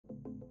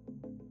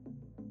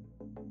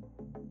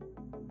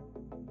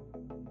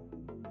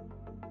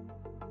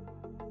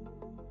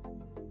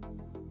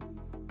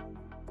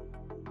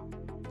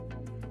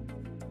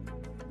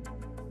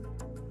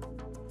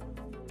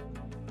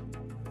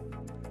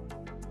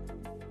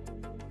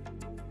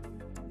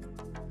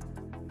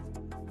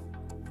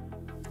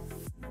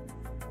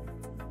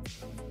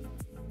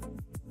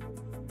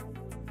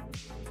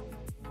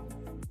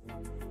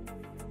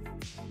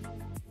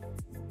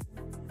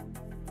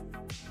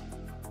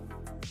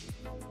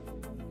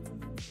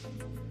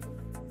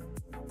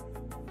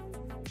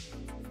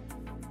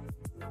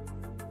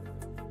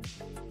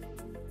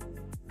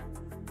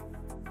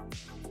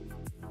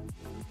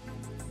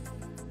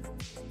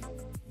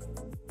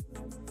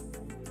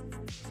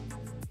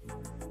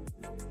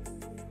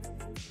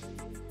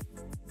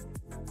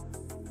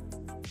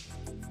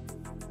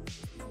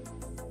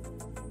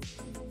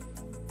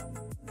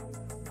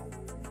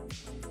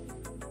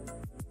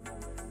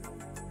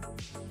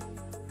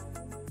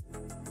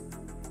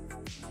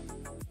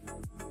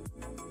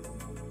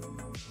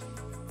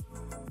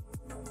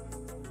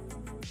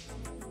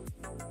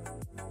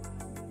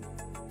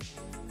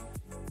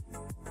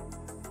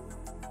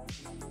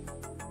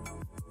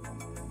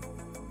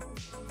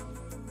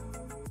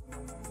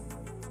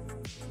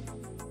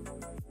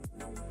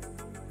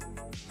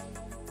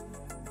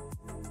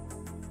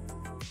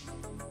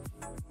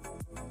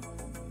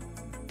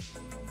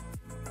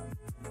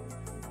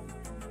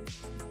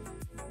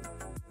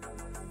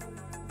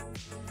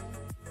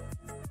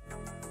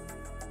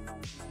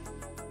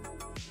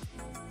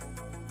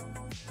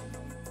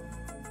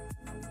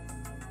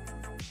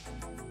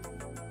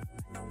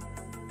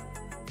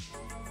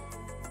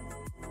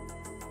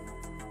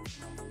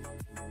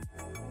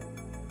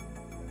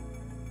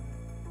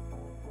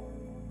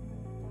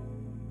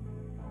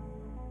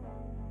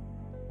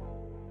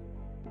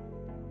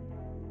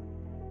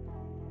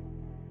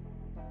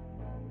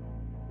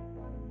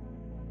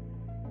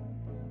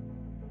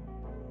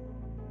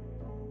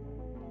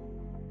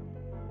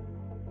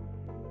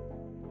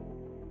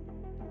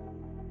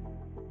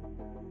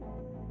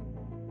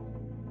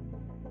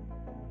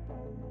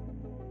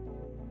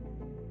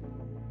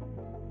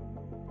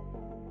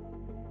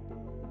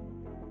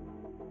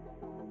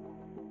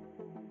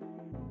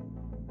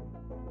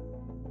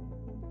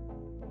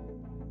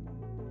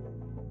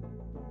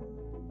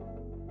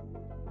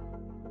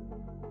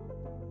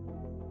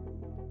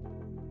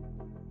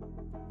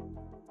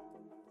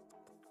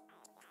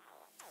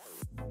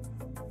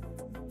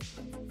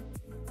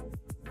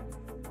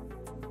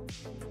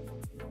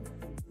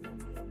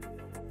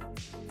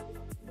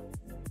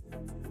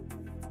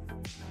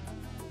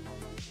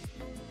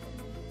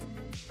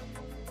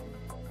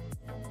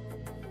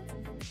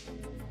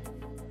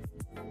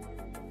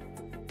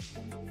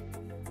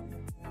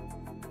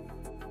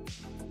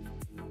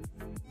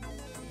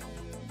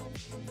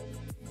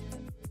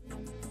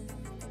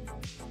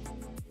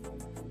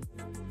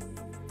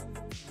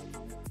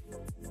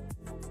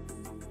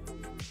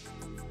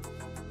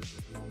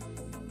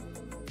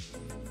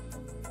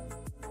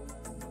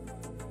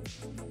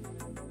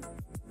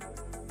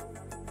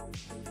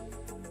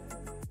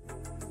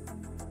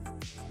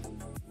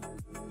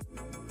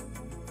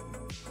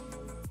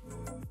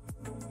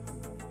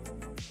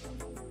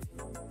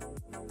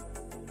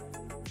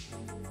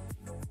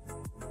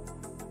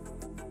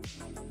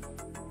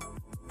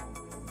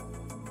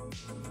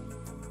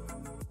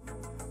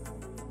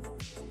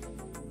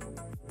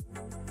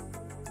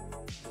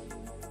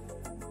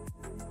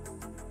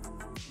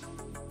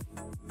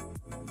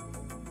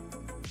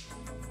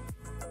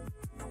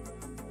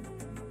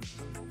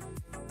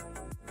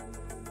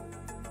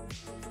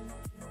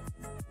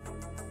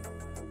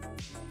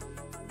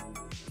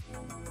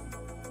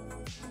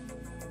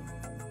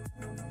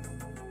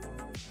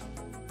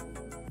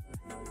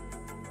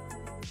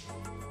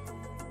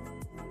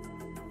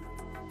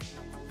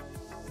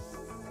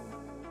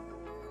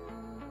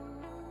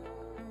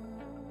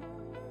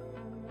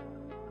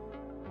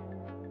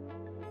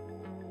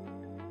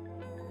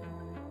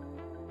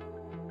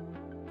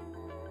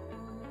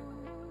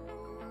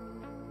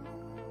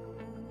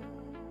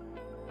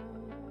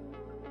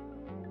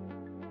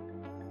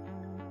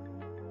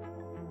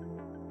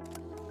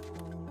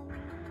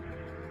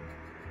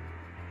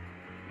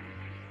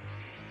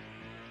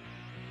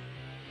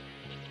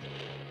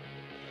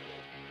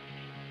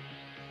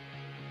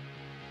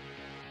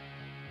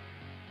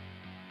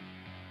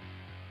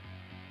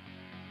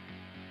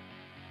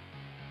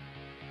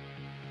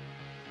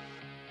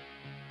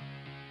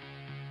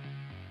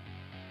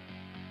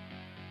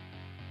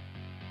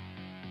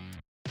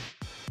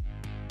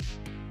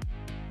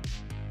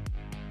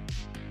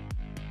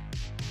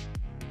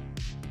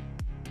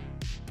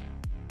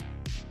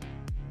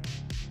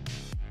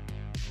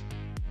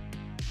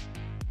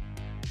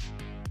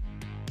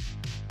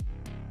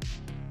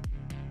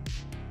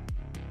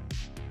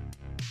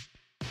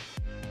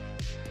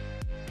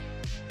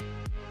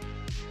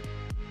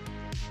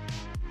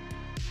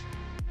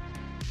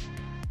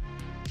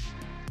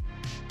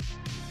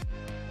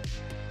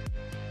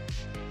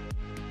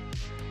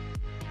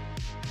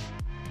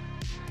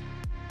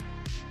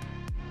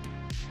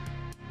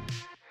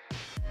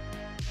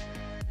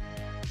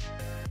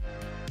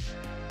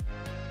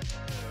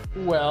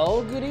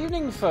Well, good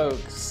evening,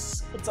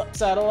 folks. What's up,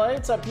 Satellite?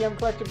 What's up, PM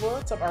Collectible?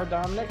 What's up, R.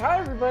 Dominic? Hi,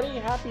 everybody.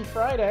 Happy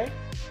Friday.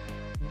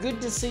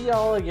 Good to see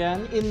y'all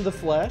again in the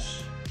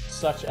flesh,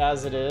 such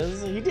as it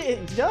is. He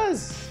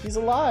does. He's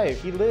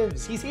alive. He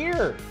lives. He's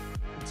here.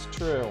 It's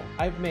true.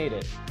 I've made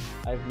it.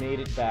 I've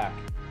made it back.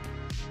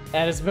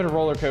 And it's been a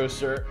roller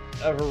coaster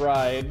of a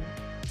ride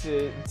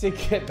to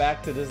get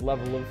back to this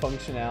level of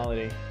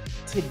functionality.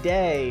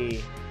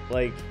 Today,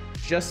 like,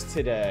 just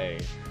today,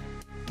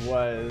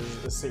 was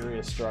a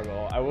serious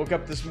struggle. I woke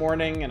up this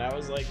morning and I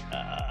was like,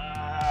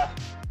 I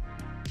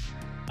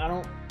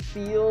don't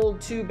feel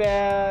too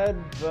bad,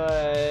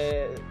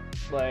 but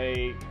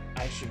like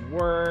I should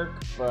work,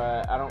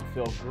 but I don't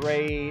feel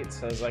great.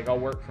 So I was like, I'll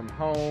work from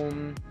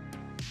home.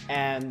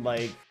 And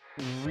like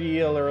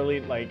real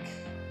early, like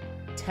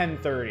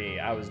 10:30,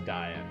 I was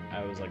dying.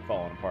 I was like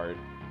falling apart.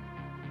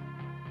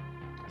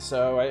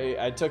 So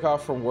I took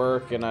off from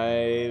work and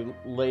I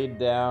laid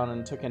down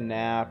and took a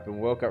nap and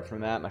woke up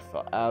from that and I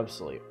felt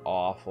absolutely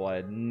awful. I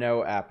had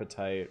no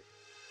appetite.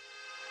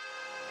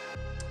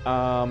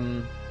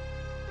 And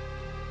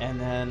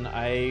then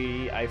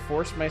I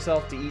forced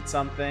myself to eat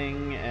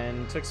something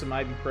and took some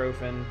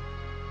ibuprofen.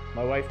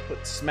 My wife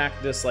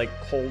smacked this like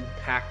cold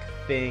pack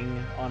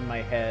thing on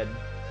my head.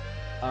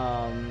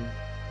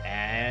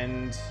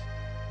 And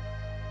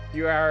a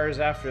few hours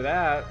after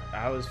that,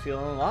 I was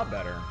feeling a lot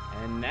better.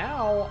 And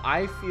now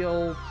I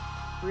feel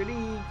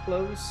pretty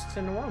close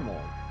to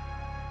normal,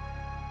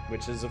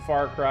 which is a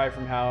far cry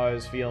from how I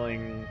was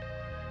feeling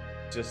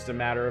just a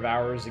matter of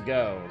hours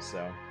ago.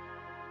 So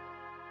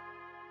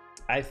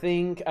I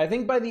think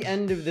by the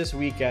end of this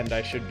weekend,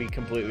 I should be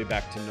completely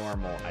back to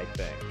normal, I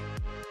think.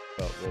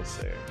 But we'll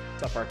see.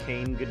 What's up,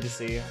 Arcane? Good to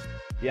see you.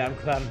 Yeah, I'm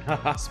glad I'm not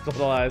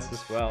hospitalized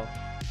as well.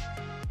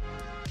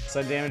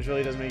 Sun damage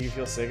really does make you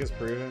feel sick, as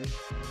proven.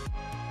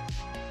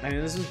 I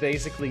mean, this is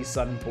basically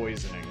sun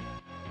poisoning.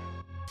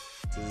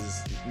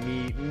 This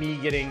is me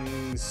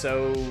getting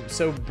so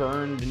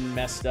burned and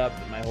messed up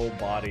that my whole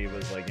body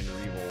was like in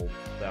revolt.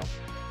 So,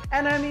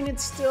 and I mean,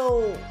 it's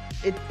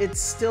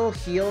still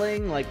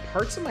healing. Like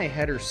parts of my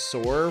head are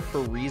sore for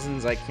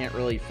reasons I can't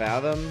really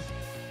fathom.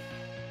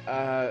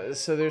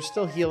 So there's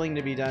still healing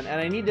to be done, and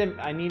I need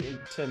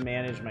to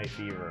manage my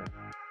fever.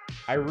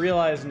 I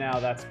realize now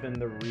that's been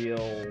the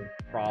real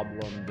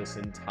problem this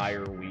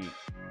entire week.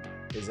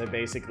 Is I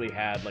basically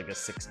had like a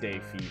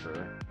 6-day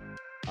fever,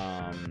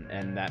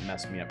 and that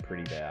messed me up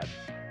pretty bad.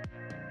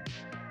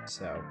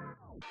 So,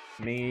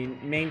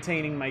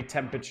 maintaining my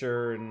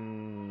temperature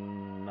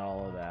and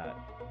all of that.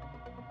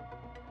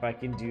 If I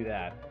can do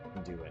that, I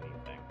can do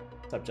anything.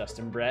 What's up,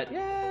 Justin Brett?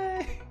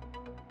 Yay!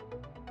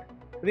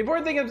 The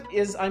important thing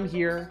is I'm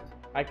here.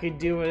 I could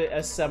do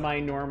a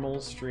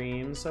semi-normal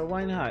stream, so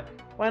why not?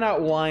 Why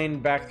not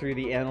wind back through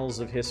the annals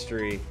of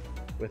history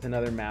with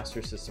another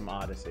Master System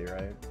Odyssey,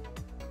 right?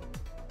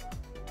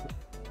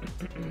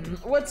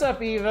 What's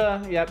up,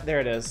 Eva? Yep, there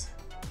it is.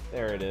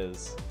 There it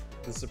is.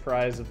 The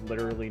surprise of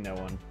literally no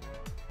one.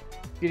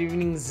 Good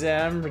evening,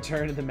 Zem.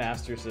 Return to the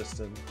Master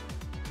System.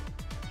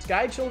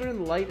 Sky Children of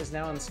the Light is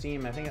now on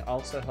Steam. I think it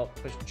also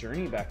helped push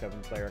Journey back up in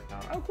player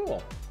count. Oh,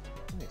 cool.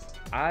 Nice.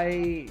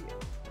 I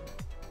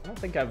don't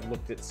think I've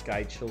looked at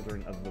Sky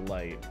Children of the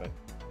Light, but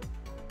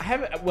I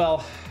haven't.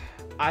 Well,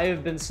 I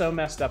have been so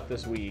messed up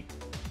this week.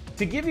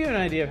 To give you an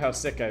idea of how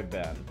sick I've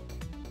been,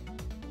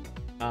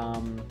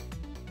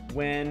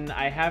 when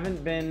I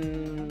haven't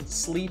been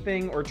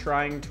sleeping or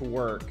trying to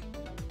work,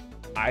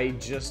 I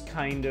just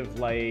kind of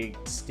like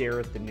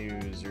stare at the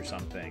news or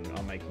something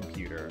on my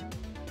computer.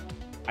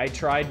 I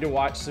tried to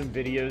watch some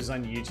videos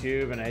on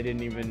YouTube and I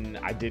didn't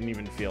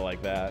even feel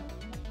like that.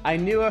 I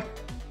knew I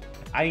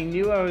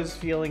was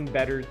feeling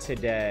better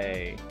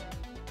today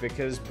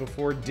because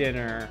before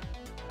dinner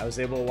I was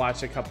able to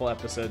watch a couple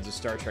episodes of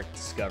Star Trek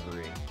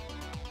Discovery,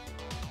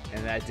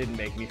 and that didn't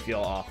make me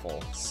feel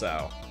awful.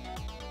 So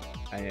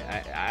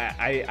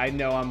I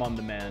know I'm on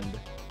the mend.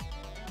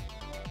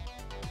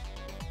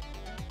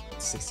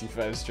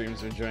 65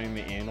 streams enjoying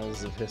the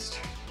annals of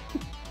history.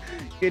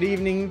 Good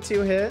evening,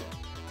 2Hit.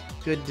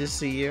 Good to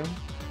see you.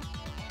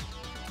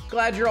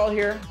 Glad you're all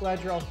here.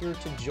 Glad you're all here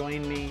to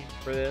join me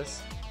for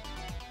this.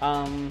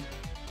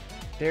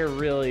 There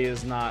really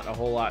is not a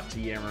whole lot to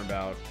yammer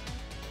about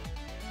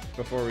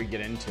before we get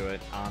into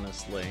it,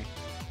 honestly.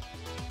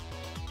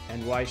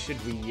 And why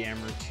should we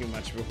yammer too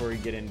much before we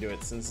get into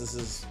it, since this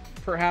is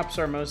perhaps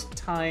our most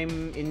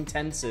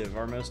time-intensive,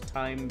 our most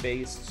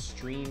time-based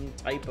stream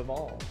type of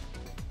all.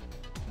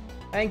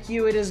 Thank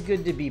you, it is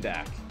good to be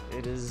back.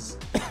 It is...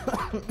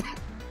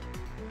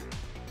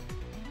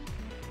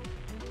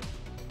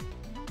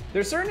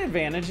 There's certain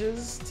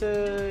advantages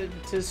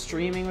to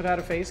streaming without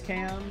a face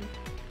cam.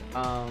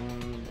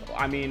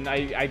 I mean,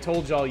 I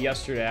told y'all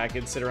yesterday I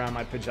could sit around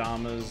my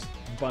pajamas,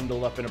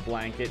 bundle up in a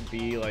blanket,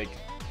 be like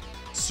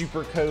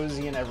super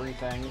cozy and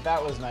everything.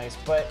 That was nice,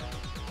 but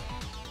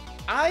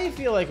I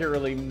feel like it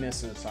really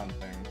misses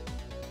something.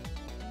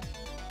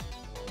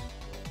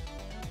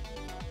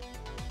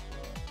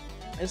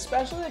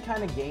 Especially the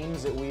kind of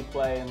games that we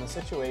play and the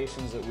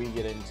situations that we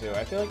get into.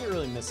 I feel like it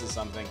really misses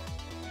something.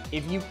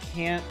 if you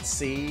can't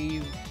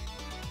see,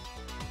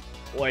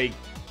 like,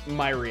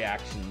 my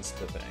reactions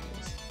to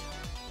things,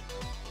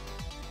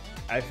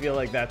 I feel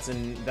like that's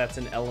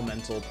an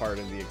elemental part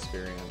of the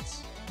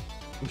experience.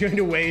 I'm going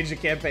to wage a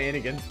campaign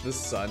against the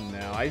sun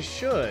now. I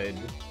should.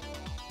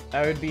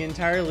 I would be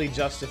entirely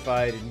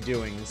justified in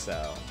doing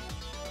so.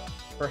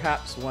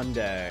 Perhaps one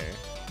day.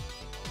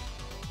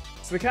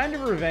 It's the kind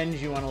of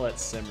revenge you want to let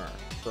simmer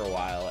for a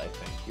while, I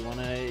think. You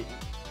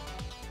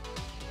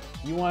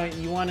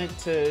want it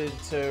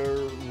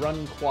to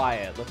run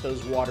quiet, let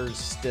those waters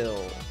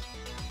still,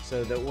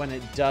 so that when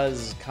it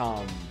does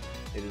come,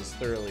 it is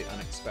thoroughly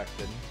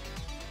unexpected.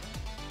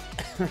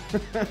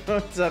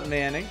 What's up,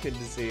 Manic? Good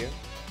to see you.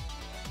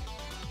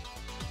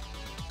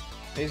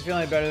 He's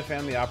feeling better. The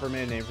family opera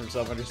made a name for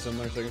himself under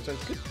similar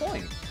circumstances. Good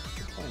point.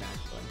 Good point,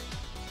 actually.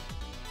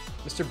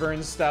 Mr.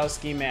 Burns' style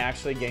scheme may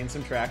actually gain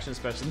some traction,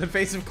 especially in the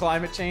face of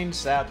climate change.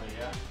 Sadly,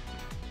 yeah.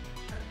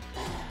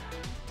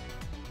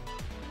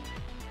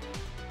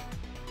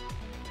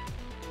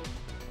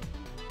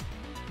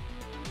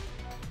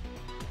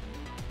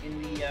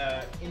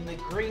 In the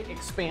great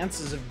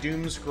expanses of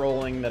doom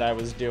scrolling that I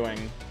was doing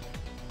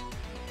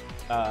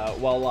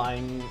while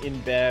lying in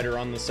bed or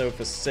on the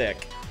sofa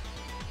sick,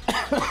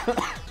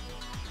 I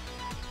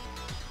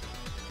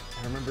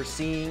remember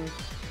seeing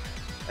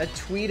a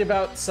tweet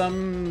about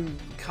some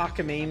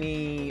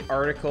cockamamie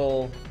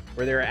article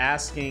where they were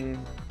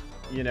asking,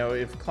 you know,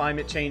 if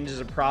climate change is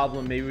a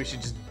problem, maybe we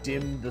should just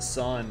dim the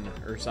sun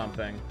or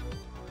something.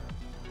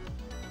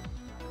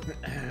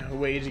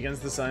 Wage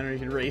against the sun, or you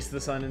could race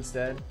the sun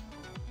instead.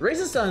 Race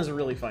the Sun is a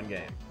really fun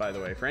game, by the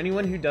way. For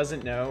anyone who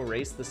doesn't know,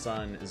 Race the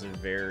Sun is a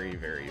very,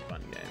 very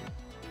fun game.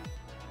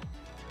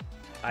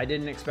 I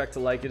didn't expect to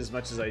like it as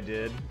much as I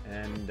did,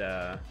 and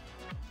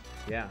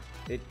yeah,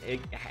 it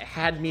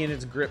had me in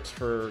its grips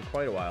for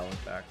quite a while, in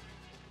fact.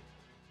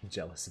 I'm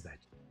jealous of that.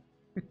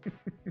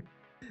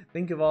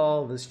 Think of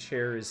all this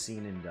chair is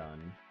seen and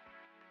done.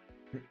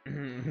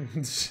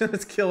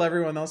 Let's kill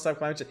everyone, they'll stop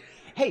climate change.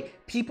 Hey,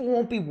 people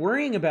won't be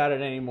worrying about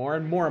it anymore,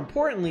 and more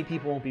importantly,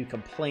 people won't be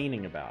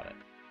complaining about it.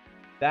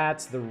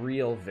 That's the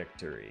real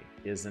victory,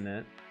 isn't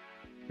it?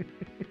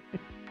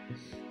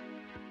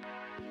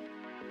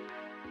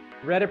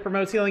 Reddit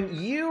promotes healing.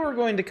 You are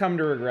going to come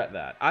to regret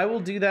that. I will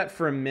do that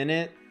for a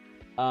minute,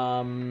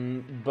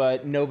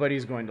 but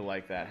nobody's going to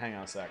like that. Hang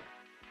on a sec.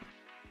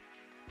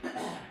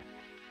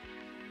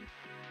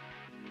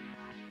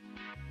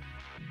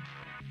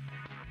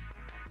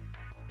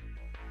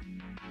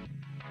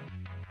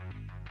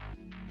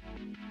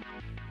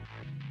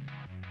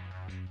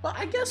 Well,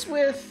 I guess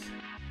with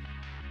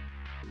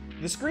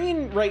the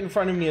screen right in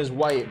front of me is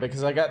white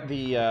because I got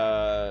the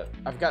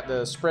I've got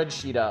the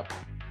spreadsheet up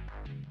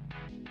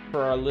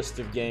for our list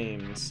of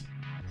games.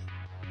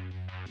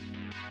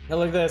 Now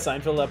look at that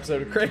Seinfeld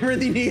episode of Kramer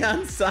the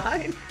Neon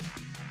Sign.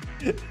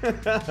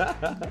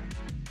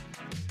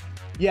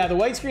 Yeah, the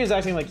white screen is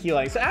acting like key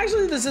lighting. So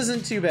actually, this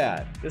isn't too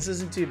bad. This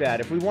isn't too bad.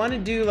 If we want to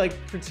do like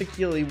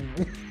particularly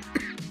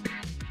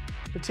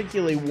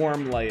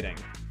warm lighting,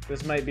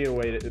 this might be the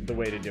way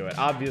to do it.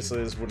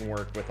 Obviously, this wouldn't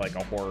work with like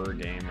a horror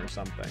game or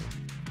something.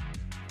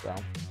 So,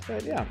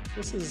 but yeah,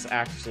 this is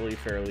actually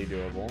fairly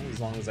doable as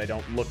long as I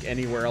don't look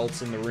anywhere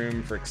else in the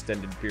room for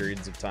extended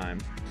periods of time.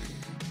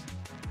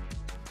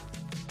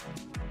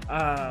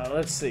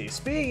 Let's see.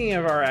 Speaking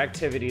of our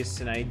activities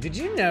tonight, did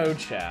you know,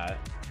 chat,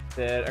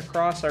 that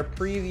across our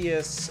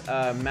previous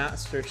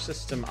Master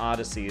System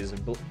Odysseys,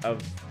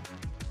 of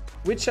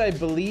which I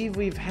believe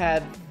we've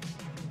had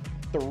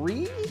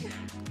 3?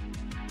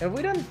 Have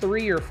we done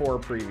 3 or 4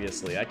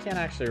 previously? I can't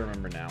actually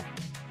remember now.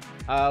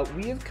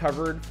 We have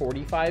covered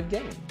 45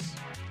 games.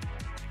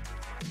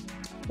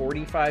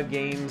 45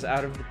 games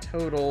out of the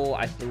total,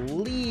 I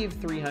believe,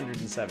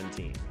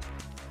 317.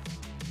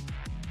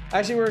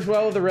 Actually works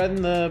well with the red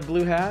and the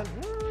blue hat.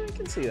 Well, I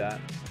can see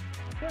that.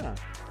 Yeah.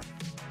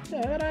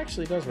 Yeah, that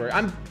actually does work.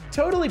 I'm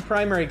totally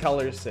primary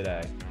colors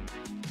today,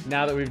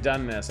 now that we've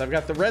done this. I've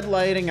got the red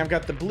lighting, I've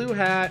got the blue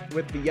hat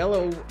with the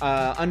yellow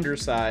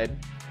underside,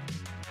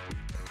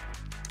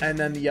 and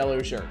then the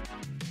yellow shirt.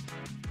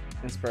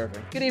 That's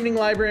perfect. Good evening,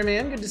 Library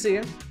Man. Good to see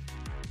you.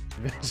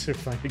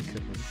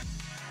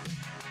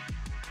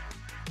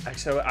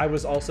 Actually, I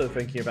was also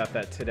thinking about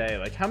that today.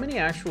 Like, how many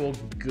actual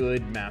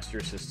good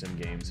Master System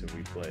games have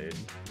we played?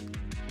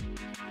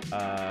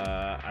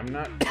 I'm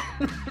not...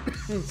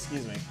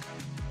 Excuse me.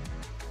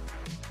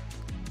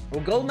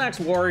 Well, Golden Axe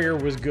Warrior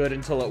was good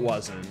until it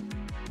wasn't.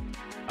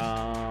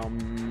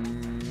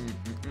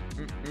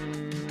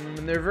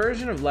 Their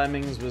version of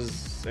Lemmings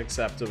was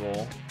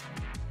acceptable.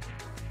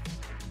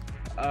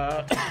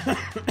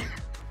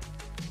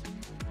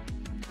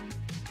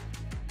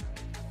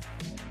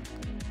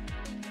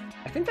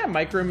 I think that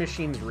Micro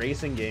Machines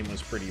racing game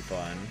was pretty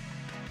fun.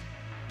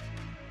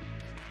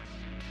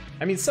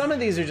 I mean, some of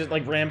these are just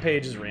like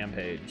Rampage is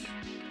Rampage.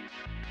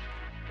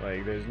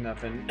 Like, there's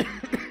nothing.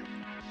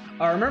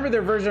 I remember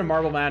their version of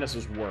Marble Madness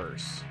was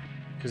worse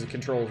because the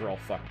controls were all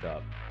fucked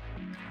up.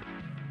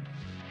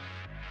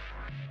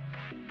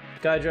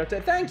 Guy dropped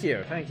it. Thank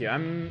you, thank you.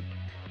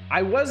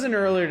 I wasn't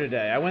earlier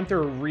today. I went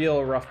through a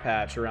real rough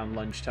patch around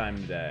lunchtime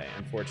today.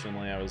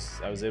 Unfortunately, I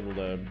was able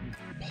to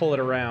pull it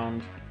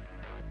around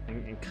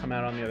and come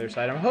out on the other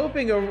side. I'm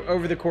hoping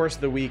over the course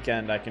of the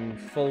weekend I can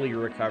fully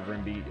recover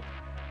and be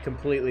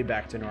completely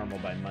back to normal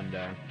by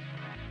Monday.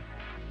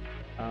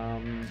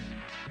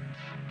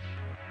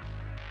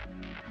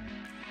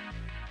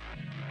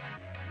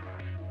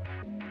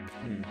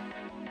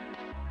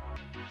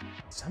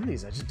 Some of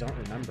these I just don't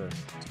remember.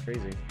 It's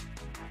crazy.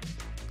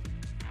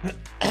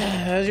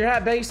 Is your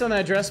hat based on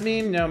that dress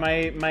meme? No,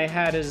 my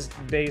hat is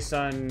based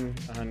on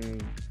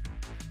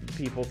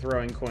people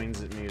throwing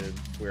coins at me to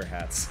wear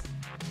hats.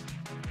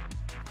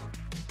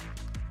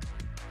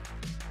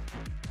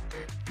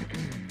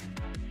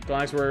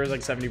 Donix Warrior is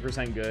like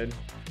 70% good.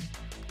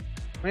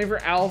 Waiting for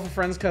Alpha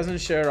Friend's cousin to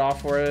show it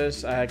off for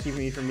us, keeping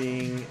me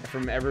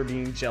from ever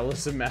being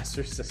jealous of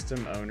Master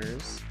System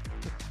owners.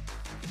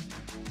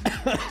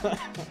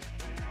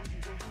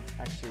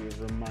 Actually, it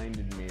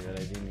reminded me that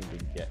I do need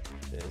to get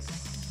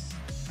this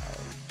out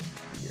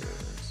here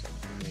so I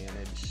can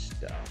manage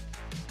stuff.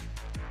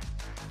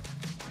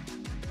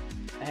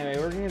 Anyway,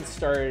 we're gonna get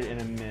started in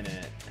a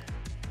minute.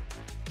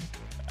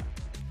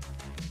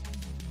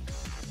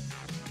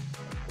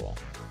 Cool.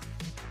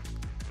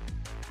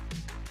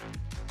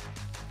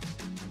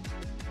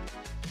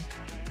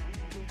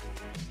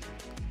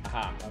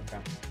 Aha, okay.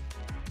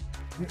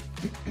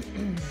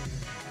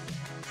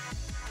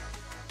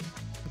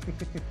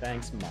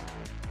 Thanks, Mom.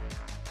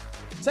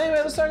 So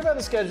anyway, let's talk about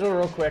the schedule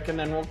real quick, and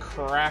then we'll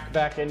crack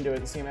back into it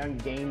and see how many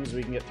games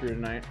we can get through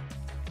tonight.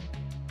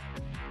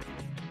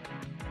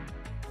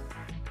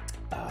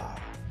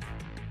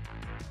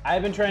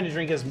 I've been trying to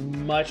drink as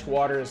much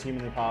water as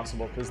humanly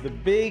possible, because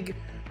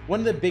one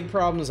of the big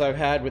problems I've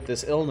had with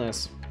this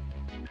illness,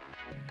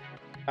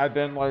 I've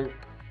been like,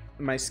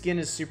 my skin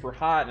is super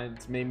hot and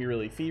it's made me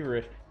really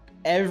feverish.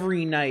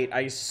 Every night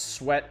I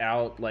sweat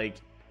out like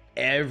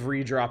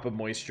every drop of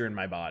moisture in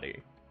my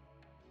body.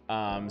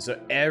 So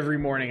every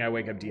morning I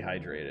wake up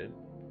dehydrated,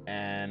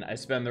 and I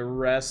spend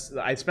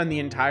the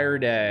entire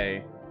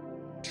day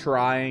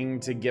trying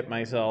to get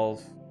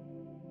myself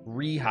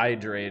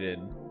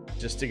rehydrated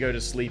just to go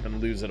to sleep and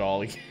lose it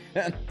all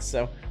again.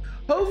 So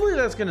hopefully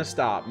that's gonna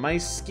stop. My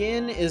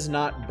skin is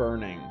not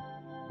burning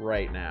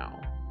right now,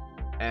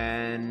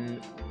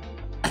 and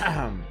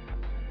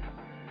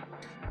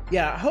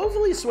yeah,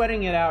 hopefully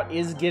sweating it out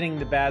is getting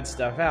the bad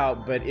stuff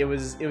out, but it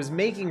was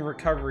making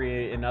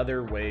recovery in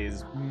other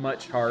ways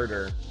much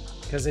harder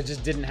because it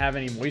just didn't have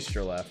any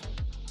moisture left.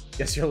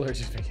 Guess you're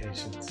allergic to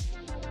vacations.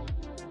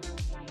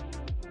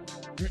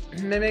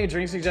 May make a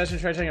drink suggestion.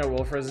 Try checking out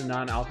Wolfers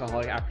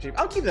non-alcoholic aperitif.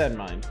 I'll keep that in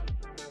mind.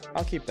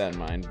 I'll keep that in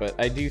mind. But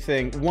I do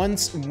think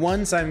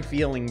once I'm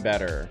feeling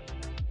better,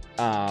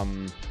 not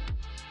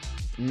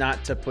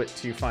to put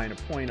too fine a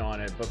point on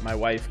it, but my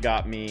wife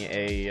got me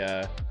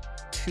a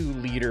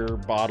 2-liter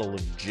bottle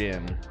of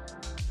gin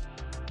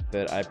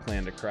that I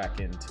plan to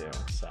crack into.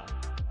 So.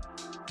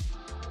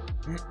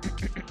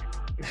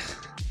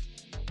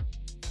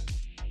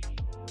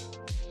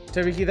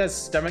 Toby Keith has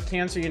stomach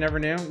cancer, you never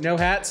knew. No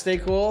hat, stay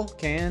cool.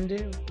 Can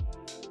do.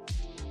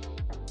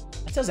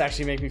 That does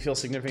actually make me feel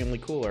significantly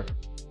cooler.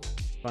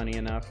 Funny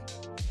enough.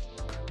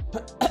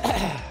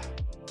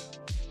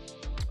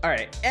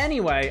 Alright,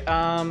 anyway,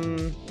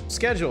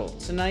 schedule.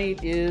 Tonight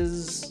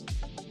is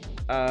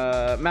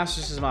Master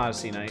System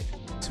Odyssey night.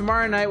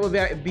 Tomorrow night we'll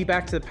be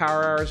back to the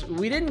Power Hours.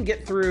 We didn't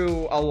get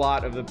through a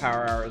lot of the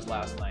Power Hours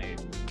last night,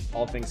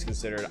 all things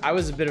considered. I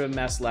was a bit of a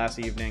mess last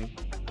evening.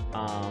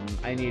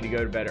 I need to go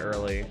to bed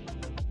early.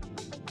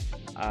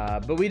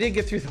 But we did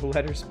get through the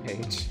letters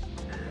page.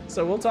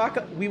 So we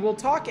will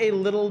talk a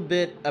little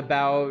bit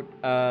about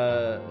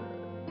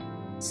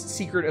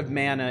Secret of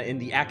Mana in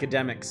the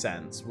academic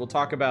sense. We'll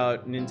talk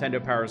about Nintendo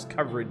Power's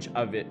coverage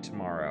of it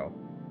tomorrow.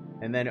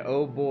 And then,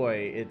 oh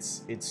boy,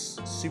 it's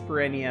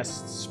Super NES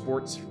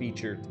sports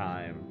feature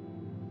time,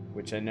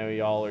 which I know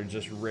y'all are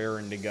just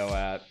raring to go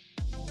at.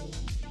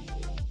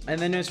 And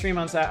then no stream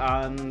on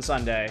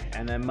Sunday,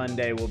 and then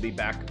Monday we'll be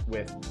back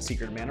with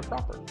Secret of Mana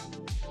proper.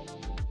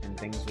 And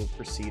things will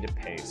proceed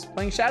apace.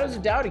 Playing Shadows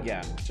of Doubt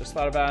again. Just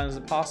thought about it. Is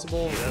it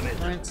possible?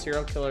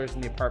 Serial killers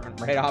in the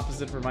apartment right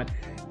opposite from mine.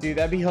 Dude,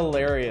 that'd be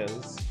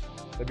hilarious.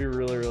 That'd be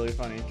really, really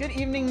funny. Good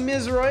evening,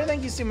 Ms. Roy.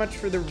 Thank you so much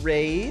for the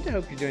raid.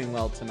 Hope you're doing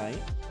well tonight.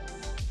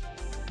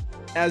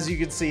 As you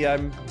can see,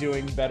 I'm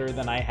doing better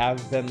than I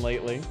have been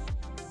lately.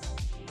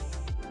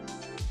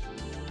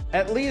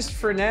 At least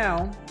for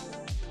now.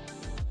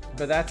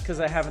 But that's because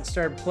I haven't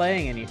started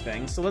playing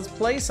anything. So let's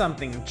play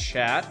something,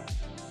 chat.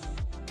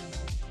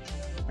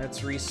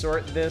 Let's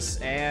resort this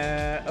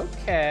and...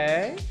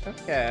 Okay.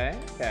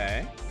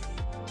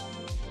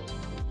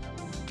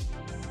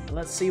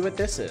 Let's see what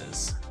this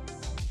is.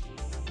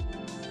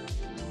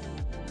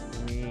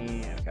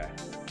 Okay.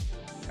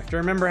 I have to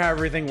remember how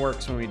everything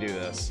works when we do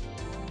this.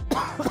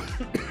 I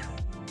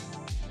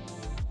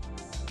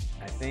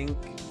think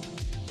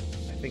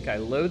I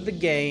load the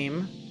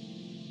game.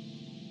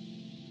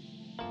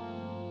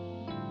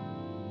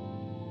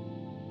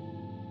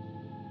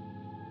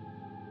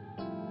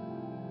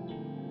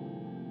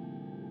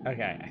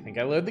 Okay, I think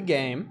I load the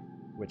game,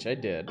 which I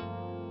did.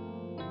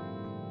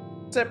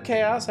 What's up,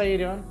 Chaos? How you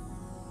doing?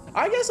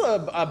 I guess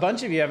a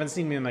bunch of you haven't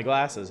seen me in my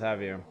glasses,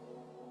 have you?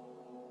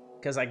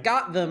 Because I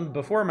got them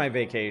before my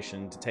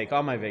vacation to take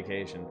on my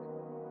vacation,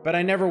 but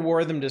I never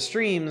wore them to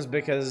streams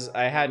because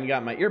I hadn't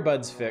got my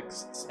earbuds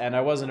fixed, and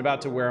I wasn't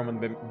about to wear them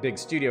with big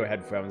studio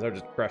headphones. I would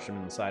just crush them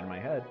in the side of my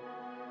head.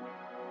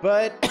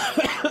 But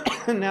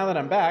now that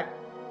I'm back,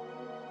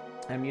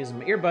 I'm using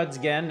my earbuds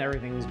again.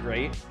 Everything's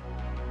great.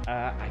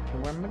 I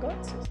can wear my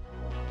glasses.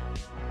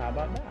 How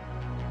about that?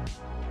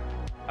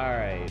 All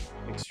right,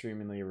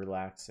 extremely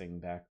relaxing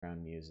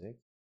background music.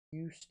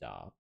 You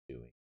stop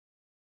doing.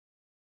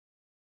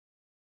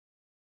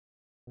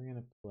 We're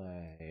gonna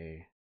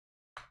play.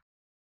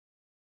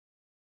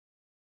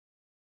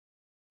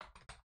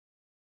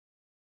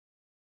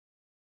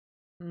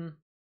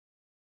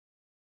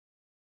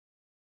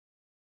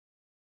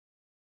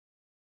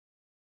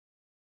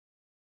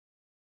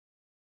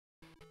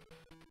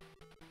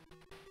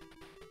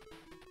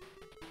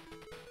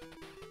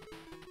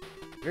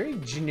 Very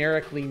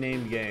generically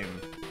named game.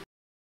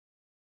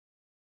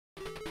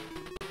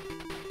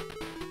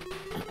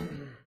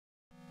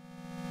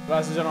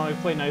 Glasses don't always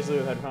play nicely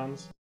with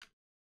headphones.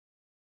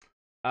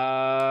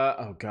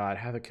 Oh god,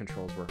 how the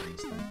controls work in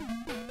this thing.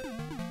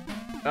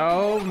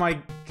 Oh my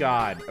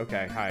god.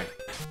 Okay, hi.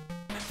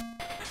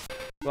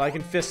 Well, I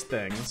can fist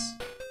things.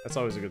 That's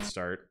always a good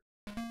start.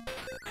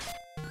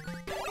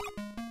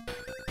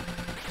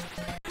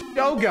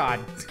 Oh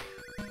god!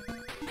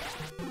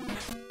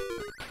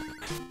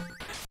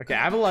 Okay,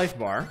 I have a life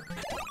bar.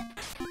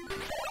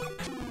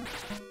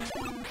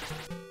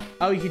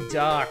 Oh, you can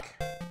duck.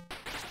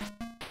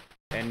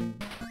 And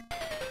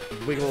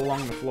wiggle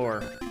along the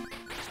floor.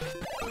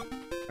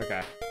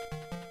 Okay.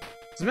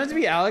 Is it meant to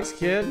be Alex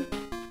Kidd?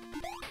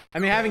 I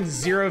mean, having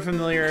zero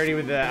familiarity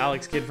with the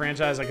Alex Kidd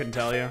franchise, I couldn't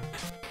tell you.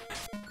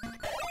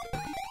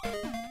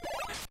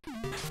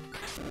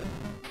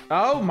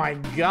 Oh my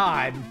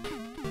god!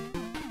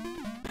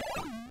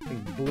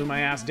 It blew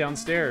my ass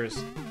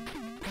downstairs.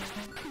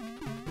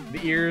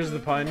 The ears, the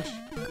punch.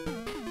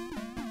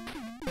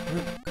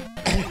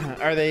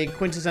 Are they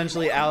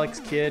quintessentially Alex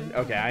Kidd?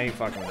 Okay, I ain't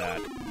fucking with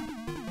that.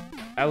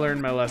 I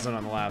learned my lesson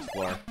on the last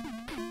floor.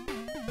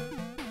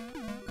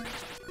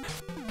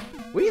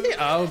 What do you think?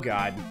 Oh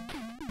god.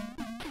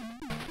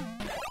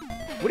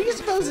 What do you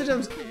suppose it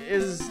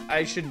is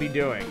I should be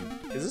doing?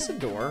 Is this a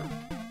door?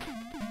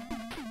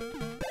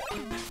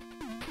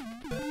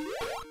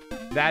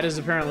 That is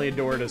apparently a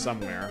door to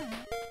somewhere.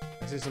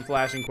 I see some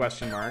flashing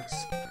question marks.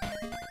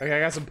 Okay, I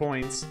got some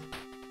points.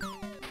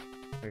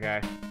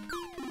 Okay.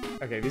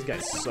 Okay, these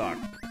guys suck.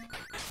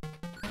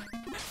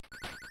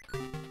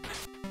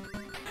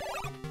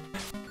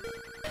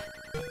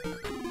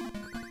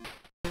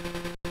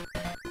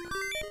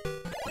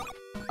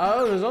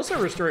 Oh, there's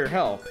also restore your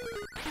health.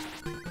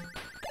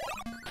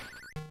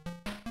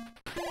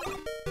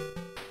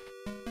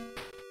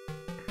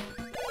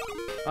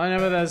 I know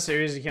about that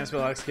series, you can't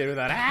spell Alex Kidd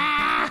without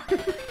ah!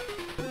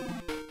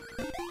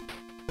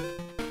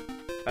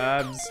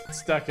 I'm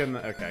stuck in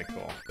the... Okay,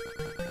 cool.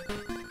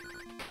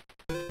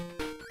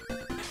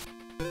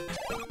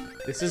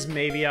 This is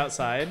maybe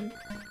outside.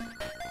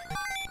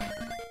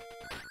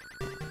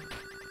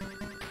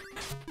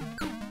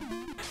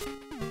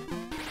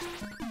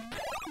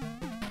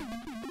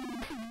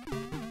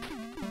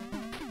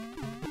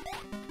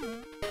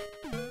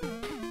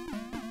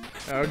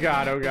 Oh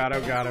god, oh god,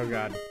 oh god, oh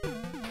god.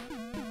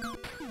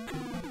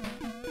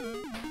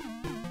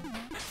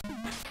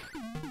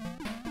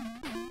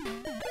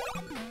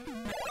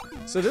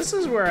 So this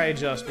is where I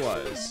just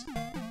was.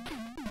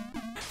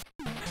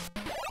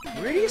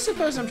 Where do you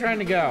suppose I'm trying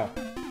to go?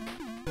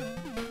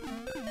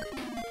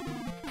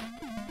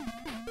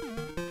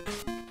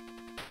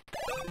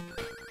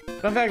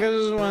 Fun fact, this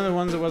is one of the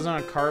ones that wasn't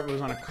on a cart, but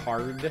was on a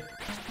card.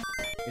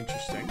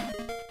 Interesting.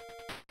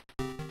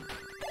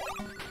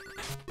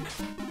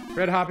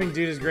 Red hopping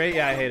dude is great.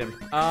 Yeah, I hate him.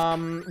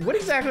 What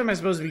exactly am I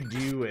supposed to be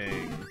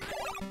doing?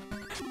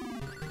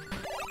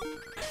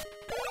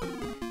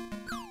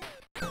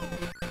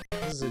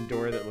 This is a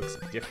door that looks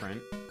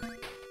different.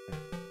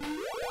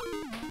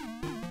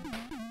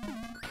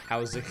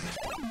 Housing.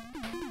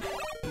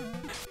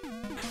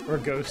 Or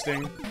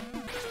ghosting.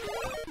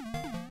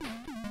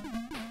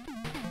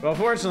 Well,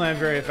 fortunately, I'm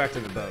very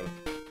effective at both.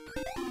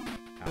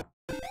 Ow.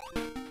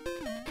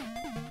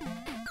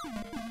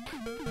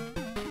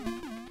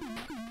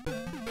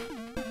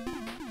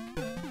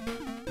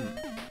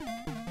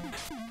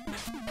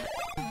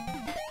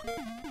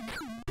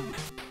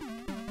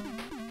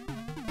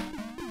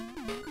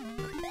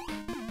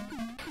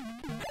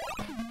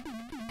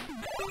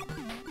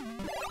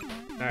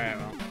 Alright,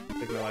 well,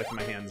 take my life in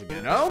my hands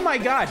again. Oh my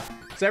god!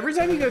 So every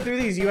time you go through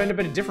these, you end up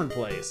in a different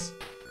place.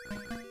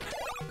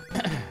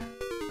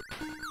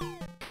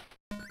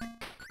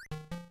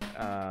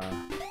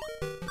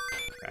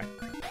 Okay.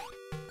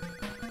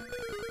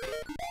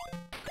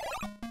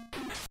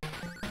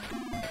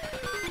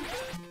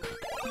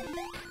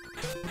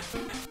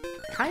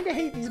 Kinda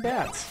hate these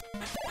bats.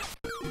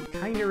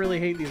 Kinda really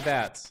hate these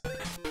bats.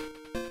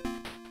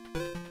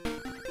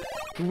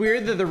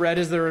 Weird that the red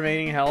is the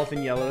remaining health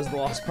and yellow is the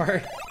lost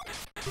part.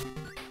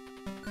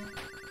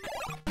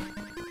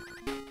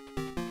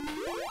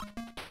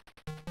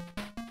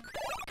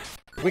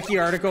 Wiki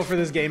article for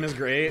this game is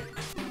great.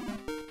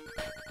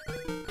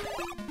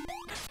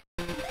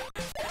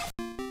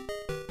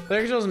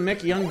 Player controls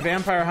Mick, young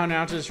vampire hunter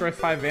out to destroy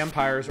 5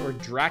 vampires, or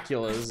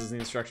Draculas, as the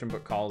instruction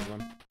book calls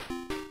them.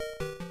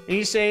 In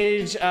each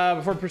stage,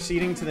 before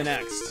proceeding to the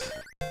next.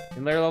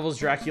 In later levels,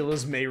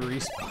 Draculas may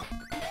respawn.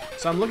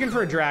 So I'm looking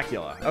for a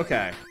Dracula.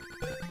 Okay.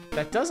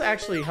 That does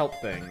actually help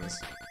things.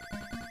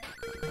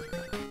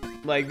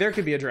 Like, there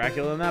could be a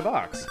Dracula in that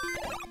box.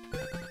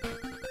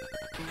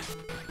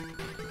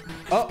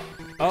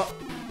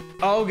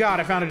 Oh god,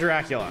 I found a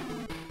Dracula.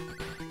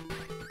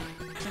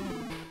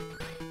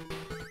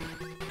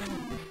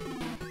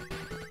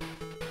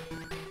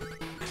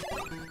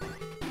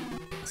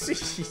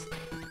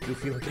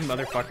 Goofy looking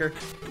motherfucker.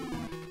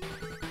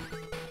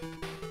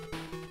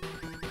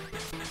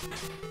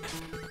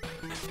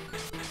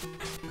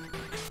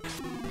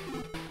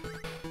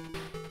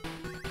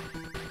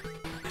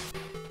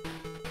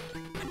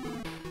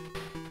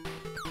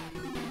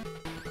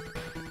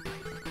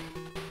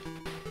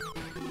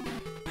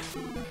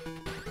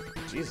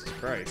 Jesus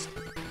Christ.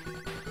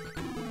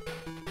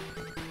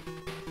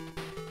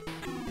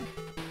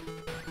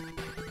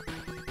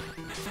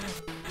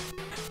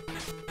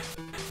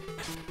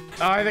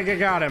 Oh, I think I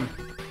got him.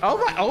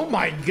 Oh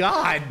my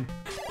god.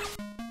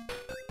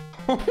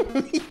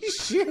 Holy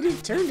shit, he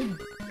turned in,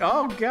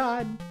 oh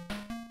god.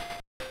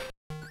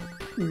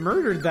 He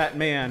murdered that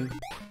man.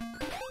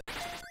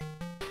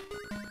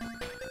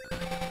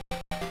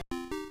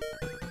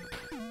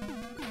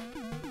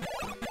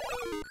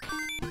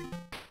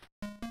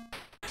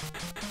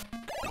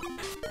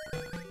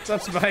 What's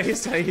up,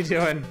 Spice? How you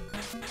doing?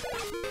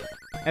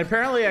 And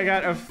apparently I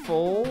got a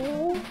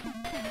full...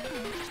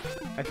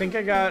 I think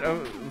I got a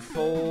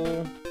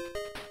full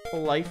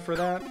life for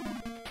that.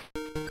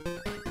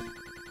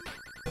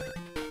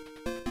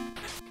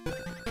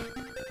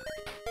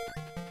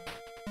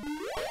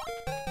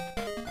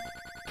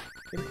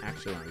 Didn't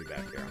actually want to be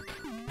back here.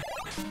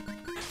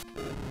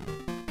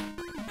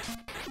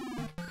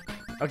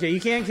 Okay,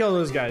 you can't kill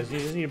those guys. You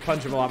just need to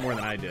punch them a lot more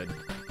than I did.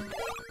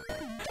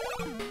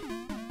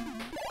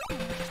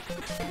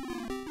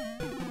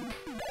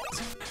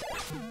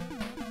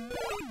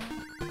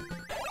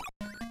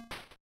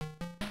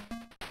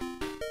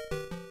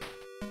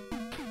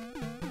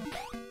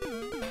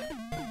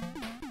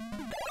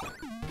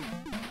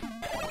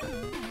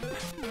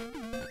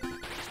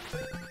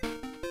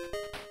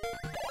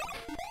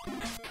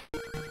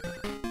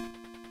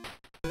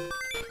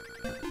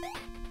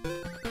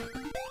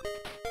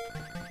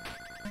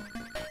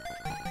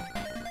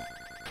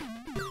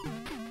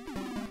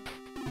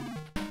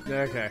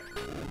 Okay.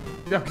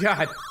 Oh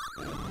god.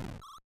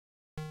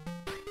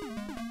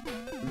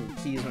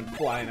 Keys went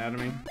flying out of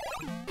me.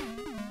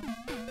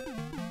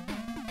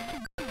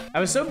 I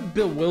was so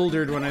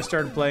bewildered when I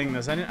started playing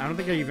this. I don't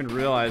think I even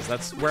realized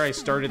that's where I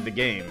started the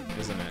game,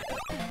 isn't it?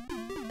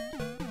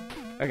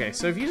 Okay,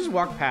 so if you just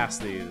walk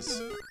past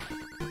these,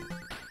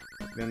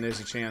 then there's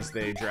a chance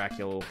that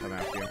Dracula will come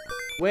after you.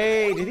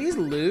 Wait, do these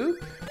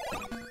loop?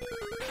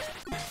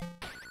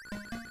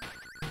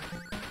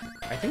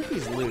 I think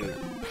these loop.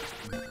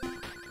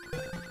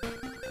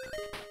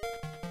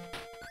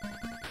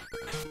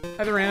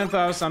 I had a random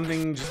thought of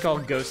something just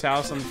called Ghost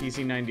House on the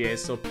PC98,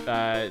 still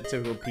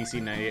typical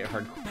PC98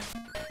 hardcore.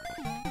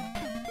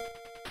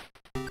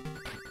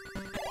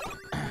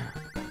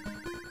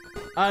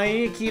 I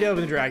need a key to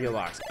open the Dracula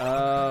box.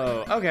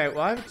 Oh, okay,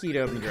 well I have a key to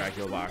open the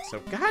Dracula box, so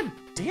god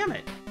damn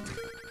it.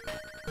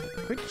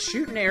 Quit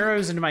shooting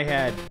arrows into my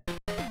head.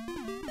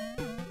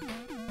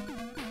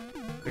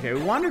 Okay,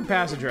 we wandered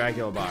past the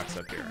Dracula box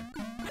up here.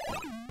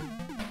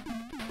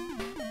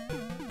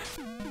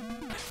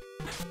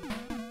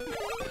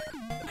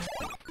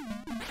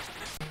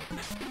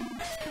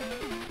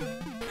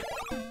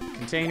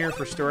 Container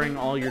for storing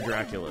all your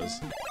Draculas.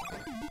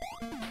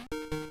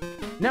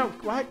 No,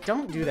 what?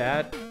 Don't do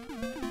that.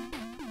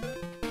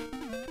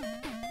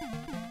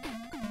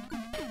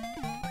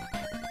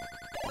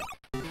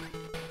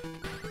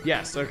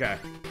 Yes, okay.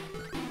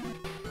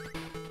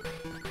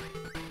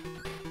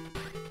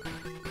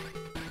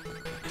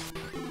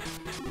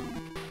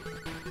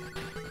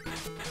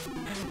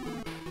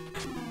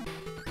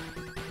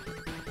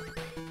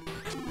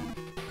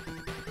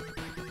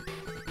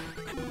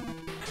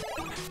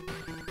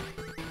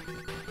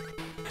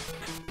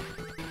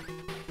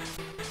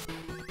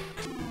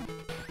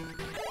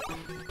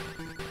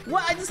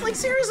 What? It's like,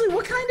 seriously,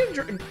 what kind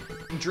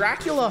of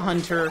Dracula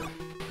hunter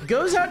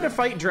goes out to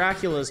fight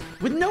Draculas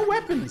with no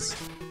weapons?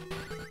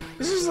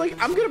 This is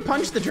like, I'm gonna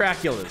punch the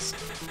Draculas.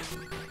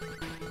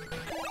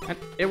 And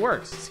it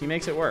works. He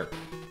makes it work.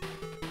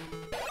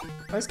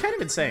 That's kind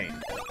of insane.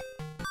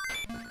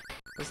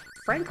 It's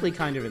frankly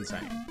kind of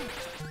insane.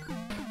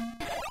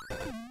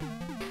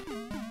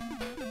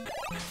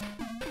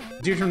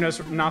 Dude from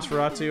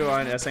Nosferatu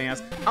on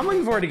SNES. I'm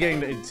looking forward to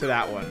getting to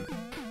that one.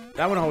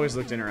 That one always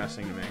looked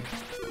interesting to me.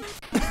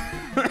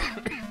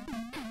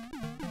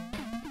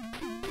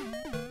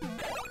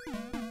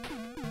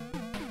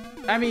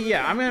 I mean,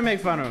 yeah, I'm gonna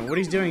make fun of him. What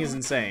he's doing is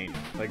insane.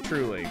 Like,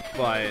 truly.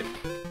 But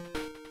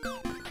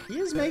he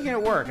is making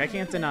it work. I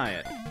can't deny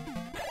it.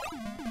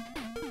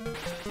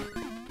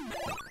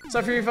 What's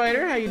up, Fury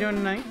Fighter? How you doing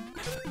tonight?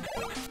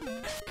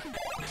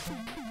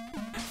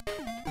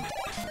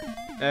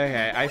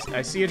 Okay,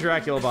 I see a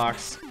Dracula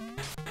box.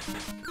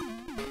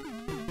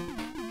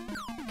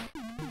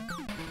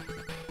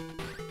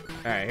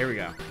 Alright, here we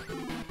go.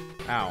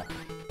 Ow.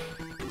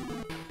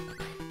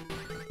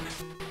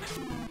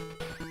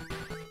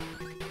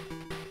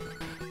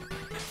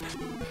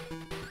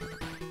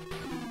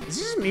 Is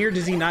he just me, or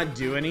does he not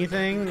do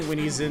anything when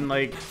he's in,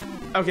 like...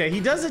 Okay, he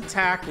does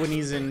attack when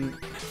he's in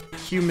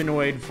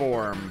humanoid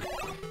form.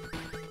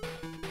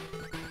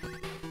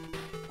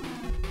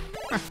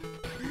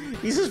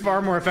 He's just far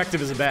more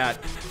effective as a bat.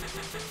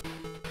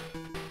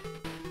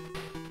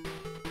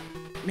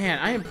 Man,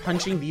 I am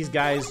punching these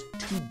guys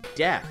to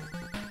death.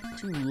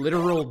 To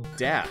literal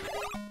death.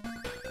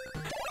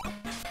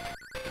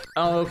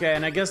 Oh, okay,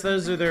 and I guess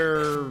those are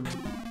their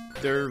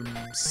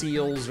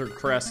seals or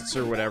crests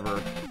or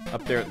whatever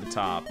up there at the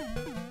top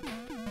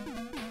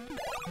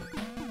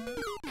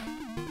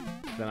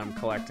that I'm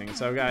collecting.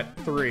 So I've got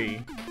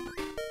 3.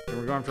 And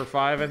we're going for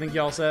 5, I think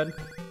y'all said.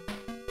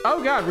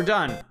 Oh god, we're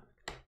done.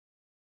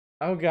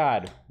 Oh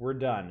god, we're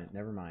done.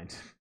 Never mind.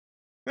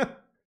 How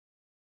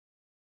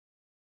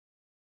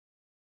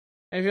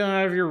you feeling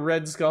out of your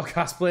Red Skull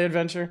cosplay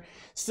adventure?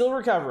 Still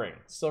recovering.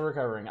 Still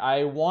recovering.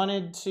 I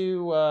wanted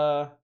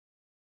to,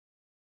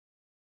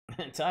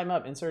 time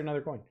up, insert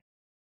another coin.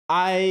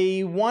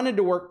 I wanted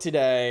to work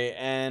today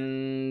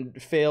and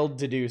failed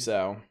to do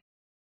so.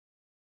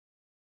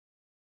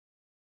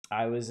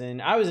 I was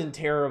in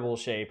terrible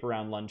shape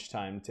around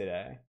lunchtime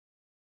today.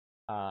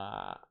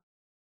 I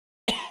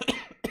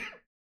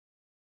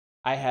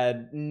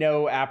had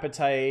no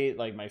appetite,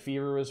 like my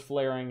fever was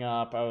flaring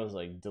up, I was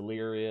like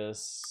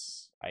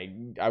delirious.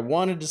 I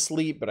wanted to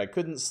sleep, but I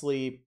couldn't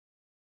sleep.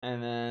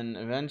 And then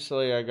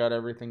eventually I got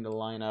everything to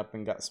line up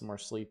and got some more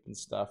sleep and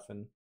stuff,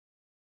 and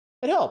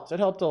it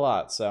helped a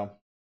lot, so.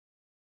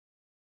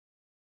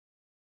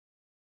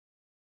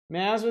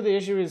 May I ask what the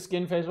issue with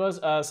skin phase was?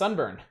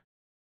 Sunburn.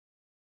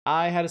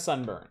 I had a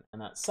sunburn,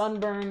 and that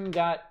sunburn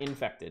got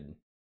infected.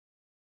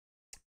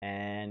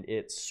 And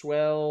it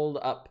swelled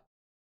up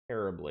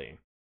terribly.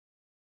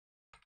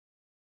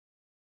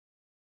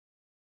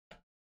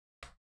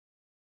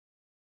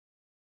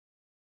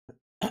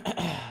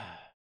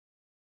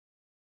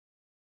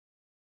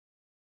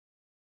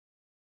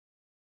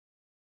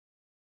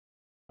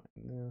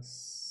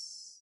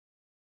 This.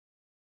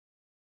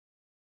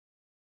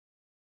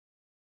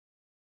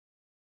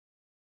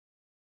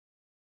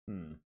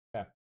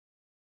 Okay.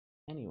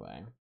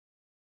 Anyway.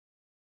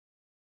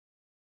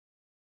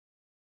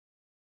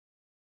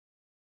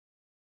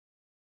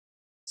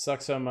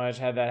 Sucks so much.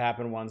 Had that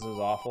happen once, it was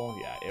awful.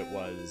 Yeah, it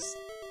was.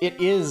 It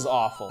is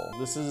awful.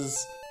 This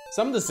is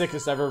some of the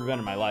sickest I've ever been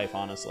in my life,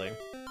 honestly.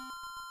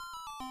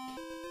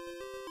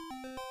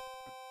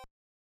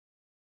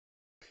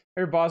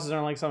 Your bosses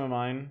aren't like some of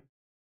mine.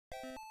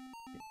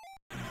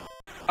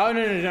 Oh,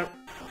 no.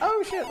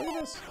 Oh, shit, look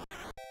at this.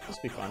 This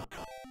will be fun.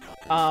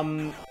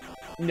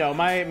 No,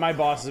 my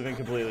bosses have been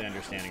completely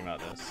understanding about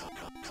this,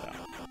 so.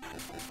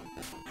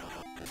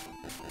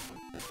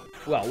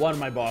 Well, one of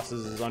my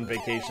bosses is on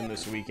vacation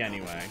this week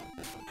anyway.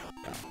 So.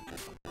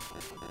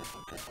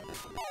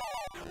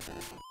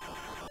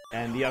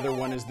 And the other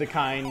one is the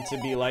kind to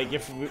be like,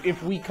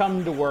 if we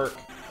come to work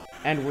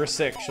and we're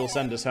sick, she'll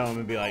send us home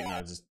and be like,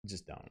 no, just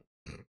don't.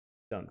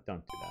 Don't do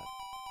that.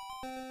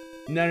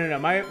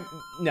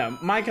 No.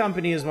 My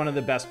company is one of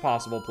the best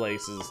possible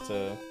places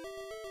to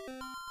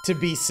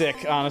be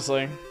sick,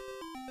 honestly.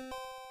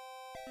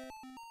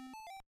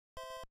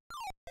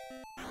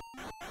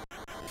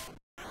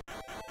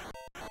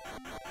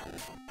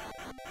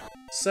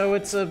 So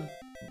it's a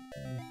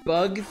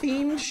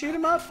bug-themed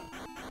shoot-'em-up,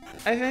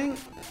 I think.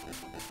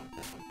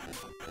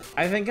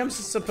 I think I'm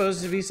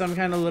supposed to be some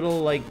kind of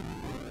little, like...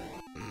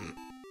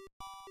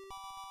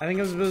 I think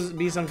I'm supposed to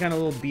be some kind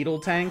of little beetle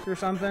tank or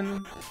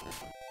something.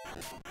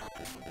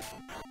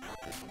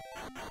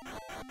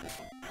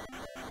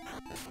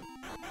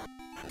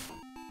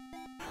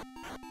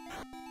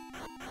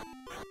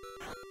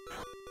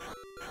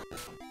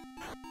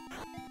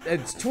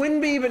 It's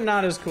Twinbee, but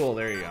not as cool.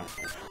 There you go.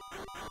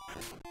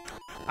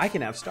 I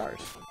can have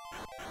stars.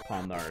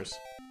 Pondars.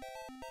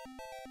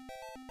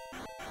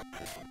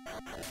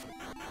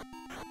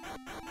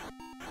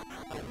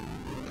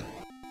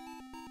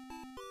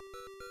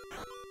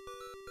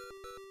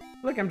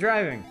 Look, I'm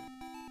driving.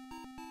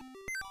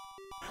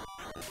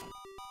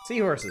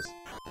 Seahorses.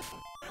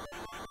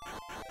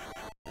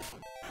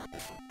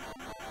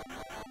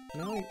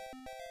 No, wait.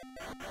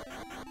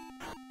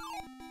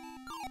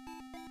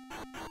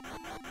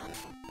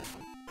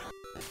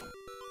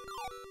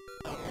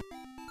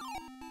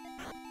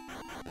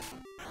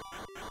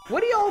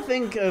 What do y'all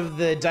think of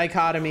the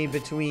dichotomy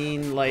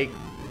between, like,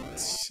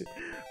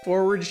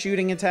 forward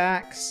shooting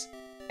attacks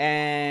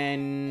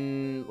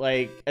and,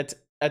 like,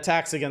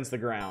 attacks against the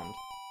ground?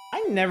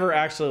 I never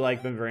actually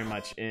liked them very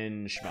much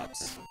in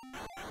shmups.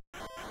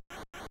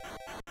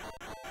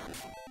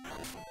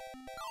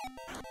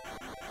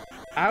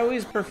 I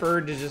always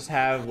preferred to just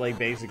have, like,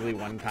 basically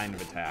one kind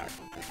of attack.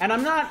 And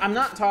I'm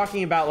not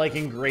talking about, like,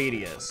 in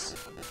Gradius,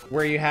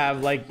 where you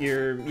have, like,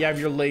 you have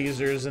your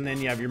lasers and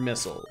then you have your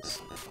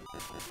missiles.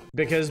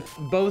 Because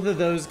both of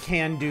those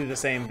can do the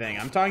same thing.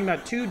 I'm talking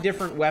about two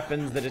different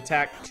weapons that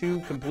attack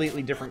two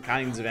completely different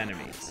kinds of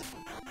enemies.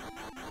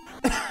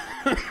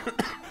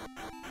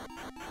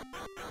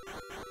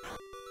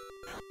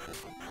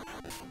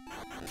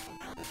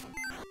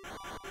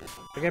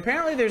 Like,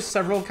 apparently there's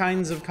several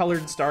kinds of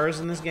colored stars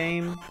in this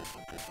game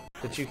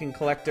that you can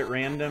collect at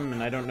random,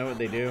 and I don't know what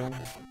they do.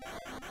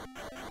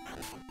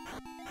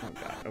 Oh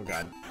god, oh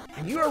god.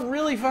 And you are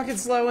really fucking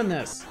slow in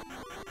this!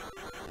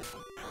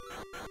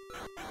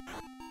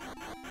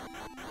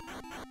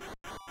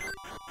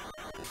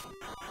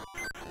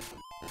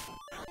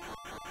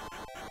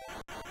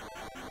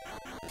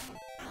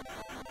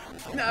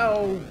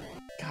 No!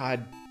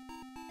 God.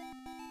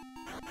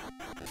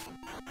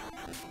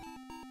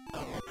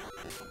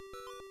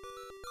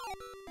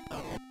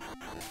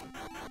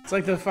 It's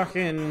like the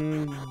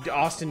fucking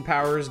Austin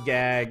Powers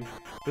gag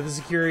with the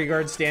security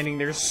guard standing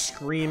there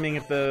screaming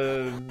at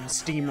the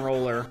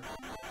steamroller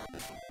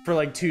for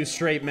like 2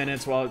 straight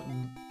minutes while it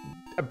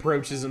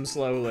approaches him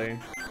slowly.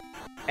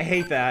 I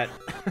hate that.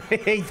 I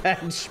hate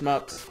that in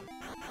shmups.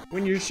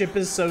 When your ship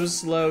is so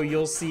slow,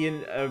 you'll see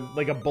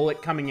like a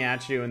bullet coming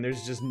at you, and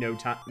there's just no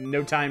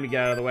time to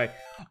get out of the way.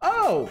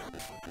 Oh!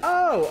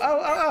 Oh!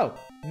 Oh! Oh! Oh!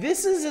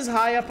 This is as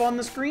high up on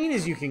the screen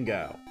as you can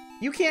go.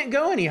 You can't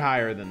go any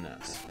higher than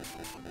this.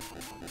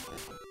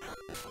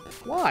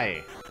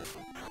 Why?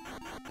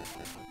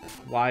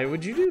 Why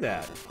would you do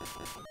that?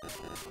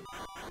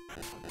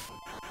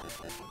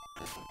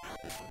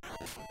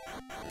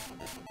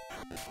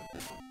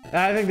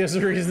 I think there's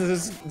a reason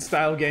this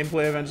style of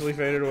gameplay eventually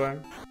faded away.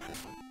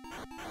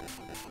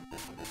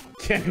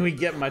 Can we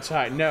get much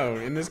higher? No,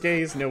 in this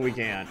case, no we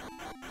can't.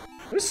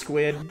 There's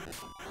squid.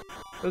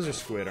 Those are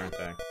squid, aren't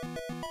they?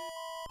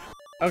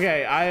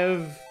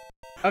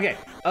 Okay,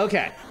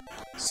 okay.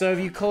 So if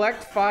you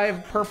collect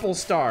 5 purple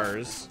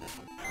stars,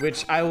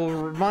 which I will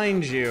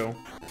remind you,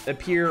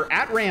 appear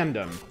at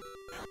random,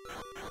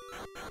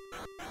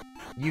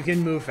 you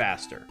can move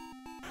faster.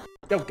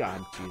 Oh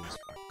god, Jesus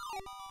fuck.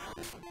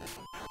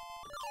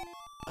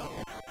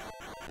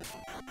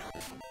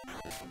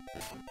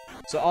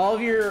 So all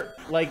of your,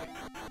 like,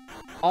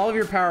 all of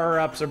your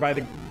power-ups are by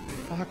the,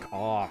 fuck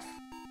off.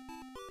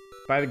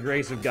 By the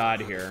grace of God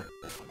here.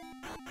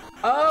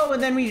 Oh,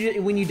 and then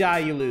when you die,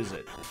 you lose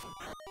it.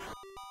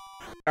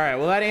 Alright,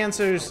 well that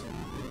answers,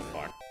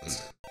 fuck.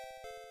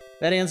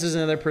 That answers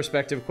another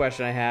perspective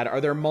question I had. Are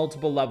there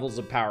multiple levels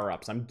of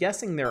power-ups? I'm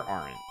guessing there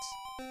aren't.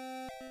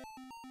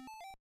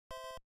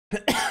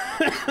 Because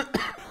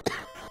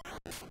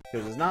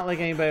it's not like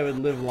anybody would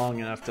live long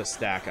enough to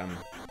stack them.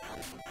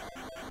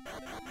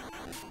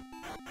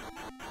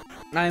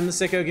 I am the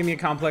sicko, give me a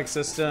complex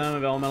system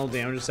of elemental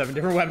damage with 7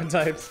 different weapon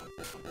types.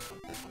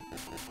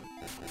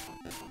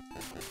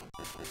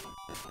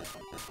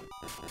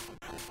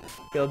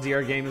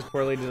 LDR game is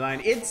poorly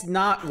designed. It's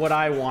not what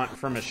I want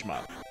from a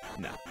shmup.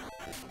 No.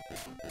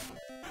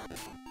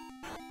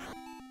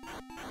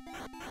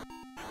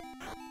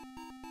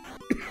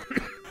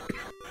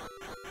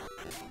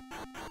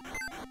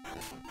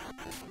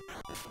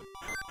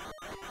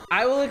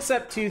 I will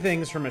accept 2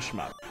 things from a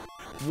shmup.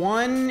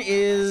 One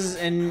is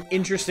an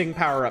interesting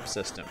power-up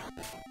system.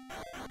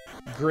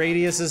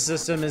 Gradius'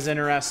 system is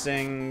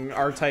interesting,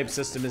 R-Type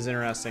system is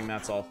interesting,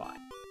 that's all fine.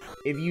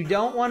 If you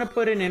don't want to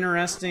put an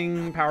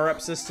interesting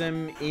power-up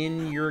system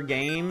in your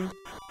game,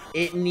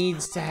 it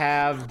needs to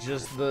have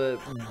just the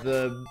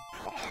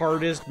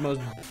hardest,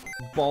 most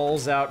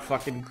balls-out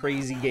fucking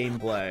crazy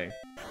gameplay.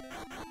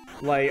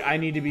 Like, I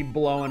need to be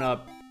blowing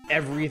up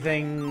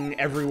everything,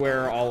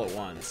 everywhere, all at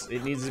once.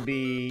 It needs to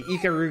be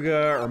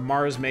Ikaruga or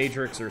Mars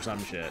Matrix or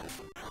some shit.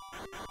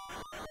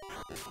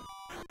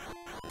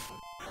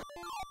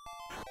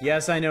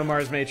 Yes, I know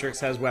Mars Matrix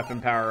has weapon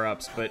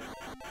power-ups, but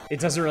it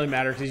doesn't really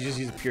matter because you just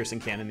use a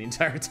piercing cannon the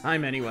entire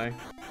time anyway.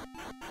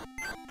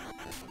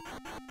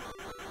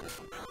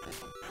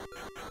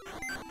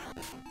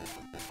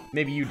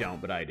 Maybe you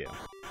don't, but I do.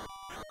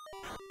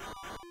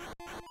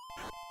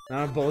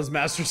 Bullets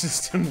Master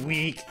System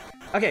weak.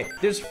 Okay,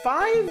 there's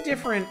 5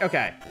 different...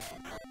 Okay.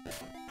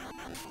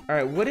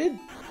 Alright, what did...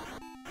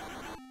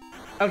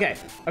 Okay,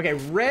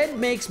 red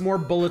makes more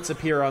bullets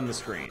appear on the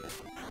screen.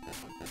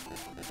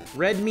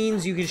 Red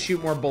means you can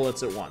shoot more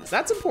bullets at once.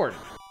 That's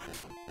important.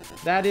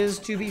 That is,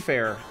 to be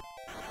fair,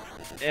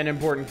 an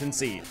important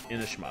conceit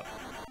in a shmup.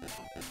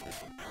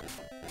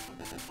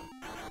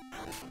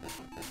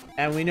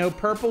 And we know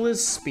purple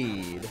is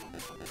speed.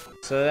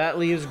 So that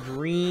leaves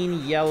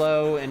green,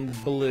 yellow, and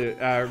blue...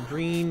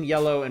 green,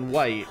 yellow, and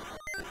white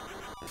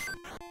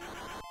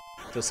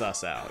to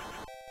suss out.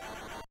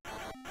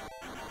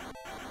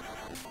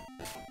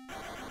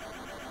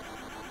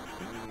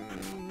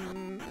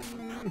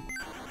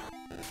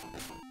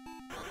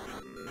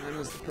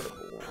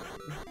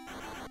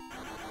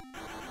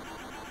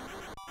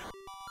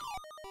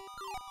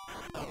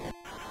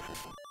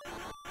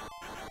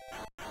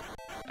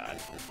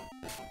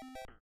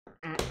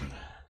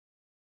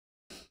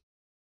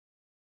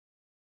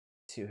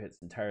 2 hits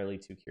entirely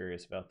too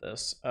curious about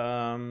this.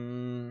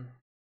 Math.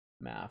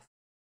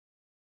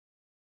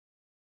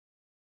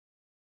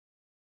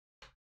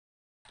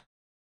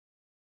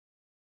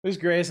 Who's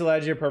Gradius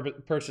allowed you to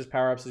purchase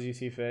power-ups as you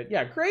see fit?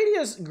 Yeah,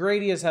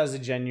 Gradius has a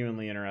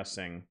genuinely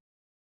interesting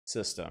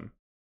system.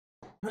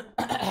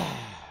 I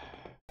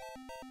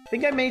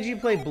think I made you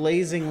play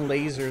Blazing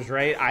Lasers,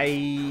 right?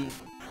 I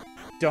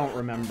don't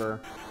remember.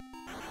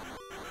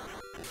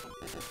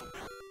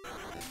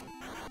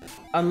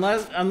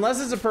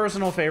 Unless it's a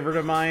personal favorite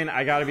of mine,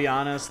 I gotta be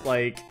honest,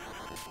 like,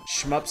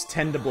 shmups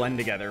tend to blend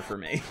together for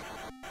me.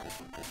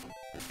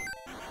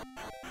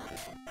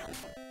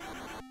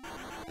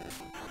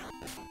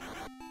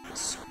 The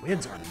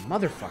squids are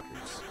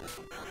motherfuckers.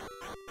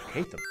 I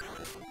hate them.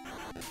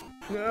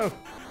 No.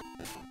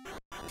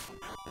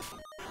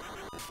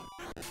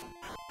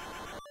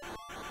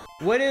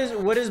 What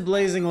is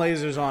Blazing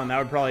Lasers on? That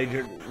would probably...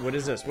 What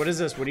is this? What is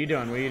this? What are you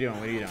doing? What are you doing?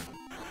 What are you doing?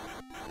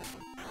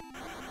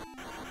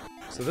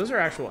 So those are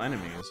actual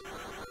enemies.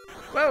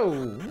 Whoa!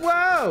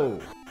 Whoa!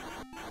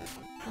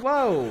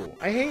 Whoa!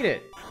 I hate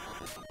it.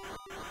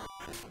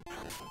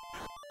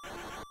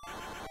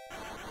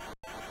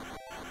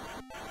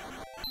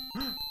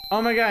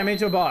 Oh my god, I made it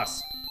to a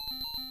boss.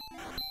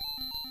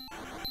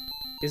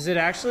 Is it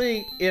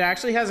actually... It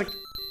actually has a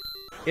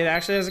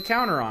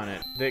counter on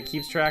it that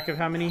keeps track of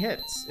how many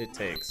hits it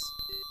takes.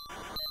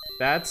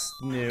 That's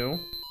new.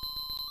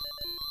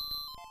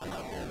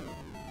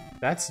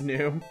 That's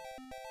new.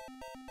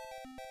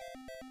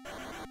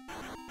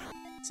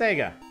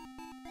 Sega.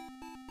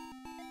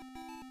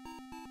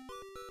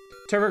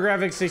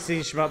 TurboGrafx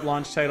 16 shmup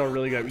launch title,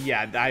 really good.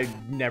 Yeah, I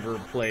never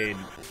played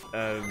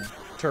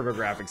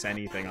TurboGrafx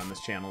anything on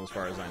this channel as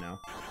far as I know.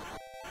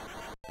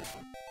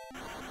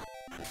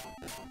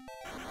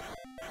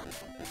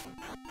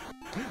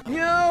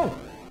 No!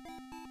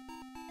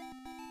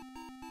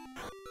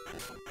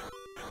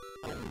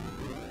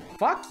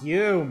 Fuck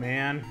you,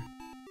 man.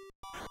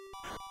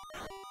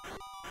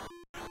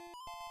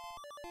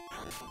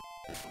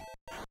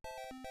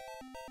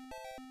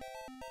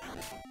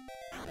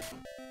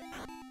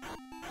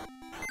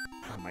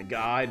 Oh my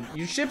god,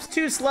 your ship's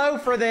too slow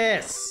for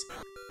this!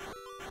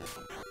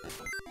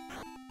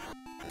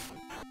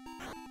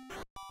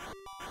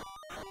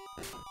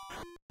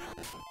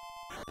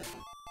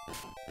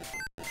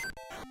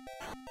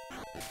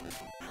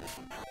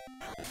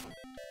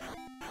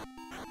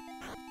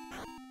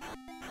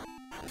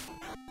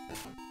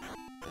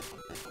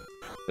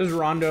 There's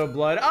Rondo of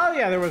Blood. Oh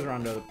yeah, there was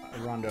Rondo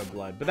of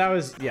Blood. But that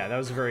was, yeah, that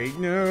was a very,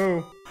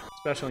 no,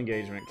 special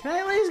engagement. Can I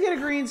at least get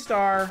a green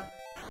star?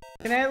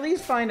 Can I at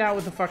least find out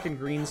what the fucking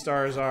green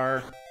stars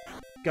are?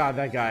 God,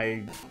 that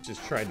guy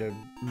just tried to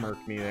murk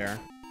me there.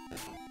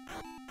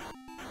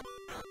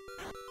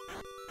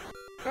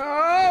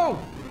 Oh!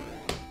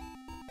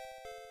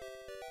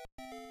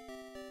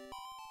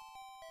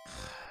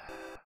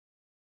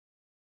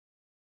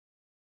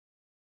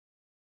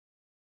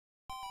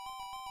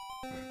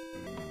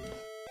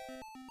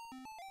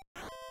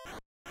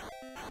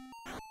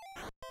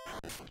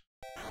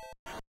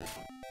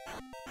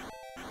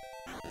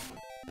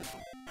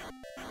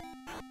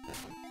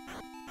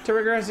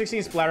 TurboGrafx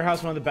 16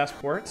 Splatterhouse, one of the best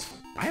ports?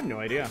 I have no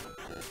idea.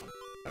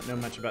 I don't know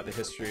much about the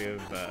history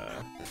of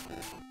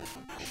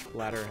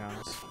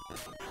Splatterhouse.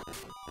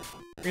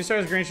 Green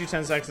stars grant you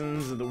 10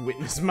 seconds of the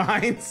witness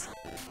mines.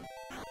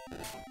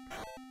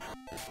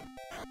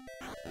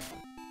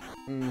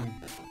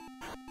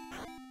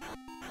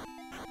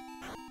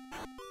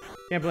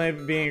 Can't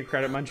blame being a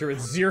credit muncher with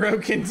 0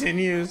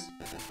 continues.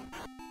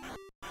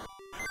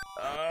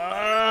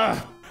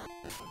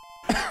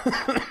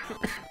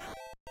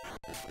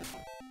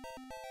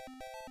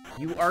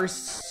 You are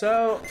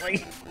so,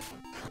 like,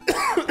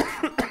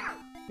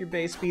 your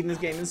base speed in this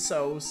game is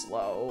so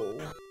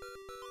slow.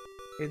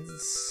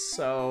 It's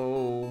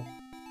so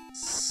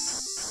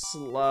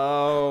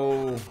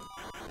slow.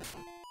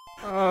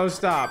 Oh,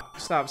 stop.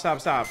 Stop, stop,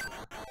 stop.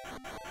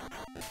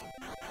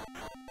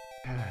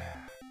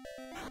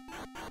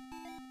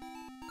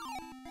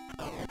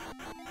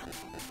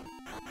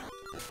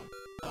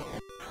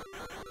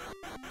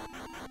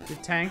 The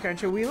tank,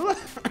 aren't you? We look...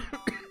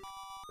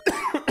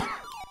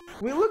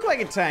 We look like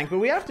a tank, but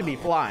we have to be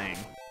flying.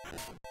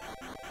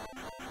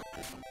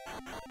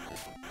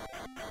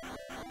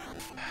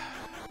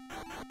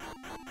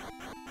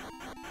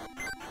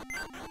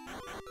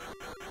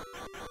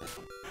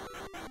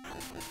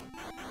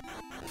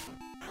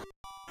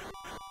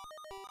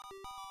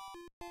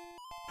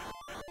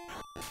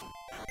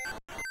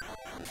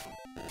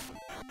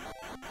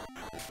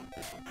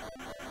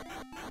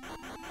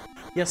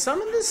 Yeah, some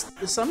of this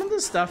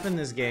stuff in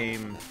this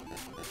game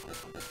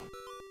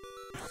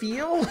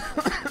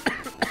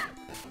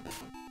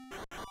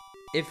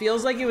it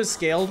feels like it was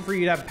scaled for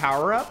you to have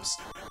power-ups.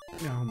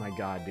 Oh my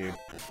god, dude.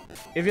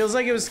 It feels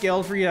like it was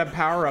scaled for you to have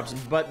power-ups,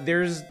 but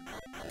there's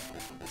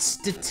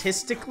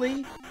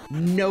statistically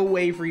no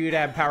way for you to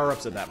have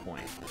power-ups at that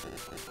point.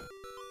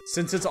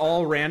 Since it's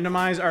all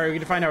randomized, alright, we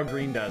can find out what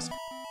green does.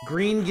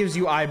 Green gives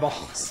you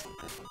eyeballs.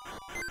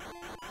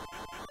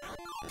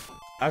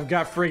 I've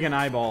got friggin'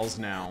 eyeballs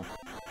now.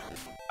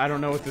 I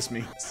don't know what this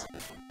means.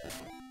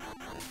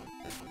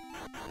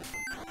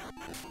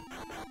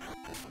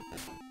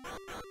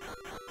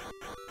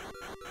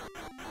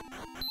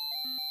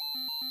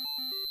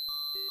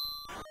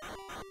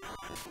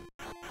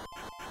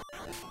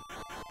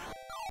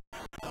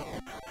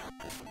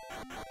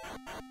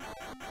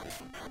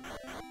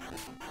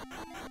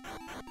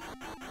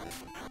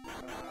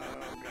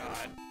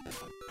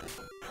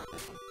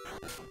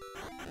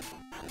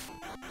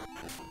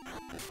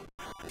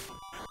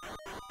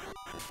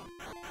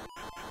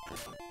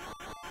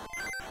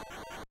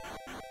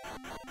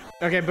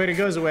 Okay, but it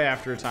goes away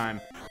after a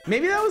time.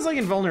 Maybe that was like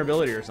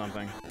invulnerability or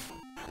something.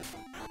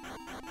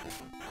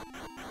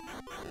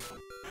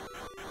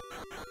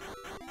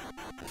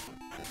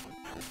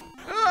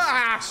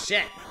 Ah,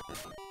 shit.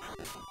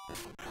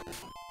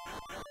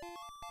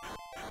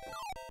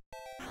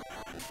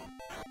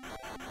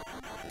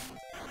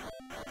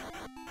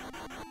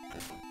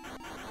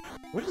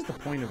 What is the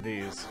point of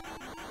these?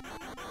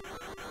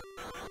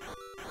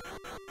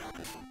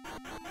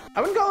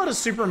 I wouldn't call it a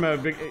super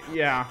mode, but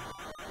yeah.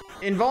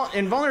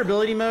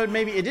 Invulnerability mode,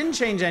 maybe. It didn't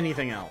change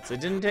anything else.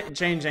 It didn't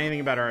change anything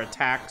about our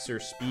attacks or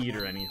speed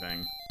or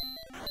anything.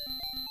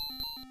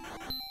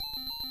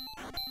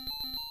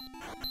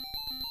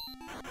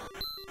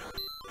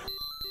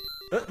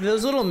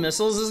 Those little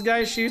missiles this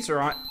guy shoots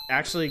are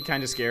actually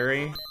kind of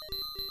scary.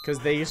 Because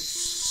they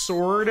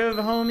sort of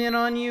home in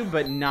on you,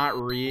 but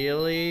not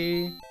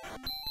really.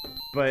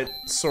 But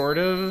sort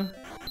of.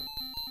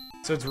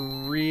 So it's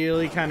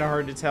really kind of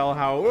hard to tell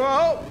how...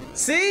 Whoa!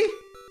 See?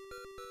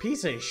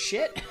 Piece of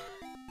shit.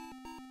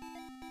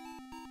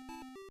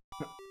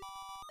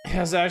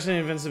 Has actually an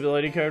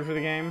invincibility code for the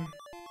game.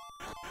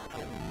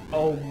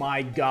 Oh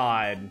my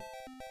god.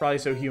 Probably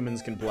so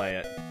humans can play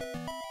it.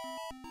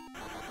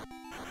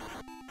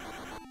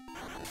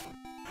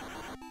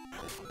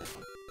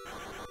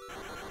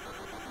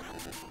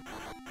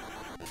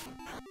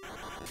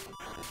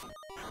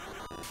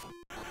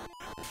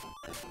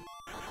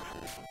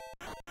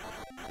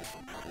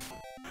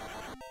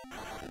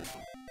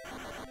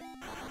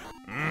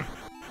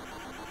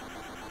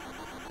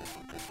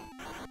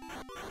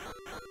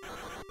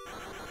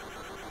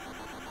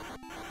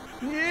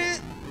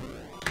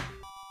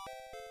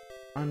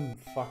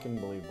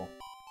 Unfucking believable.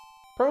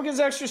 Purple gives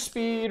extra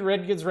speed,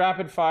 red gives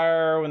rapid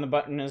fire when the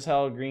button is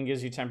held, green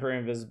gives you temporary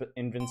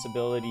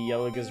invincibility,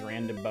 yellow gives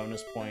random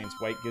bonus points,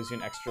 white gives you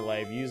an extra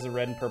life. Use the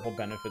red and purple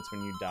benefits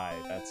when you die.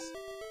 That's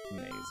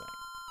amazing.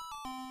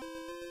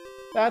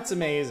 That's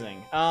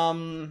amazing.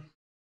 An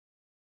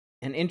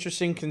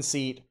interesting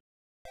conceit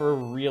for a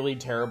really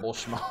terrible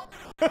shmup.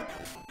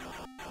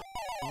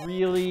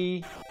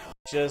 Really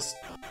just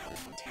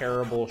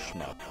terrible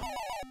shmup.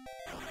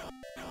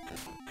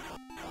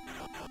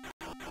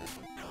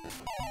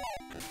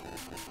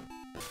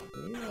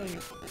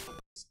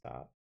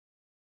 Stop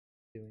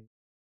doing.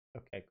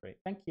 Okay, great.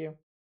 Thank you.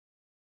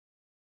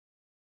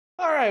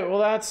 All right, well,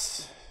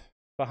 that's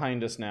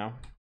behind us now.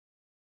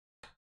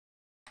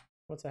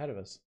 What's ahead of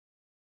us?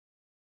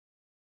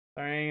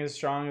 Starting as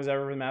strong as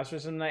ever for the Master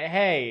System.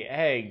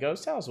 Hey,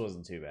 Ghost House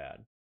wasn't too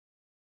bad.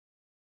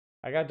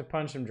 I got to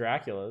punch some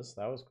Draculas.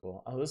 That was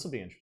cool. Oh, this will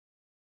be interesting.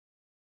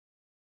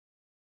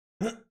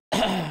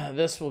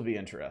 This will be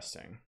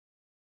interesting.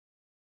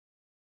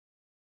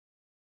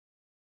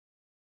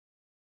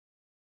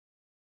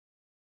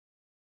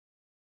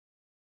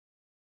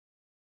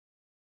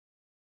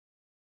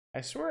 I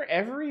swear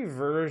every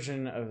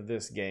version of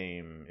this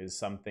game is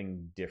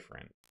something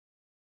different.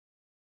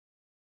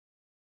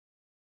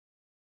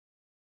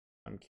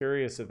 I'm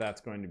curious if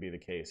that's going to be the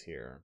case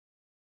here.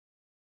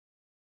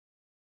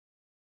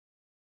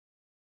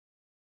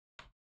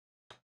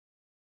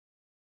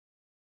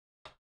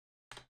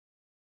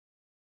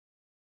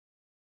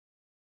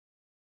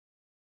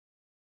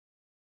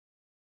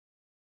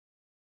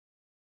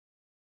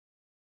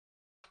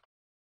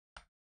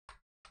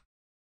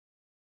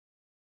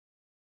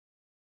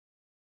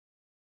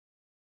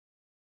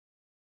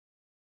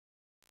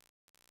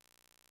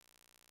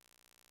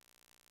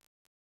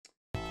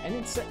 And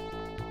it's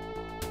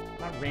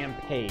not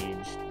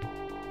Rampage.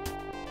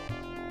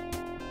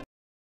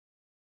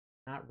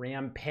 Not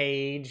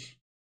Rampage.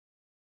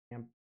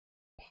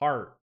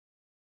 Rampart.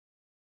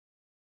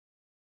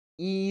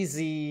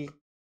 Easy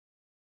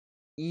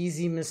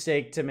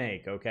mistake to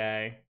make,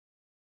 okay?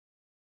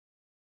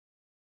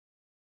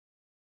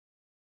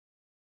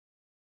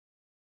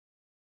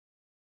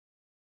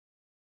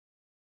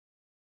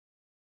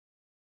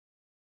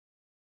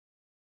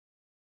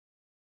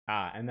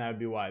 Ah, and that would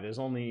be why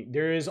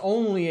there is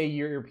only a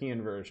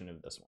European version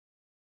of this one.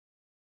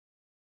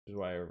 Which is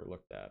why I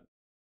overlooked that.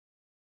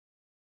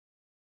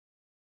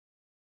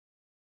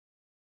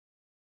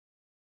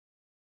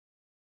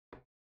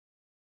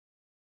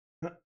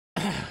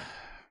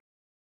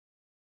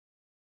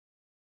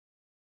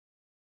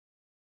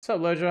 So,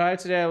 Lojo, hi.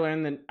 Today I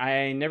learned that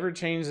I never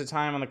changed the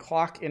time on the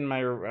clock in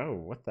my... Oh,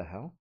 what the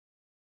hell?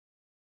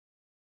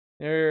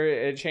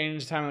 It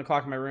changed the time on the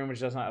clock in my room, which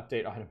does not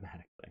update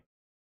automatically.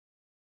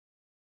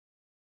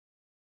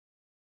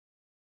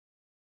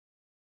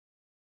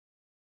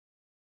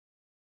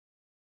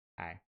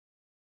 Hi.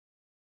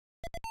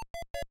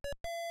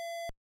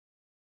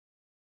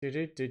 Do.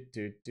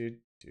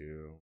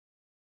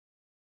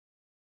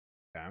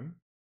 Okay.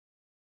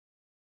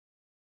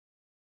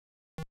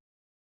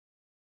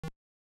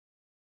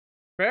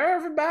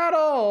 Prepare for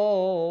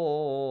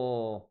battle!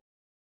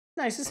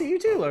 Nice to see you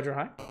too, Lodra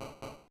High.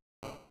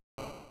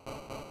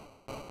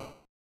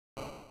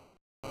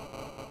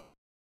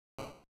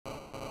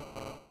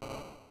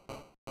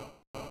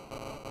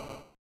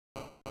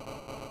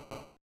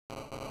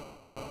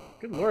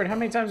 Good lord, how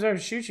many times do I have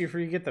to shoot you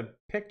before you get the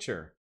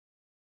picture?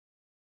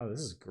 Oh, this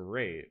is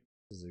great.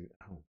 This is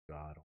oh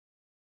god.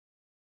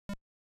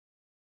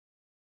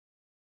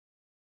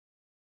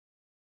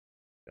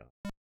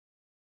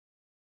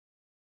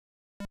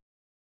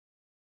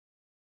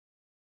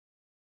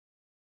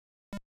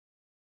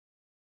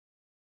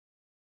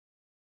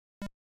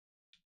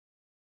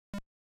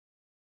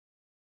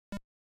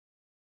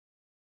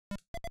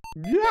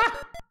 Yeah!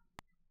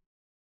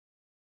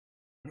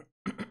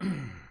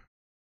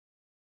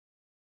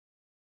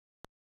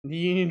 The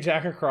Union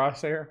Jack or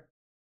Crosshair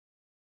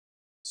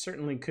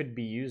certainly could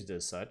be used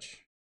as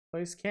such.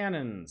 Place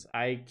cannons.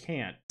 I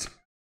can't.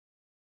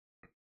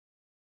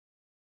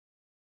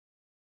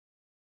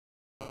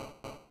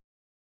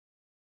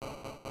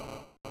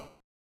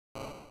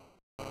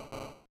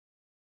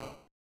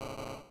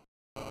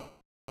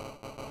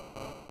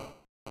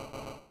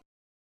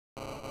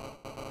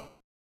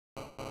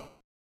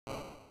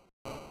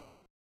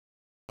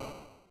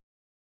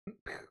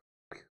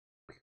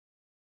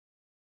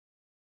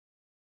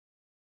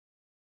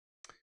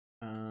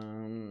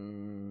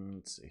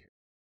 Let's see.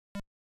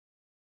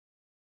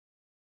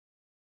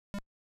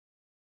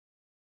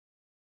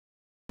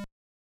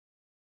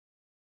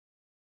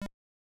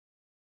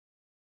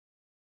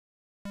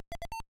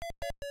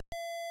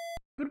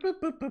 Boo, boo,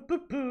 boo, boo,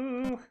 boo,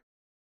 boo.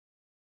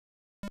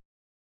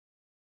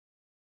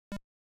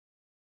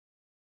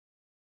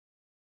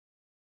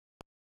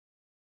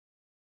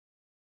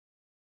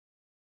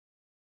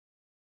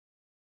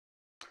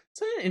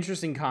 It's an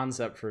interesting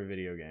concept for a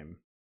video game.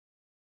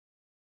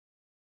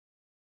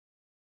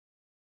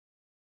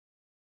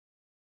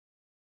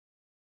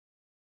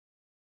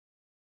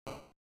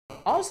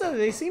 Also,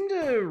 they seem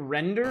to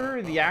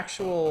render the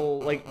actual,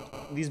 like,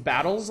 these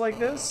battles like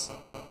this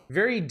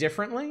very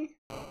differently.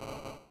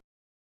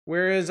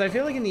 Whereas I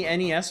feel like in the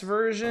NES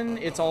version,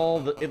 it's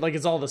all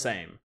it's all the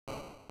same.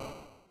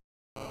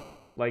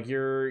 Like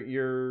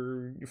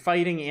you're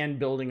fighting and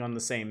building on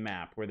the same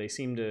map, where they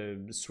seem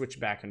to switch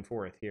back and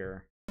forth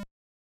here.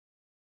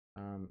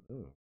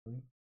 Ooh.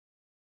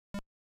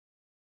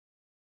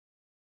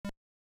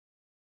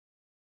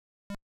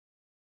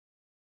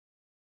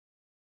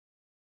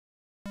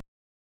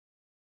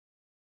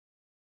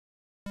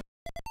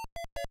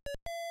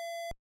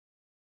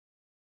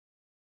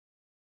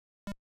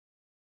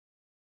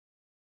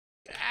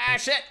 Ah,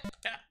 shit!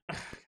 I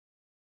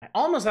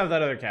almost have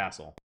that other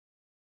castle.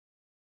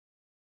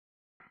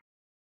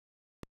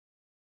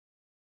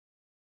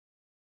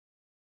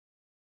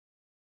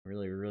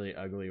 Really, really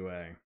ugly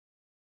way.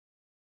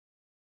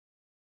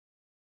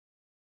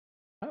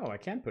 Oh, I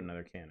can put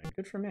another cannon.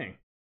 Good for me.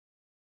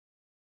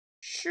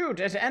 Shoot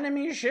at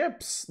enemy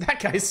ships! That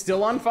guy's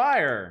still on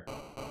fire!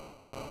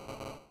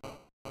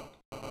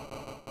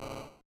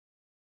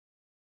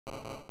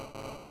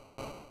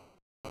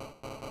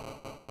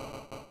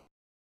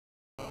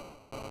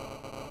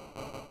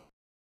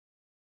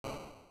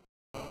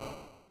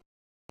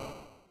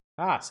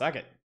 Ah, suck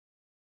it.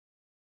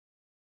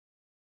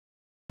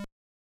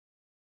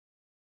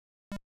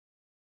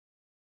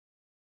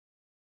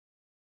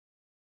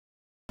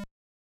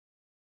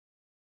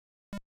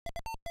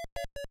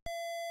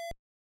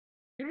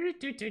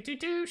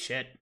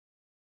 Shit.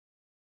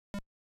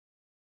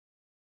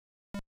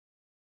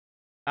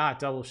 Ah,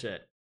 double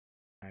shit.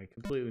 I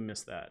completely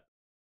missed that.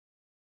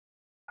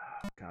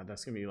 Oh, God,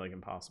 that's gonna be like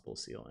impossible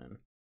to seal in.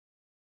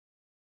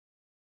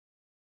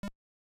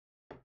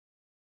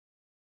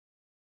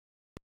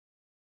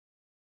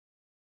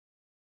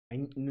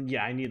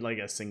 Yeah, I need like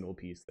a single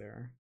piece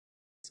there.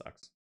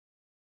 Sucks.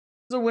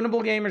 It's a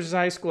winnable game or just a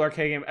high school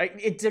arcade game.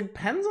 It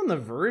depends on the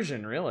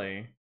version,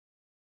 really.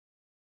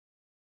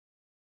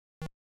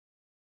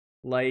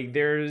 Like,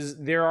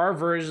 there are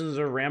versions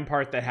of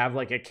Rampart that have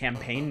like a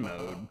campaign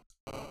mode.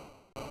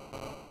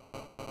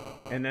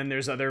 And then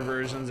there's other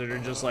versions that are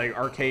just like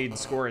arcade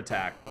score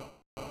attack.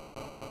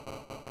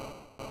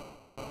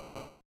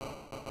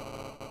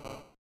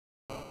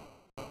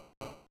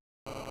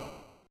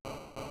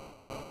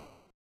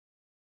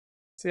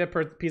 See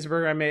that piece of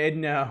burger I made?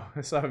 No.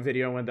 I saw a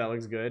video and went, that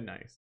looks good.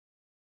 Nice.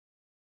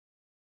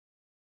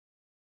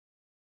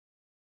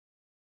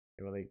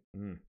 Well,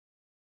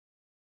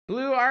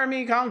 Blue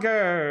Army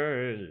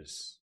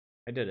conquers!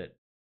 I did it.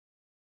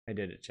 I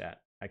did it,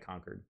 chat. I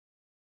conquered.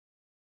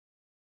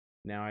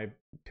 Now I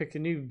pick a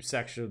new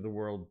section of the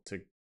world to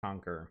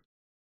conquer.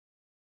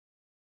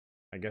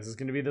 I guess it's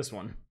gonna be this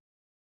one.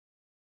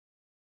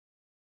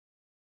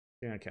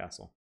 Yeah,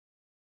 castle.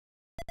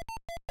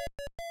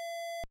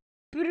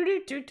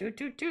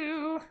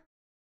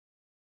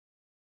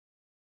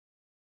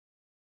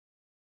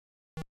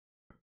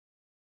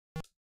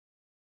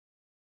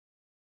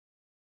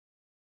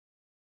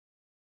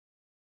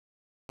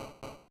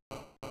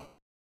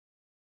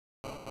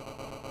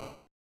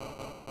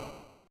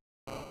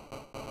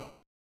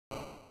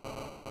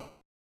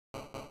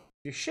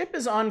 Your ship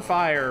is on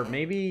fire.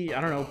 Maybe,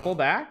 I don't know, pull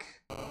back?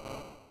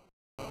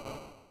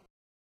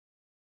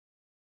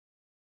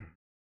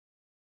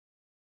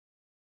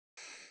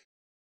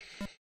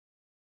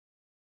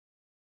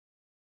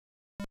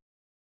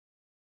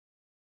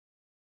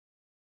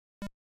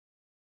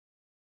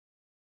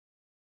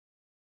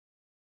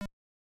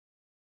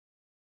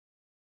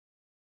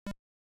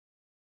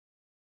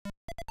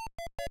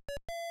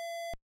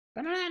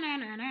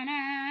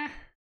 Ba-na-na-na-na-na.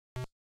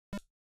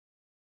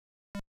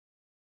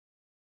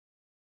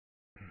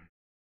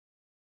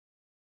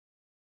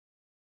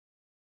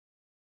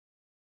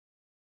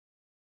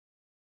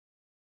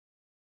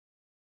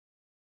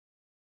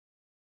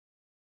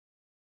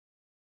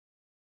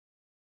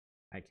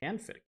 I can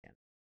fit a can.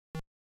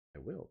 I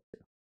will,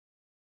 too.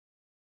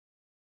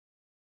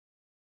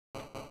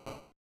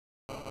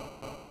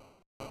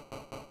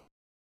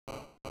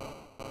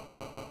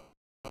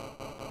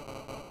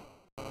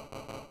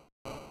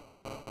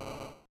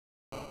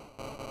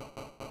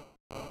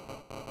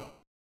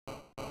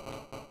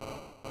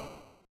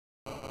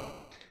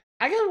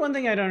 I guess one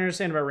thing I don't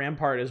understand about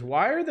Rampart is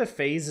why are the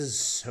phases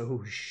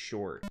so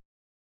short?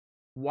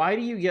 Why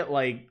do you get,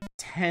 like,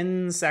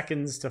 10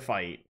 seconds to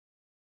fight?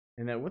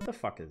 And then, what the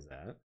fuck is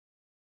that?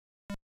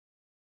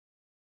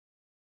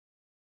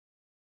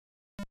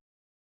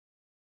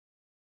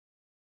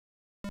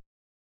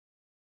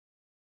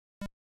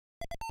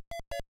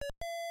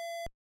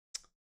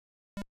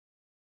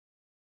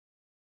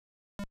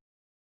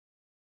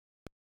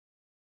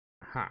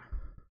 Huh.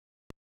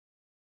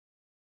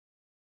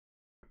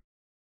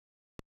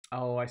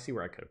 Oh, I see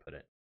where I could have put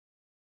it.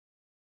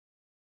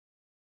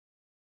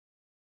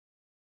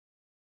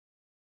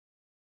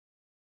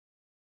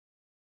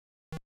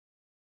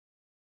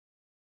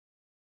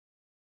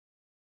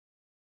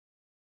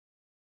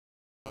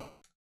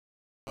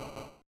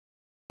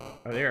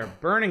 Oh, they are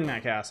burning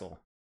that castle.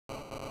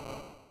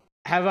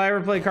 Have I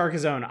ever played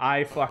Carcassonne?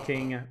 I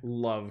fucking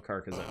love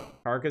Carcassonne.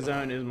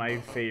 Carcassonne is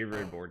my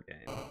favorite board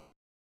game.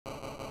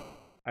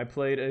 I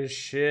played a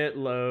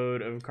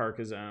shitload of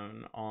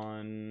Carcassonne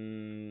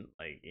on,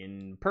 like,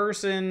 in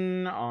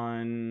person,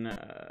 on,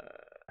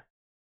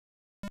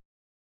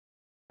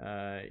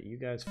 you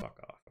guys fuck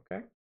off,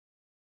 okay?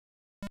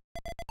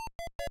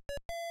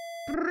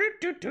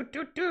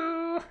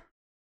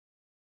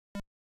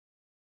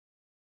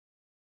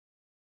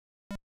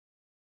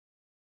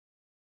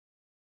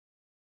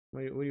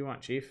 What do you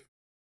want, Chief?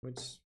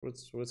 What's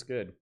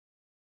good?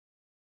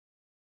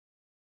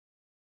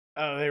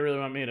 Oh, they really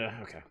want me to,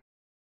 okay.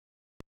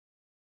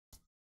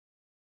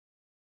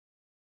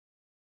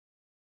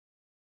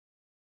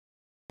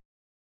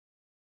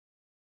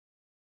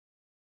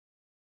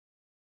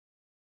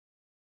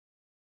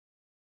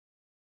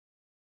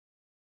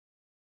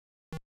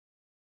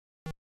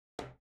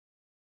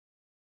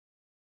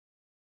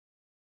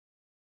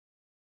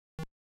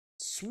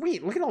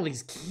 Sweet, look at all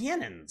these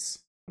cannons.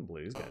 I'll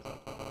blow these guys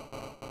up.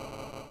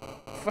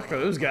 Fuck are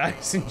those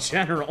guys in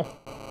general?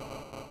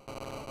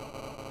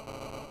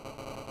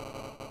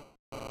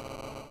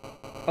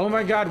 Oh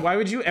my god, why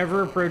would you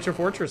ever approach a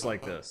fortress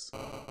like this?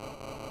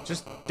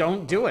 Just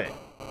don't do it.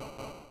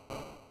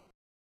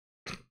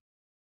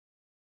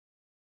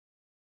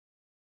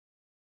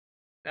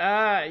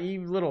 Ah,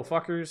 you little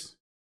fuckers.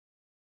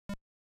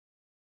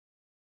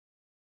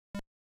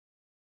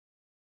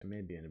 I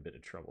may be in a bit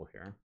of trouble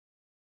here.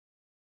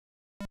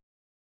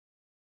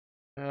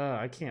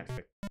 I can't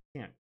fix.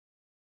 Can't.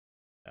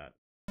 That.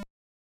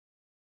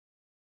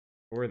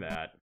 Or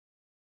that.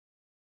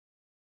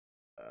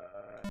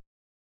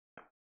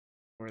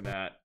 Or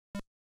that.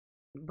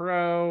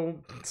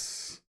 Bro.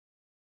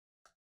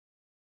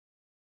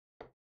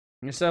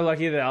 You're so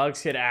lucky that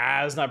Alex Kidd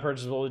is not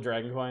purchasable with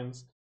Dragon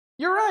Coins.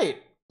 You're right.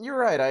 You're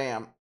right, I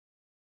am.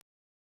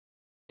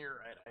 You're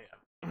right, I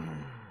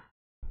am.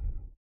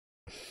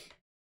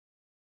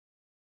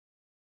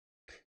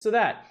 So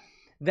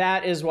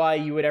that is why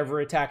you would ever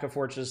attack a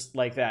fortress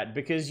like that,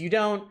 because you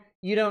don't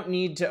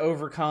need to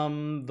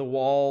overcome the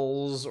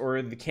walls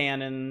or the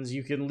cannons.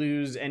 You can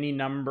lose any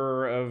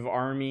number of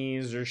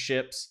armies or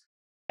ships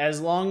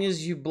as long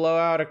as you blow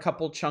out a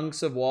couple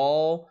chunks of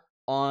wall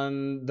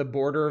on the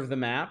border of the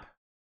map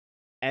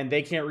and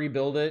they can't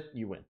rebuild it,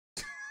 you win.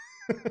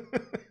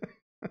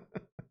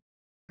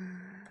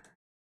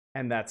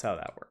 And that's how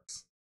that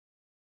works.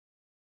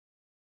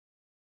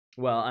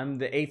 Well, I'm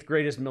the 8th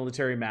greatest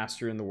military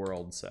master in the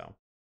world, so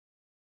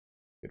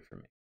good for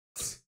me.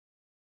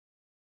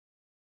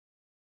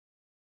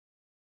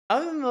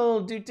 Other than the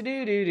little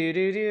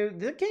do-do-do-do-do-do,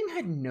 the game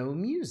had no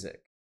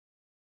music.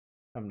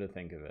 Come to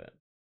think of it.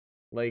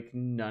 Like,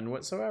 none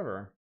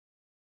whatsoever.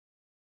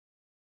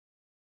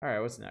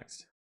 Alright, what's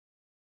next?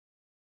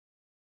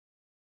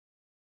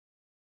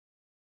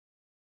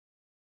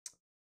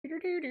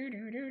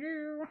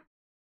 Do-do-do-do-do-do.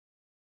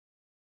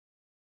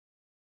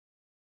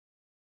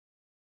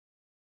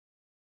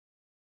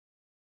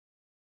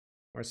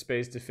 More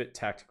space to fit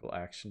tactical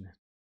action.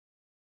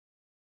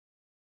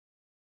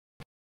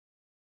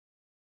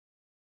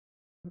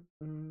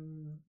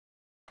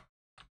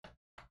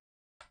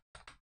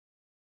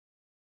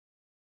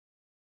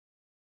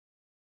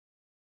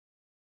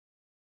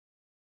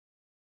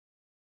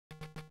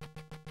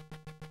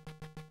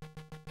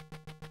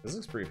 This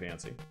looks pretty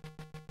fancy.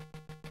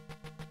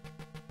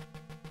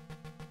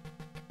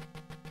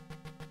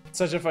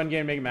 Such a fun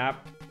game to make a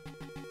map.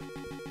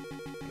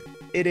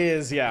 It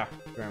is, yeah,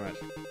 very much.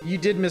 You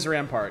did miss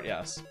Rampart,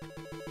 yes.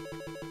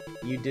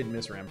 You did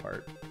miss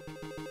Rampart.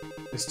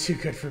 It's too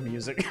good for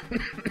music.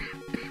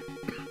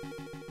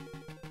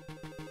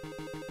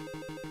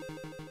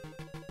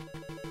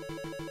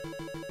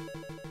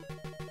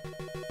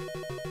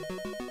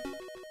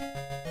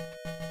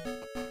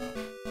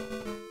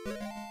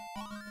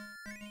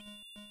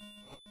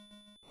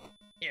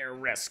 Air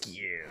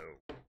rescue.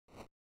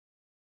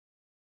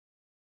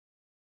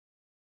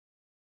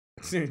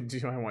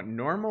 Do I want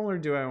normal or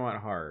do I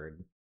want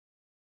hard?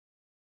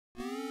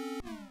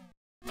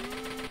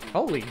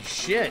 Holy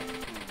shit.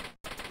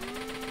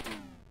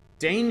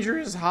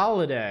 Dangerous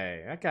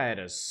Holiday. That guy had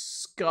a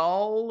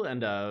skull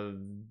and a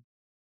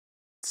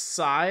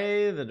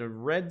scythe and a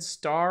red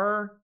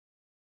star.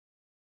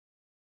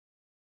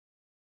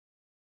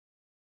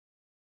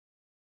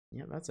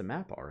 Yeah, that's a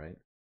map, all right.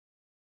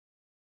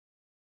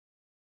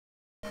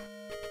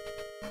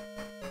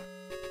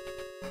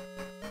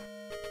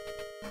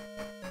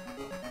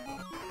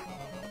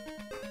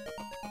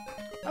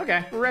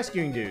 Okay, we're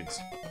rescuing dudes.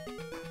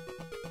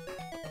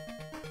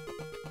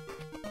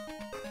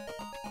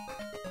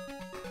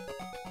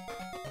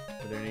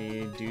 Are there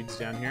any dudes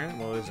down here?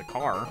 Well, there's a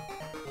car.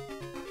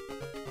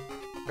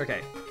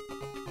 Okay.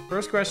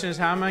 First question is,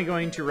 how am I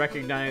going to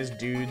recognize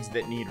dudes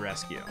that need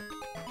rescue?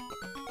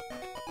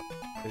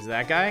 Is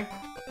that guy?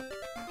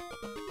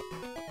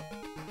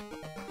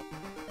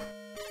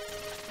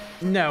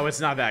 No, it's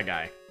not that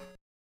guy.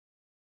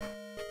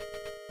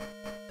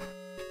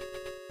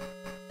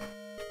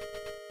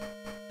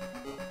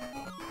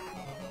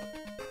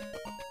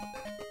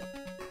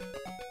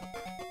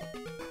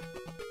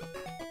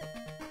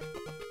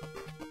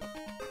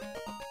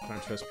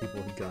 Don't trust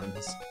people with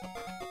guns.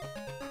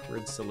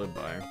 Words to live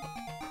by.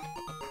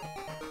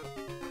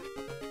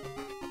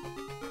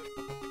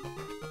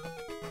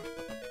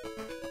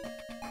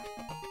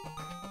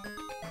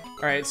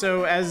 All right,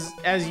 so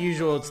as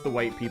usual, it's the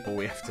white people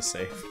we have to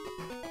save.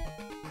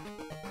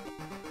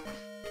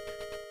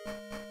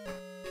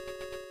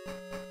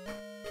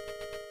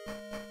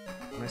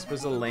 Am I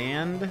supposed to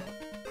land?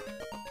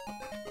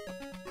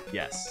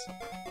 Yes.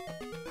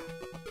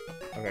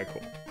 Okay,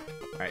 cool.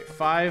 All right,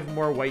 5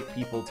 more white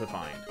people to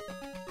find.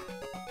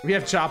 We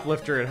have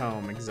Choplifter at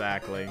home,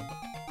 exactly.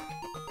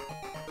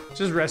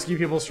 Just rescue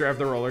people straight off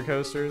the roller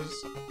coasters.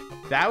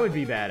 That would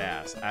be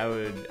badass. I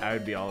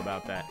would be all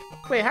about that.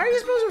 Wait, how are you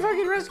supposed to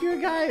fucking rescue a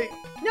guy?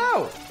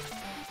 No!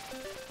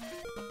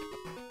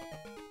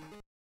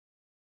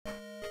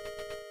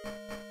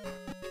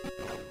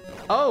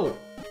 Oh!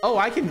 Oh,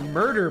 I can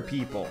murder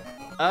people.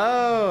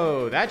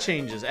 Oh, that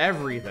changes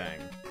everything.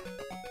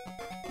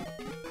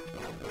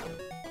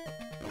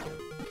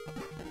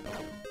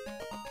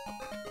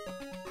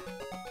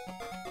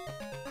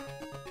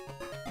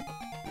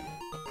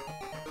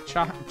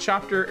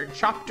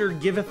 Chopter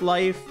giveth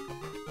life,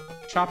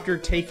 Chopter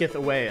taketh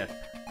awayeth.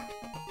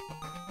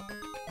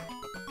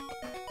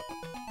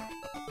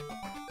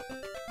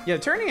 Yeah,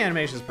 the turning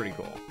animation is pretty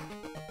cool.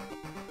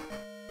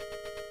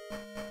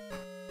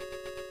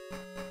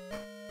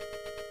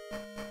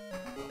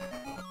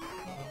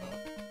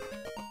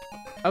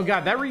 Oh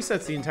god, that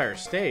resets the entire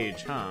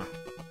stage, huh?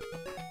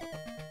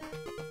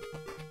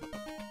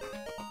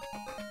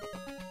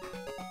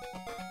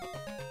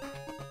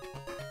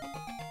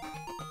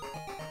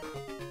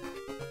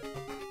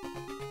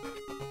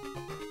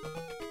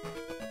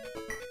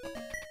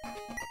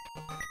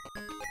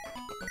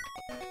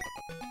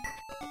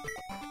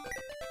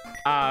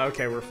 Ah,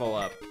 okay, we're full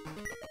up.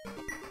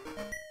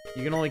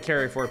 You can only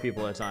carry 4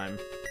 people at a time.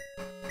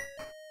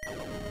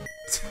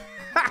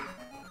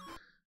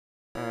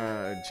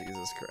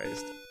 Jesus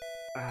Christ.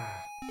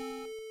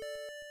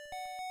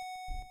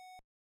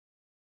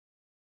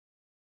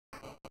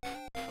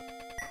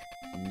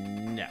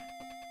 No.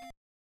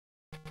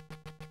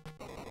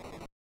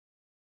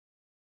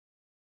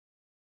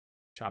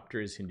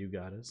 Chopter is Hindu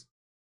goddess.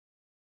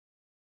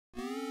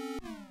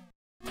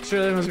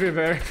 Surely there must be a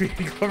better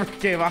clever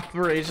game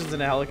operations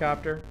in a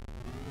helicopter.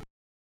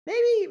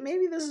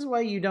 Maybe this is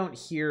why you don't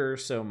hear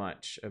so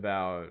much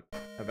about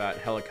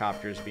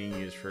helicopters being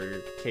used for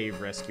cave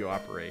rescue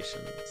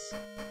operations.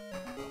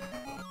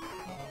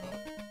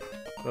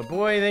 But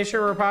boy, they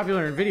sure were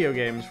popular in video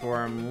games for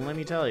them, let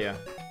me tell you.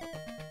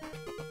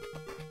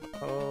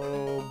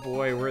 Oh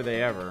boy, were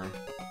they ever.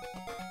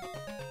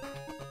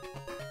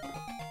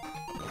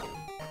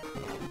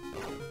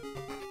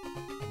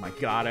 Oh my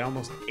god, I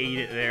almost ate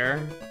it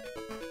there.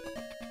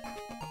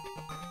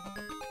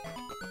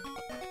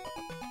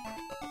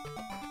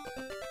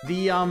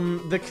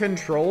 The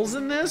controls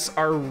in this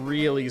are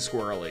really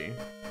squirrely.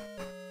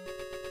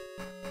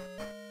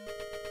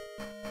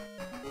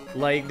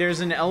 Like, there's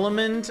an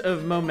element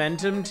of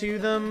momentum to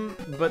them,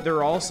 but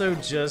they're also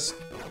just...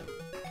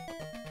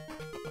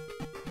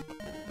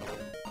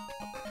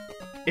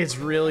 It's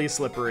really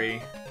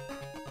slippery.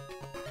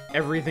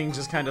 Everything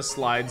just kind of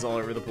slides all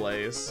over the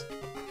place.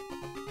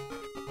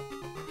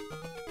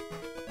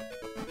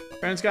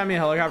 Parents got me a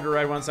helicopter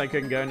ride once I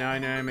couldn't go. Now I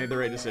know I made the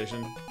right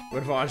decision.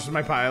 Would have watched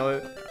my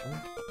pilot.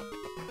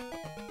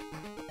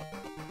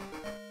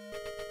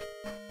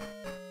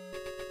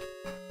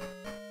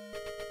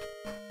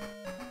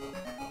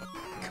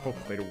 Go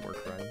play to war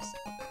crimes.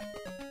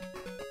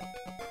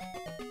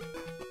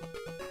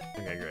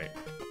 Okay, great.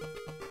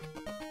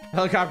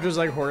 Helicopters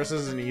like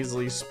horses and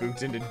easily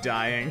spooked into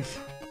dying.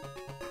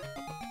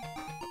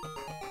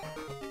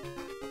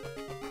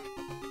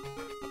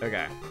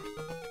 Okay.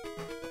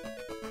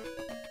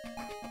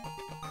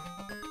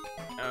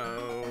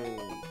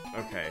 Oh,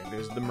 okay.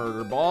 There's the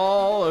murder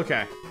ball.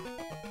 Okay.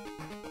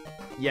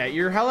 Yeah,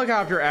 your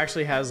helicopter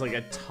actually has like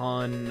a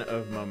ton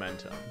of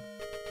momentum.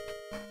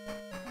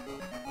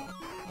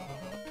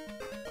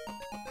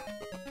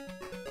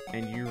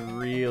 And you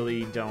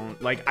really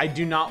don't, like, I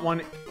do not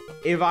want,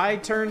 if I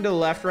turn to the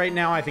left right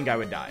now, I think I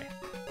would die.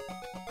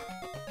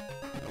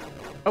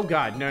 Oh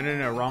God, no,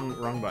 wrong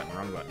button,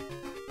 wrong button.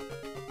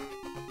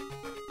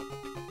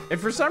 And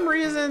for some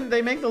reason,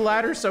 they make the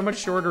ladder so much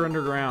shorter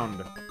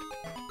underground.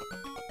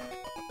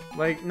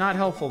 Like, not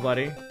helpful,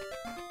 buddy.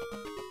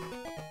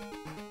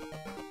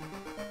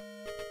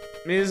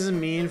 I mean, this is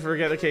mean,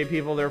 forget the K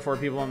people, there are 4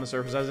 people on the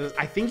surface as is.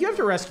 I think you have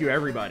to rescue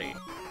everybody.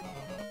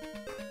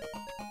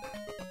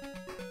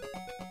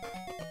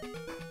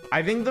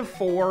 I think the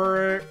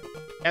 4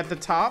 at the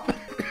top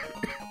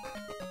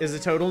is the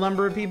total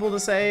number of people to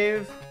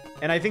save.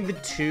 And I think the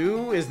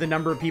 2 is the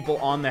number of people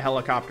on the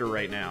helicopter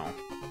right now.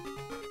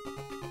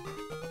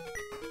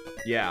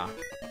 Yeah.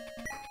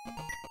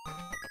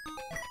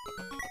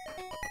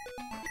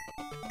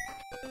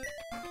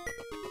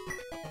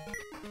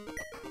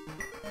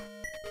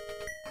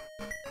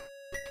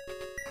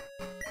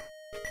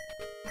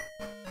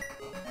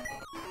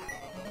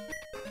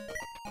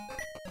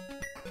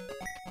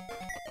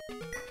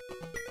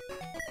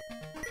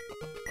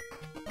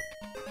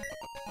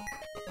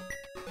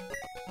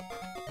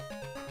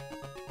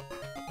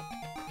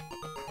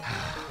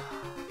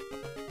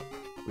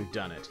 We've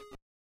done it.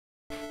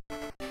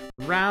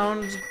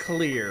 Round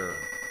clear.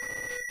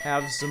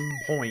 Have some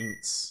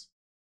points.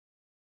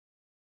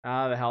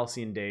 Ah, the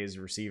halcyon days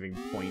receiving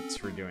points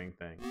for doing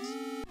things.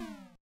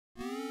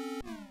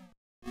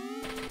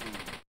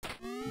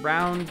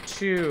 Round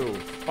 2,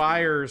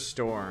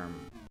 Firestorm.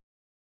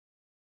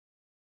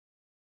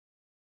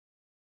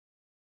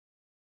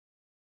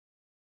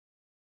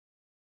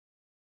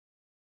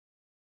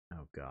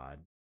 Oh God.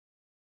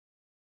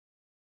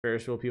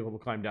 Ferris wheel people will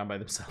climb down by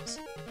themselves.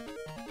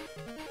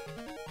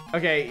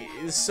 Okay,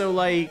 so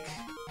like...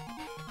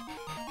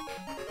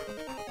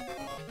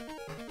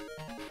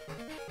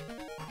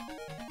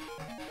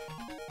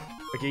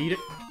 Okay, you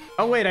didn't...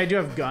 Oh wait, I do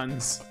have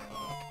guns.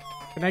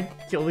 Can I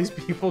kill these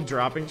people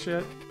dropping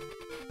shit?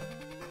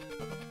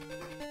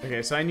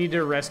 Okay, so I need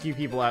to rescue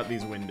people out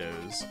these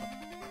windows.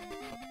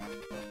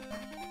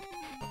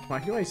 Why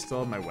do I still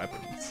have my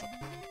weapons?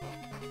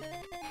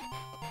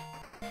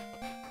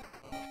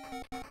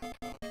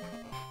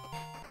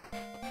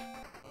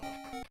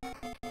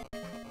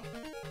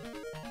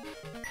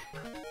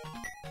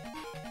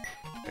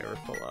 Okay, we're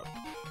full up.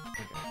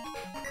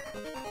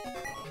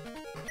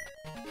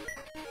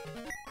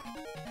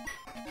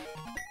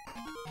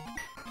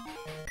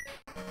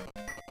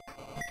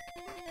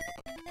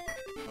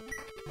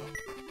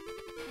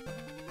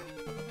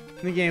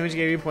 In the game which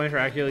gave you a point for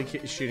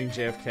accurately shooting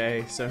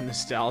JFK, so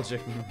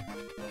nostalgic.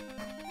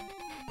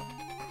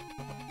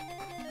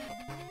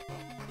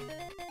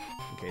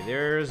 Okay,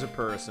 there's a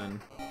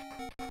person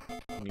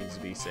who needs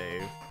to be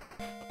saved.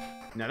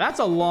 Now that's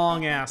a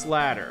long ass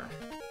ladder.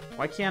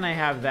 Why can't I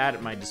have that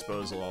at my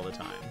disposal all the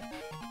time?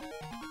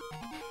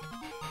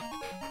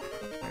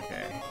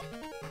 Okay.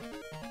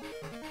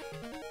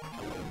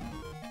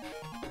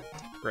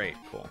 Great,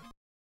 cool.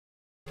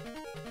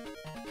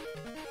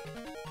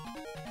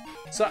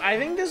 So I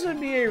think this would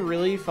be a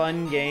really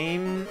fun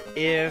game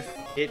if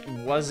it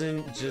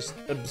wasn't just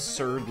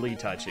absurdly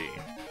touchy.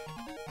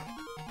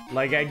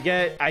 Like I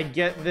get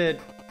that,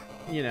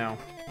 you know,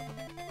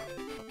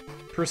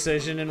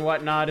 precision and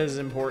whatnot is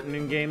important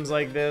in games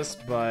like this,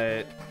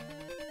 but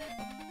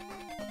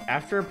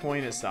after a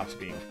point it stops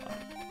being fun.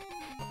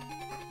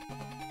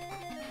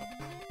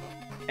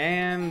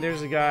 And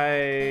there's a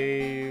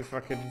guy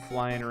fucking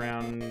flying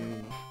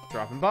around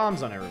dropping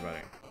bombs on everybody.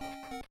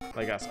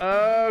 Like us.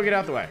 Oh, get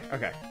out the way.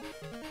 Okay.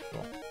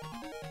 Cool.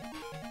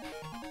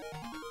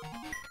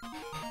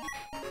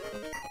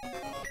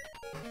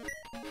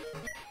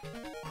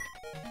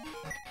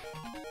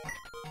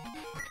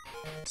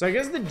 So I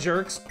guess the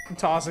jerks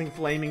tossing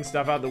flaming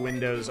stuff out the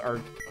windows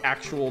are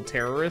actual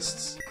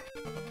terrorists.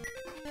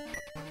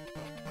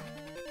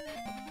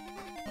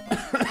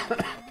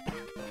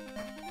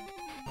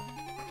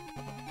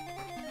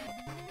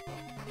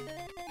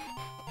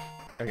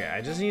 Okay,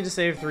 I just need to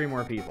save 3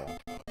 more people.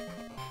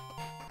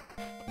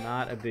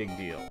 Not a big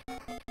deal.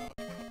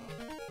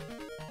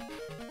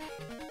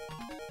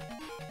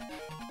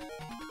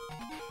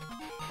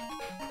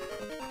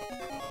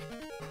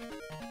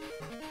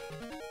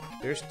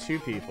 There's 2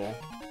 people.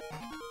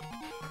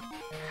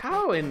 How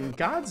How in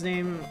God's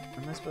name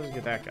am I supposed to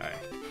get that guy?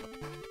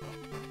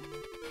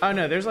 Oh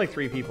no, there's like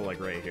 3 people like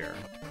right here.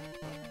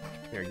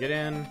 Here, get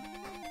in.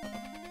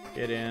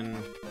 Get in.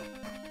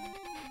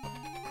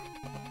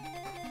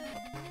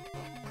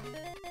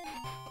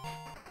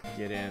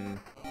 Get in.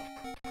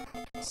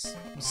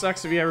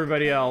 Sucks to be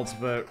everybody else,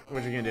 but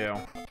what you gonna do?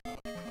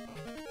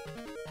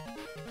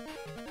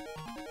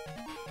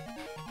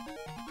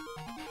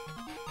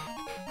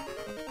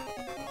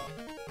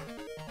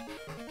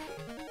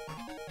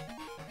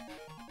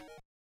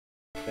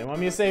 They want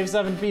me to save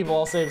 7 people,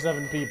 I'll save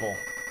 7 people.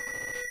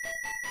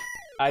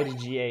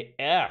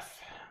 IDGAF.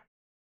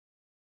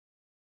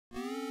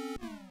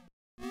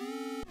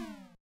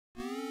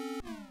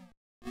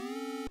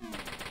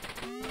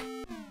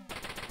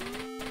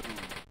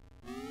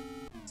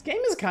 This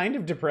game is kind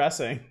of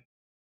depressing.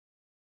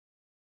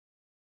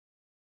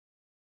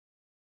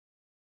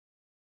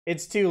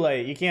 It's too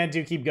late. You can't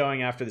keep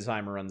going after the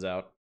timer runs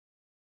out.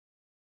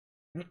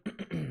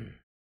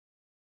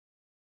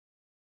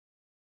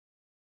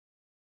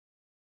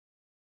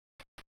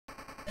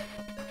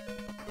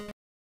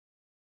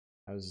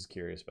 I was just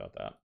curious about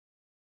that.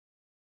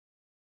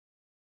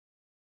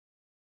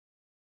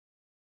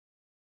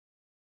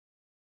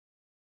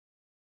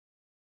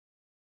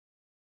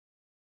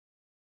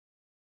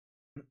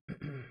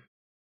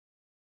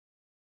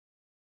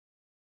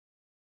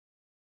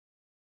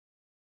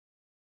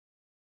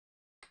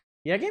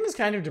 Yeah, game is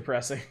kind of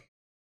depressing.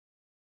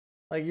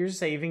 Like, you're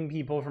saving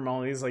people from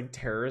all these, like,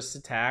 terrorist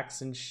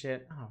attacks and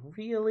shit. Oh,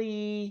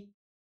 really?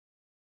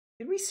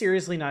 Did we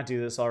seriously not do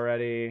this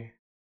already?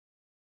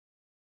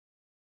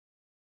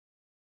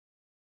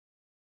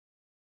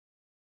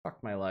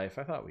 Fuck my life.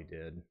 I thought we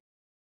did.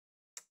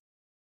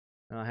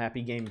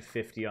 Happy game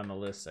 50 on the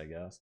list, I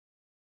guess.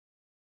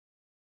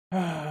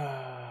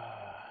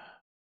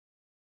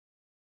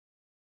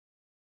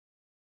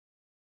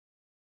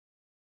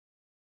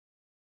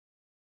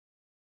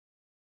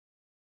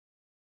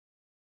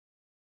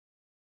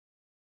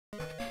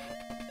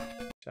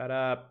 Shut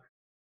up.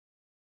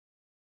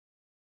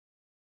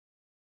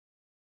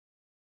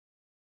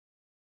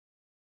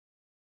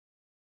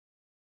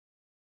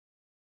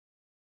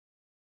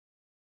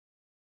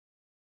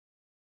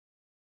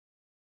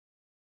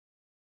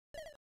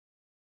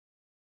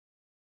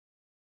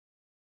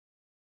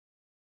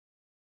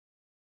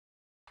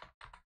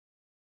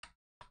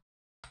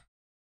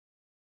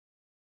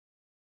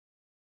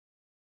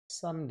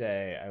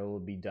 Someday I will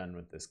be done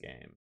with this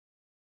game.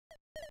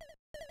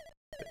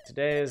 But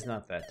today is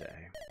not that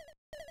day.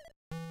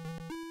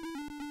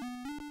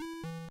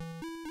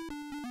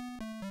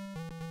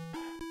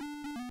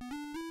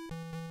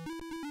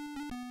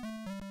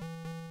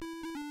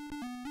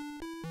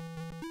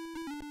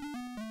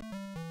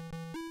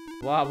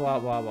 Blah, blah,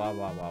 blah, blah,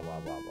 blah, blah, blah, blah,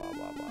 blah,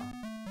 blah, blah.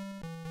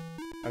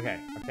 Okay,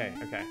 okay,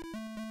 okay.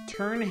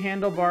 Turn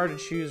handlebar to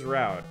choose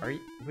route. Are you,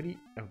 what do you,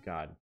 oh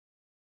god.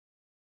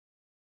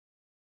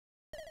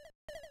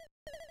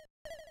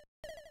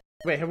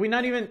 Wait, have we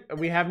not even,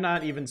 we have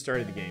not even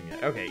started the game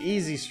yet. Okay,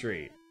 easy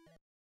street.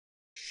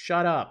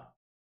 Shut up.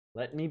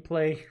 Let me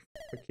play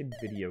a freaking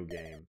video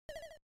game.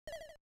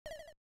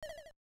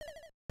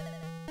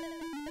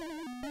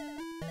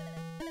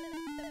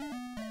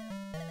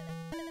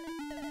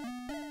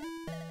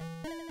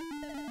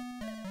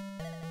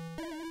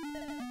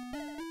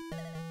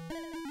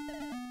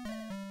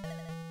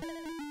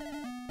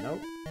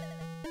 Nope.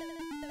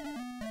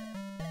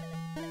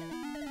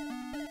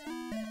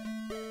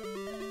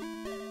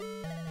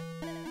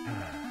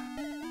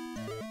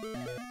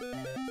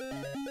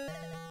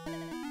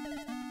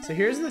 So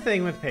here's the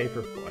thing with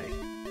Paperboy.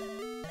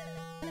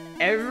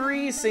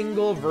 Every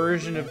single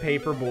version of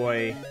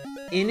Paperboy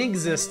in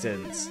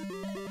existence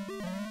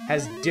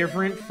has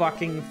different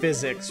fucking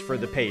physics for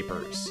the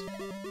papers.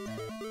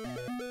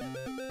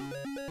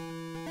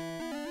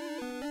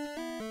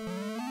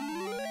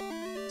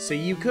 So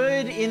you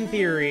could, in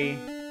theory,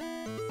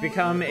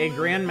 become a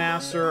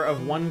grandmaster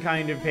of one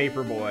kind of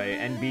Paperboy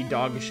and be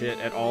dog shit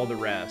at all the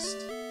rest.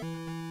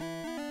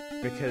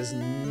 Because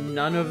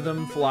none of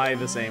them fly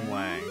the same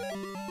way.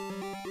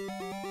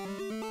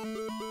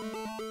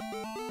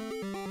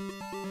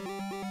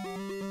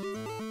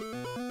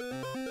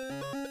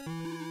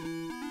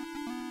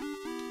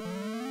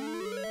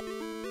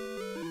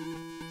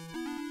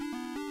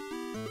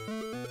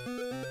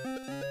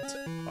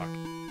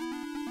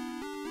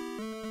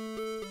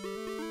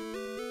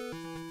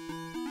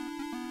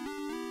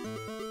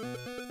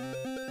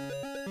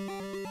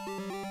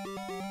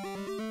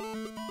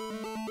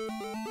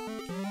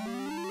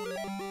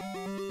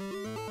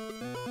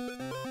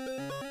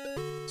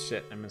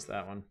 Shit, I missed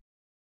that one.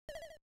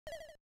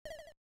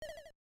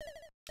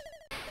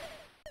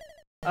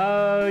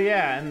 Oh,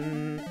 yeah,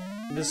 and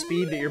the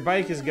speed that your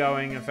bike is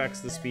going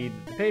affects the speed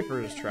that the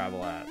papers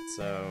travel at,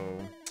 so...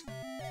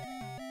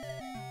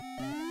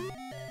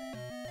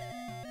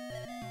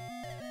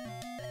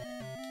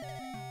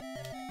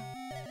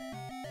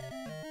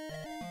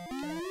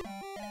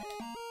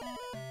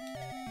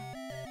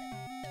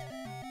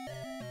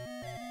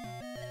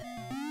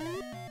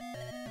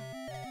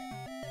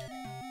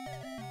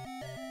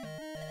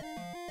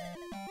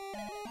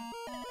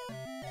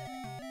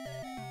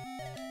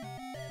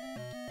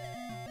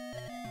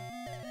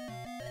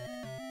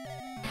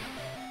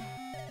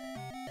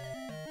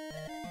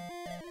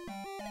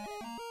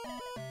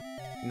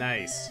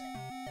 Nice.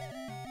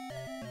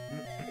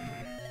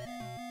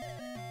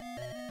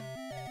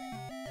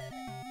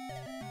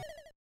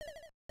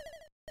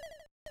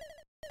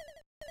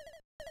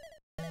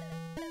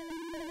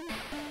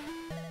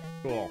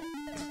 Cool.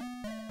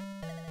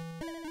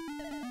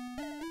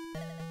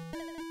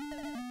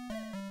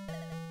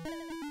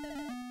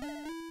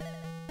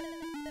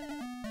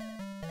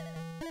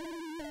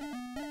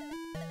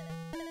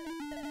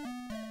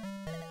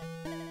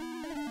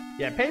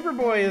 Yeah,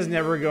 Paperboy is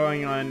never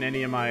going on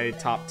any of my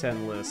top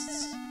 10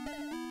 lists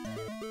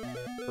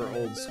for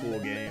old school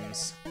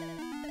games.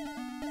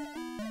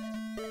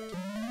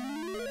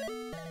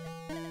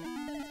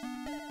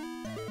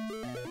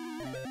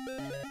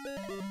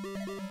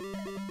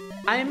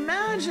 I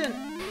imagine...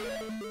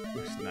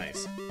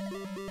 Nice.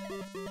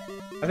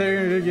 I think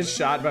you're gonna get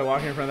shot by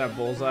walking in front of that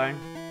bullseye.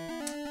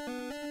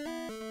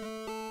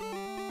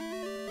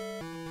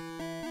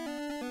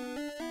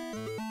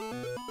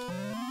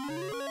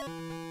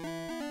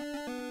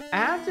 I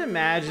have to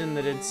imagine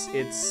that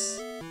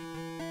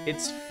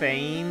its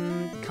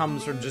fame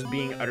comes from just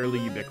being utterly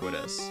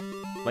ubiquitous.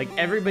 Like,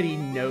 everybody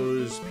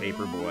knows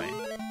Paperboy.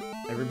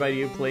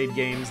 Everybody who played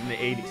games in the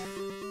 80s...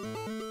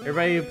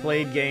 Everybody who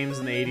played games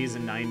in the 80s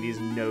and 90s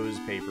knows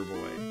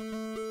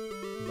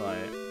Paperboy.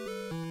 But...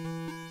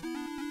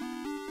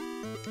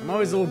 I'm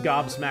always a little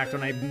gobsmacked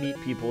when I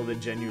meet people that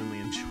genuinely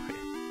enjoy it.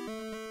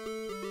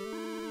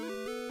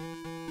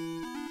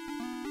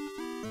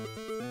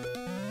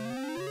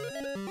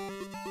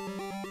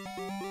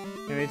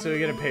 Wait till we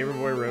get a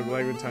Paperboy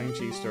roguelike with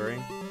tongue-in-cheek story.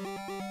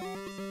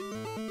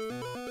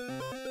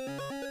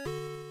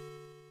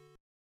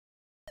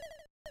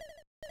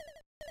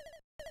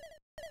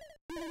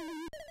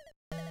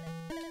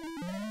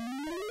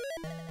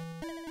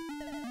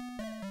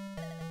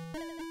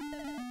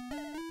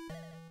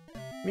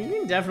 I mean, you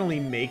can definitely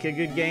make a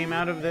good game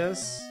out of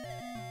this.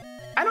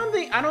 I don't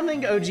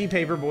think OG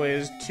Paperboy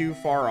is too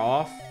far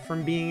off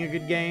from being a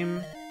good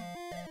game.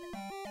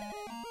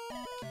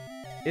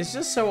 It's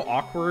just so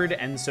awkward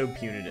and so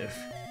punitive.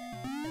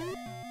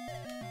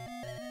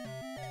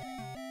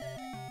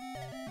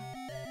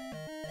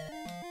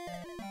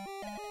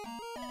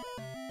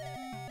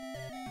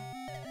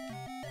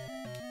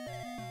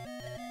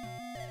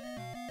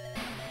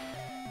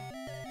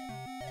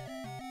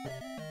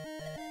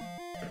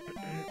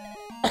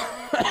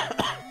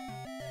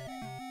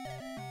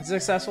 A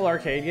successful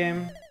arcade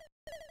game?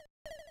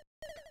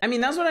 I mean,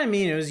 that's what I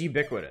mean. It was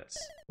ubiquitous.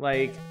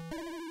 Like...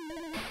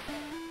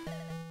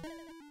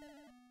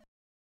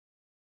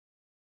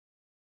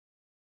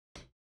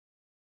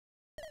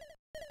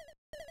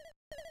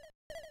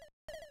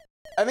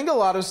 I think a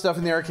lot of stuff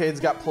in the arcades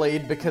got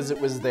played because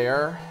it was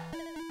there.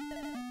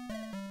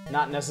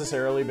 Not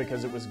necessarily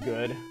because it was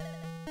good.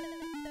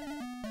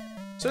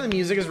 So the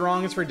music is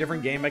wrong, it's for a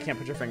different game, I can't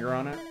put your finger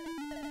on it.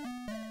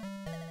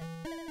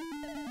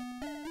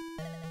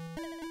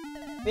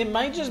 It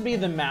might just be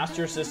the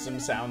Master System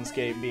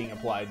soundscape being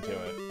applied to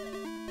it.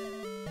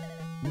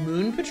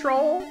 Moon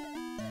Patrol?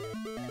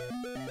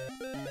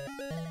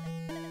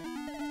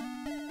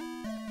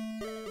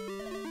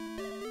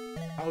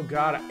 Oh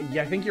god,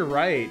 yeah, I think you're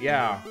right,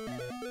 yeah.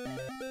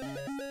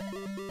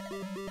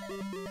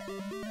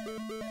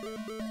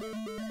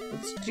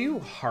 Let's do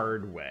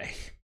Hard Way.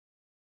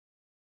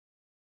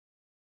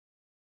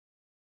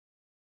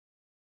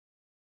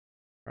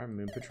 Alright,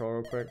 Moon Patrol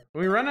real quick.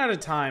 When we run out of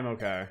time,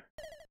 okay.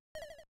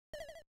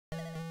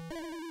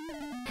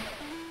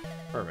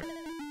 Perfect.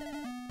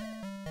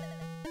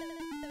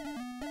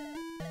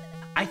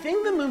 I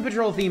think the Moon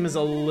Patrol theme is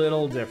a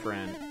little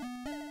different.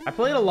 I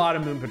played a lot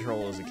of Moon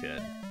Patrol as a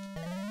kid.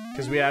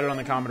 Because we had it on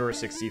the Commodore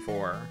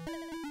 64.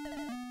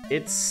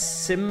 It's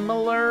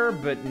similar,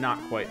 but not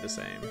quite the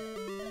same.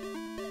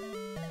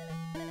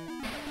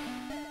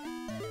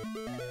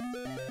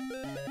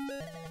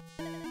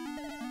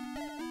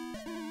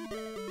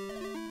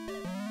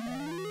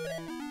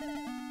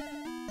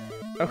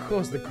 Oh, cool,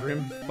 it's the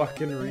Grim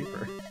fucking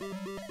Reaper.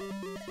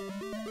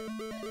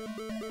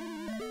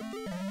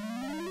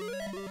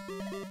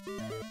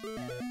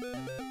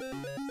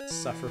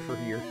 Suffer for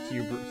your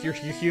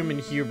human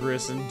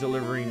hubris and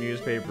delivering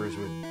newspapers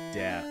with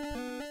death.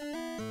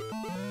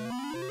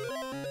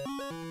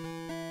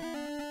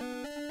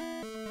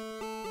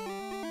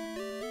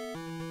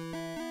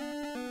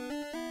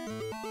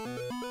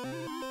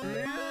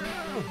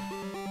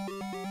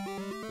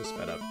 Just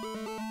sped up.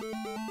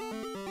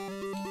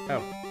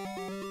 Oh.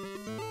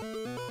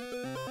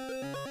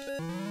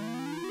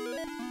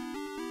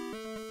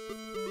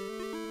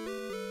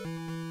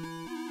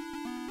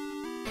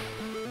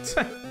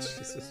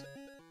 Jesus.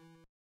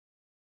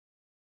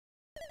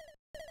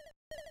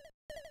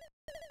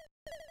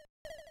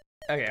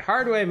 Okay,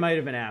 Hard Way might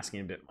have been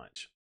asking a bit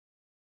much.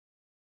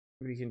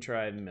 We can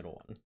try the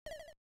middle one.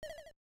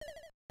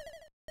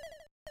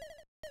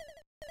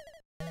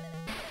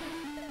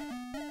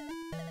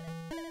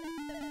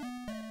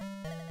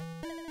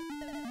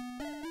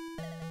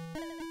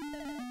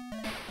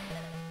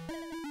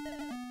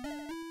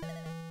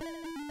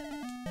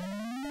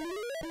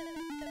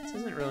 This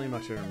isn't really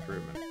much of an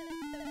improvement.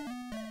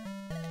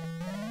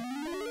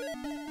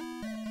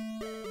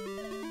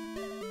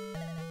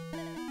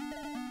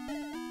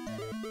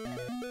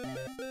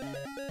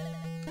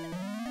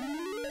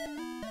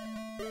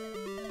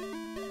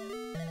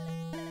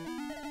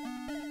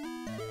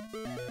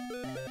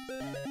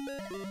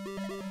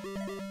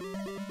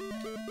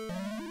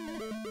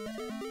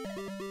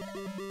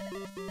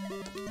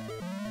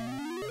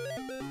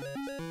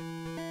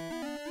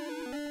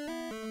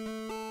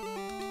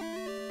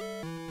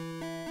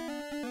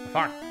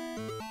 Fuck.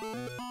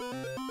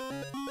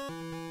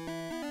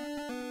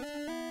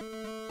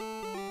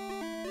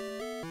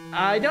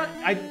 I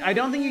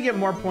don't think you get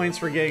more points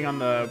for getting on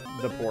the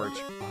porch.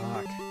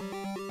 Fuck.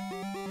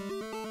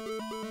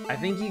 I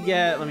think you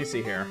get, let me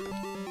see here.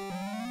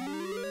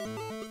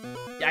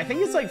 Yeah, I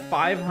think it's like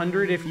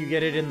 500 if you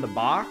get it in the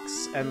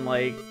box, and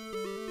like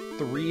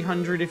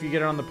 300 if you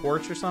get it on the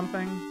porch or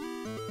something.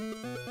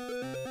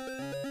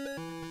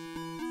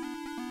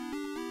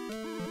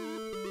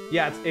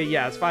 Yeah,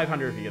 it's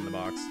 500 if you get in the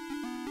box.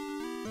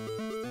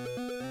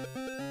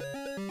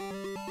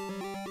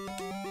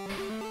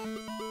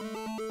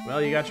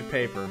 Well, you got your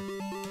paper.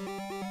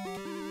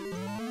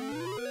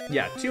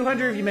 Yeah,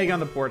 200 if you make it on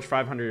the porch,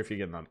 500 if you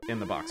get in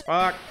the box.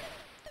 Fuck.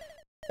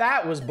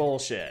 That was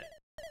bullshit.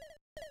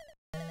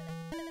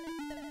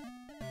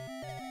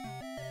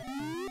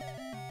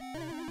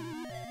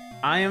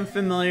 I am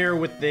familiar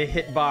with the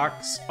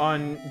hitbox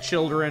on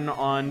children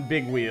on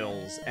big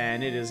wheels,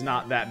 and it is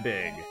not that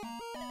big.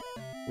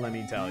 Let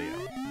me tell you.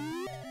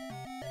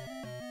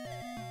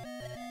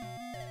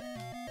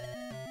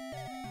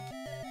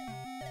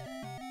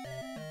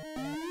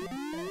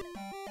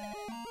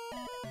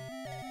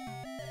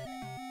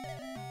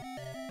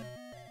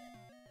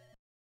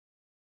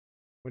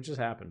 What just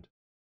happened?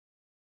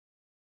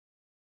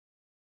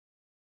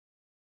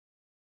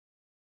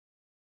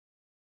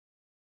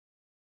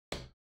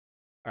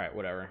 All right,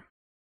 whatever.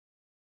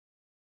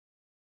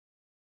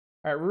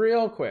 All right,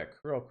 real quick.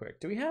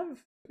 Do we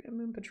have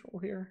Moon Patrol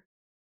here?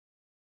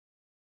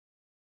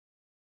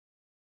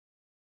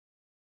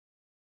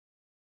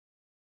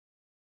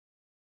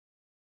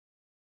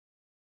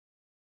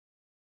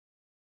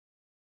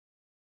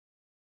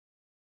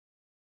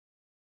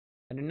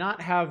 I do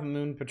not have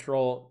Moon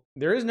Patrol.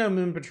 There is no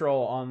Moon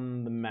Patrol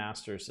on the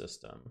Master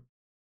System.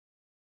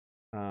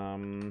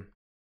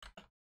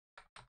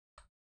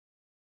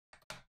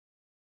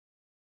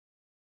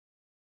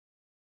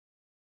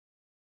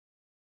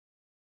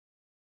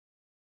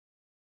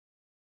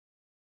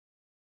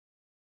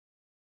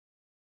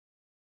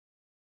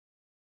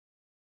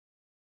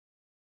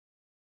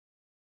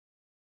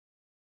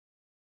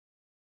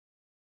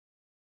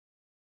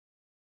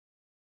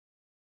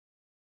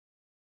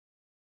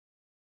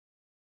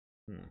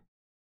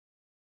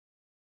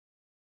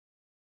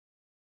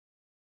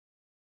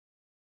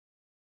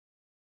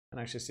 I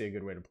can actually see a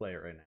good way to play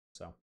it right now,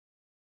 so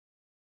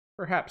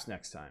perhaps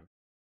next time.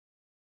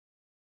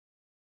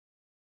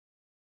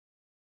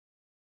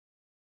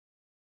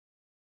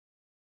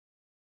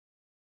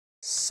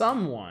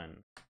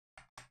 Someone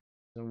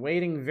is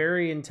waiting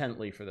very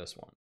intently for this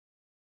one.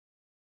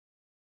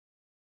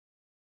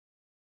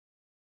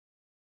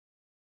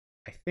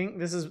 I think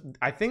this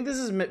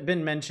has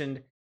been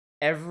mentioned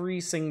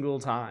every single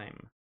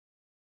time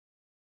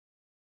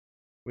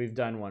we've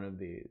done one of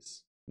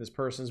these. This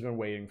person's been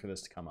waiting for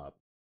this to come up.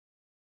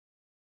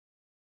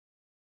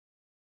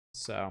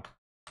 So,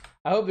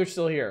 I hope they're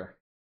still here.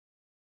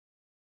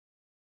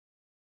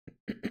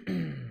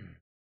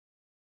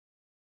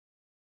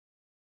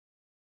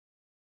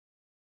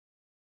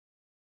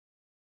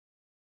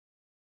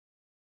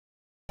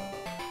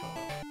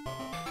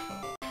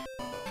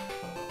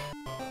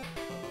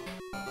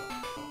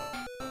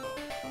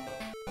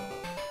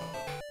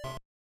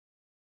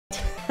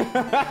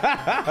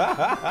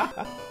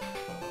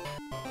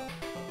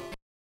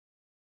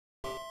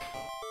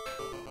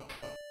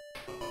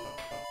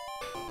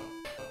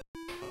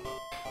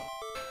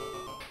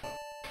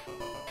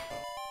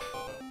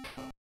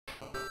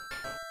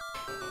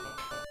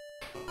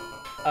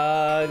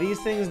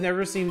 These things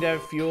never seem to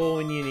have fuel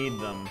when you need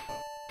them.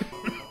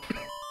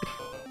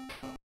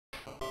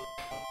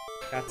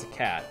 That's a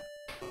cat.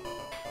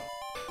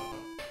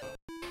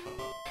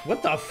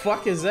 What the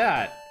fuck is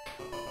that?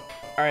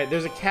 Alright,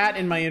 there's a cat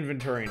in my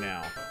inventory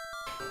now.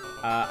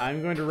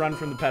 I'm going to run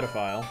from the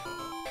pedophile.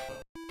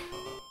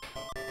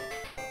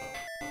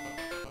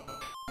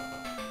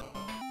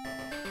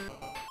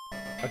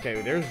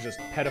 Okay, there's just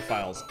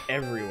pedophiles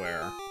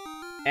everywhere.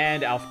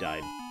 And Alf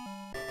died.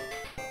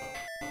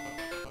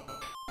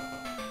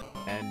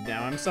 And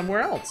now I'm somewhere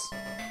else.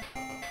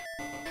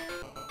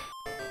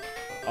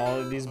 All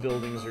of these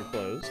buildings are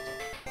closed.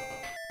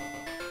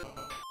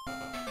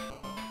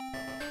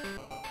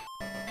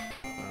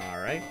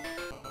 Alright.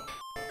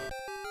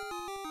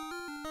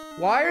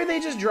 Why are they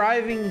just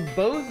driving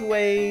both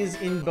ways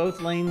in both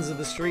lanes of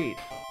the street?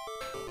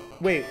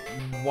 Wait,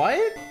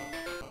 what?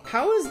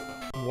 How is...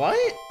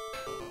 what?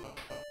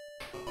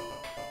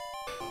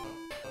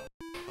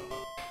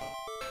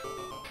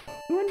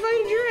 Who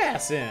invited your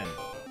ass in?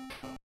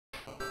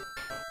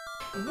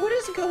 What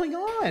is going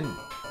on?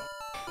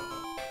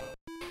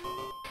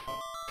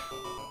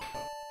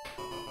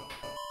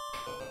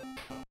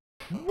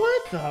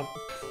 What the...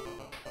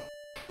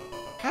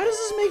 how does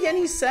this make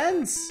any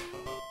sense?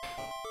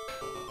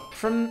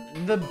 From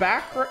the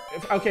back...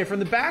 okay, from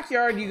the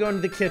backyard you go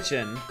into the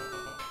kitchen.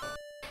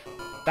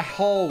 The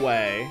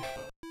hallway.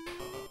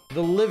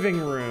 The living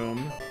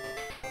room.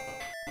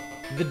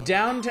 The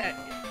downtown...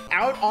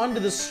 out onto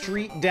the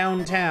street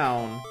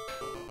downtown.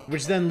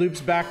 which then loops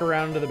back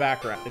around to the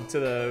background, to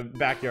the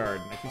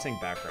backyard. I keep saying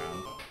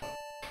background.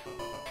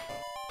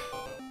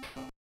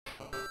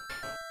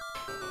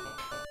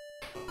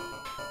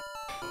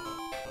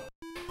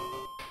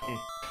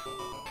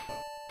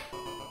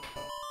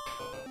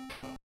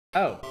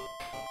 Oh.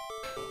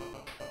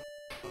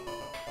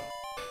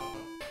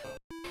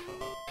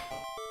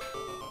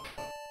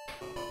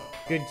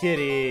 Good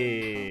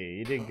kitty.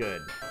 You did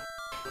good.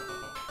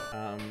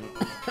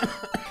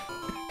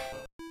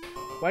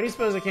 Why do you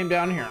suppose I came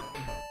down here?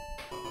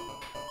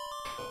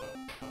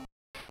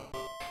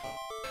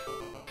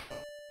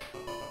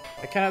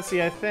 I cannot see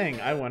a thing.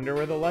 I wonder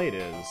where the light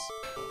is.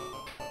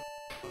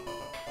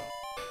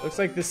 Looks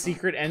like the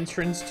secret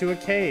entrance to a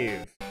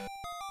cave.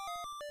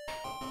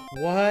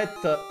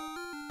 What the...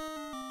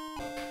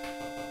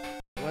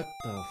 What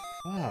the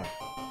fuck?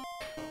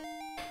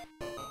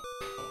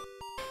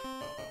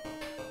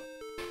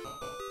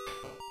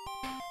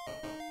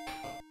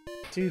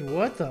 Dude,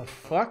 what the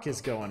fuck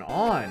is going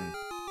on?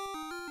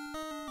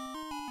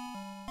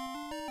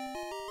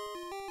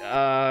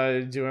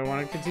 Do I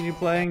want to continue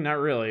playing? Not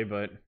really,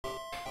 but...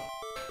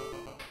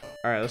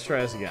 Alright, let's try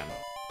this again.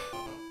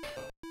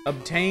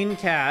 Obtain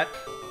cat.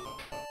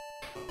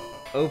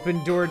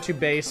 Open door to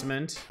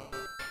basement.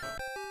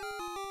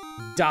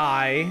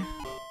 Die.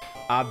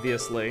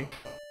 Obviously.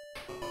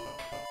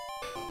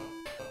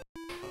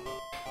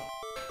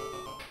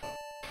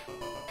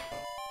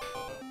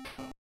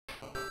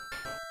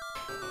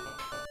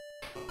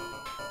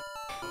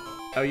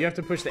 Oh, you have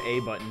to push the A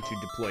button to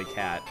deploy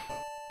cat.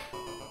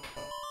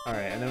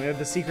 Alright, and then we have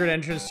the secret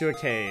entrance to a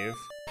cave.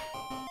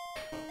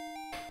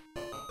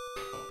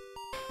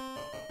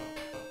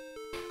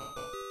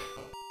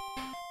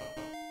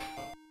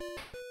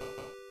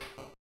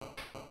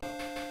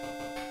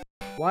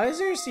 Why is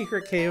there a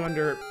secret cave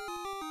under...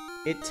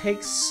 It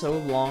takes so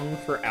long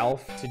for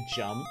Alf to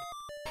jump.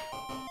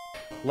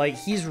 Like,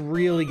 he's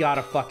really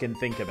gotta fucking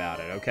think about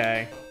it,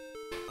 okay?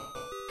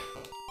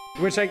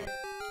 Which I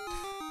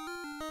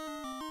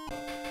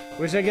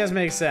guess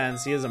makes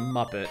sense. He is a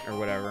Muppet or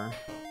whatever.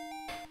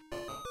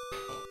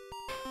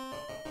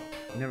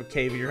 You have a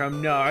cave in your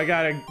home? No, I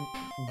got a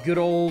good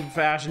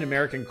old-fashioned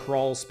American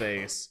crawl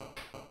space.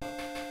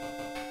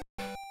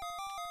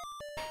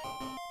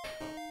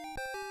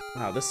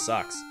 Wow, this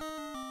sucks.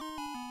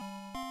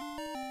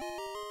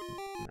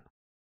 No.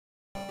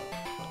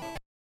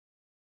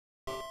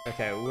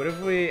 Okay, what if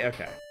we...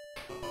 Okay.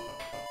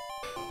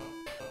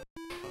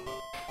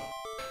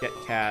 Get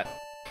cat.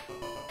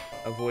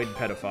 Avoid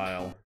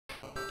pedophile.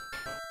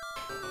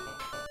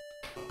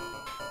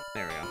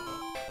 There we go.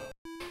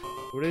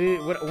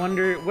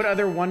 What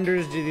other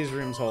wonders do these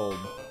rooms hold?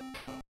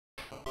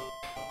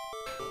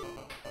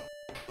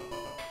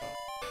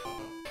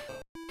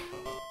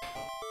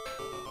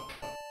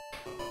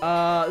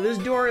 This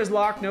door is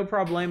locked, no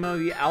problemo.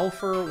 The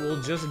Alpher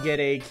will just get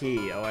a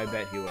key. Oh, I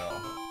bet he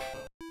will.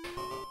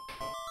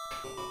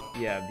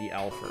 Yeah, the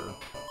Alpher.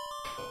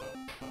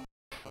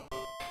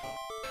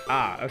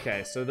 Ah,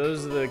 okay, so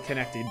those are the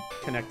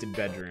connected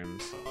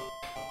bedrooms.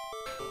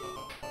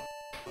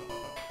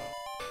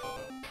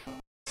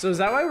 So is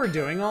that why we're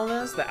doing all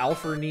this? The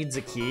Alpher needs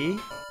a key?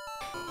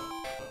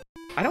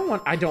 I don't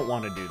want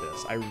to do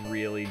this. I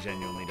really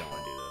genuinely don't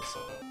want to do this.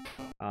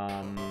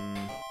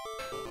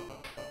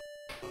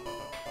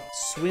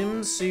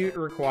 Swimsuit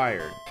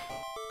required.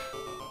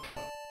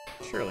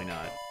 Surely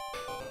not.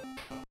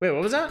 Wait,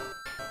 what was that?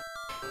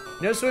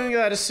 No swimming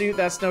without a suit,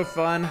 that's no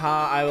fun.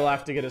 Ha, I will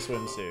have to get a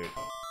swimsuit.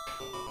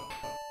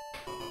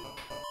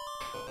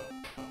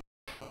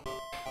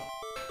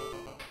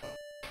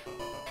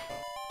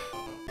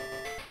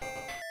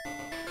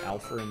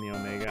 Alpha and the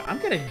Omega. I'm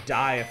gonna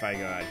die if I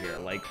go out here.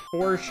 Like,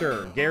 for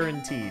sure.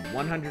 Guaranteed.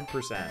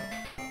 100%.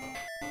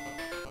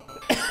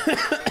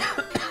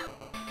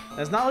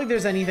 It's not like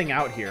there's anything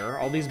out here.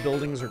 All these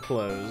buildings are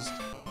closed.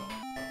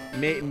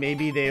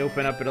 Maybe they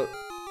open up at...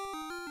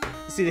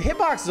 See, the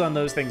hitboxes on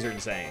those things are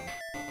insane.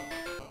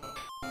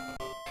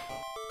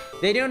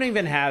 They don't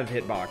even have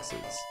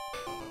hitboxes.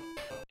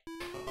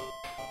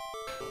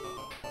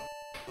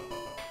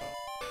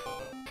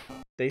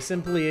 They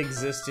simply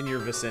exist in your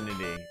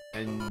vicinity,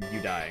 and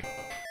you die.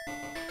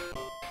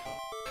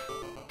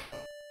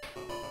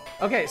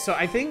 Okay, so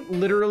I think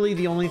literally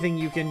the only thing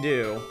you can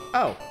do...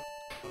 Oh.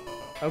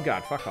 Oh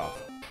god, fuck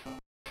off.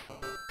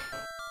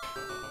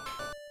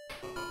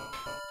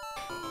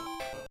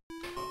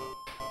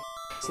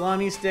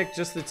 Salami stick,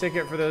 just the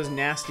ticket for those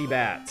nasty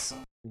bats.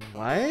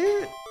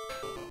 What?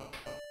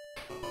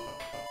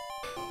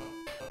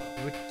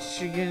 What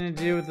you gonna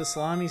do with the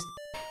salami?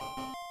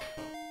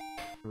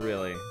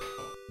 Really?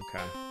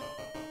 Okay.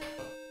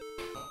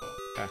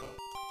 Okay.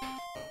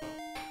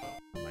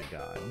 Oh my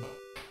god.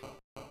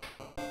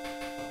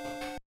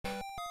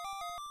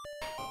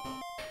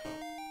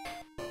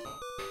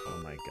 Oh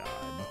my god.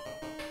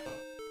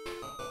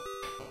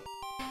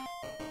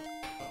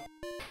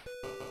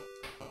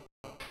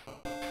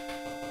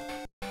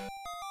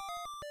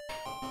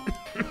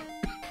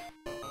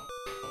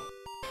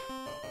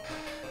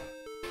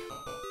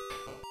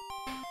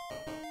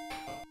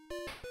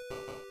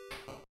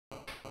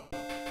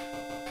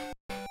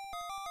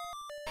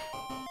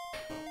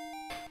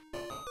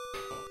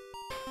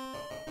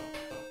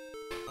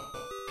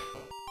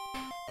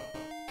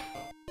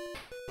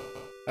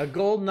 A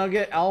gold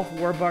nugget, Alf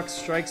Warbucks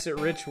strikes it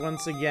rich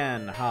once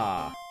again.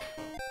 Ha.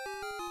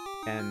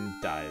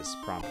 And dies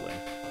promptly.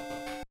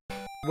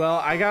 Well,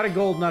 I got a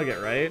gold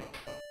nugget, right?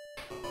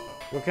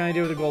 What can I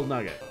do with a gold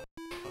nugget?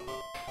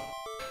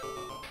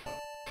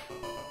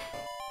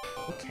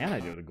 What can I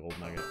do with a gold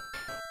nugget?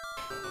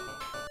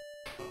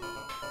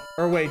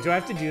 Or wait, do I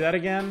have to do that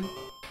again?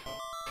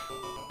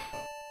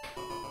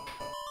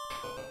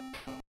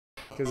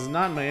 Because it's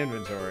not in my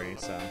inventory,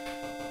 so...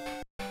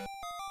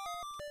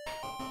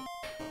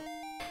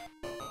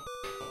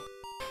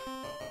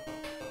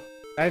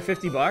 I have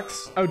 50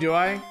 bucks? Oh, do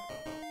I?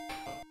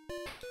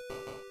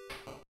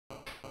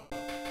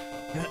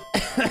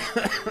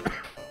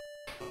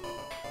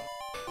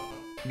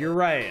 You're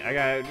right, I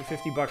got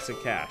 50 bucks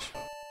of cash.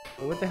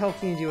 But what the hell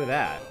can you do with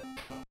that?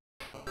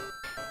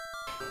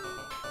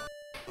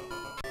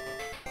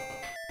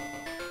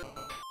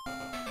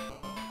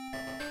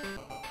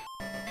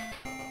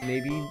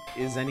 Maybe,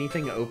 is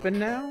anything open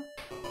now?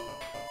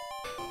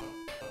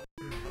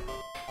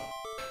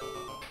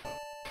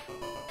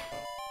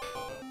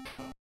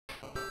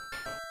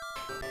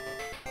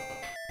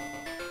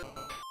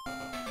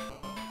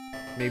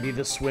 Maybe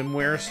the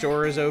swimwear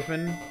store is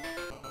open?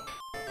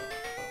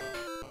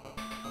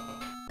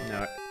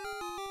 No.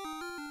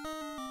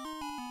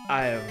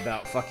 I have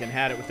about fucking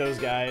had it with those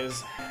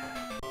guys.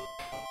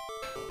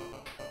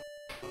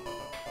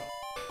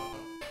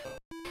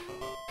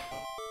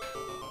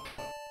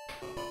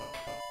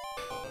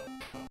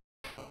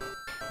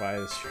 Why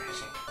the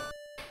strategy?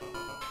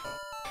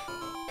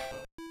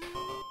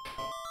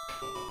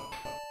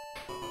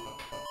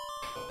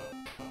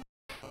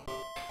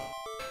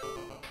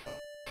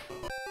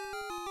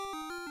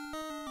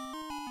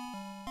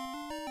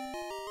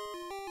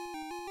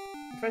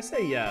 If I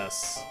say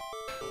yes,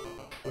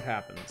 what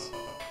happens?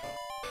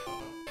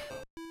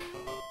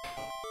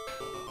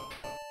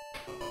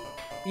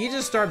 You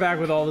just start back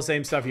with all the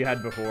same stuff you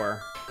had before.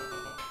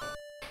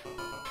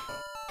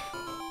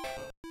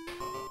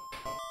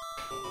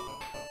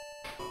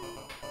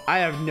 I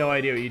have no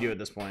idea what you do at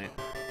this point.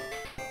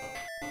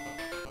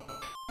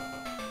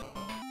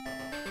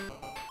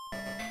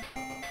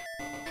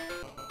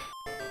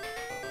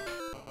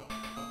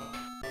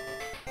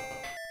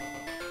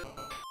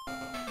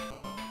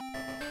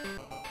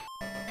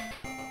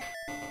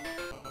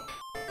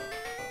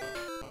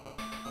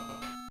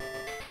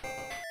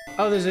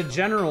 Oh, there's a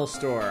general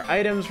store.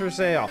 Items for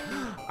sale.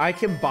 I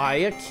can buy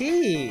a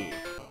key.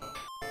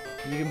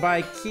 You can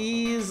buy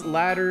keys,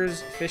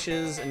 ladders,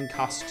 fishes, and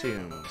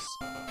costumes.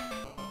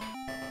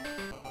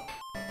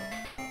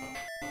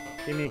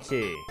 Give me a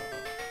key.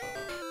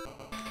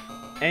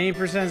 Any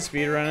percent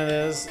speedrun of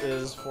this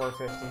is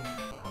 450.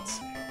 Let's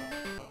see.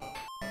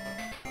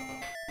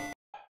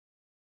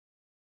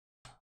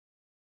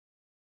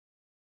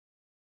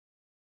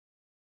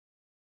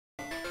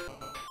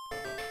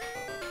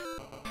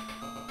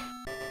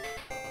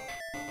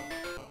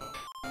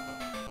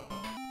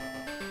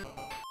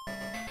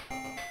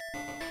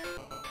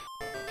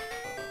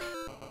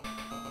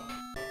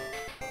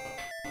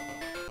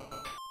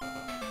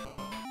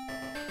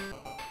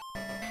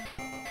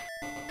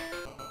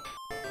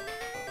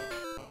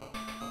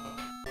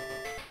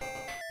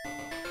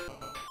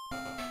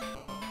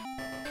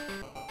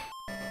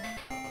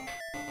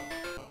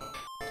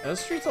 This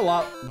street's a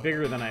lot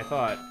bigger than I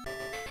thought.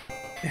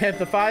 At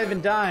the 5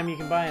 and dime, you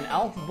can buy an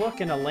elf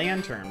book and a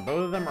lantern.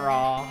 Both of them are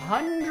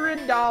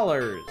 $100.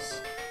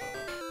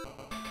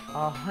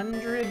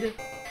 $100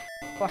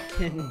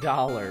 fucking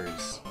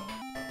dollars.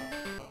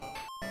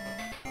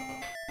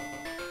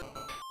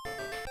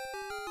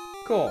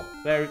 Cool.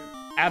 There's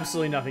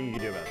absolutely nothing you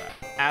can do about that.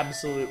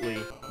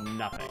 Absolutely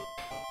nothing.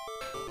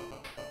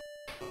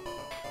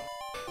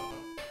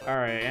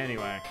 Alright,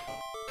 anyway.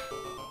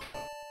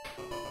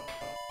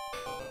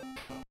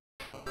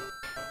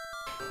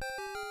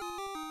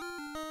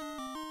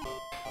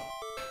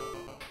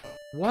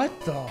 What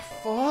the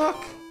fuck?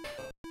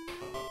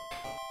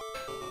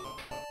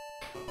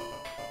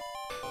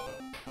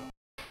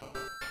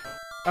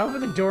 I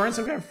opened the door and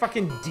some kind of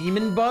fucking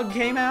demon bug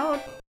came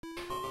out?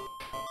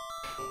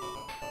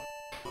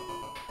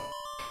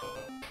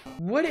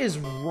 What is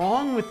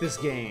wrong with this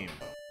game?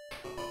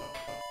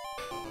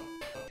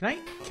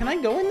 Can I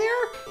go in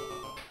there?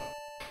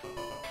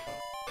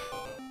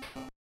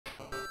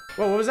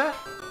 Whoa, what was that?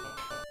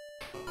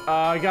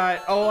 I got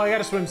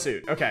a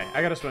swimsuit. Okay,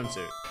 I got a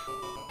swimsuit.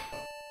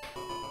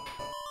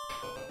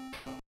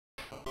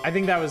 I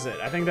think that was it.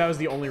 I think that was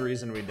the only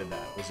reason we did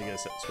that, was to get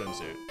a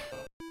swimsuit.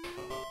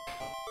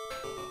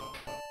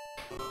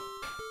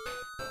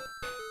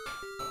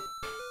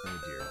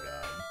 Oh dear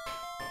God.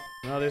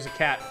 No, there's a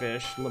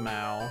catfish,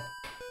 Lamau.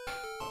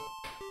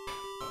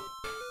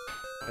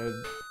 A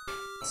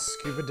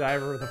scuba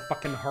diver with a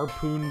fucking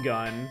harpoon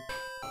gun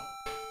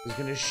who's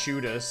gonna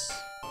shoot us.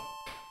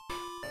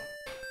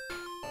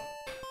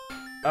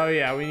 Oh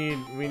yeah, we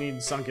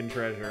need sunken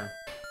treasure.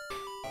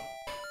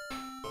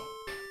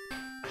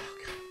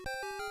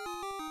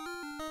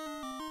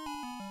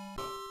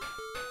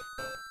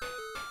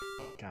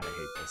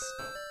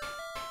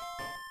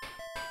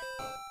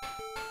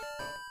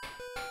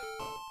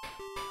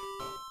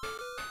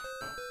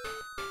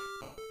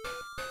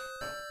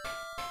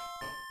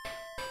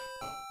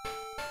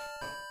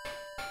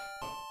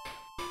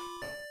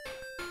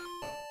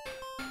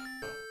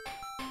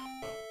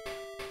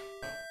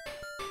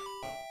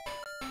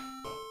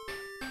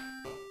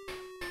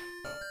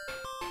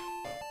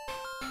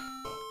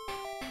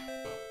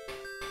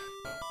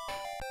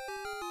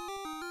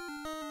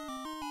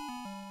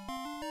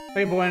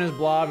 Hey, boy and his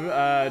blob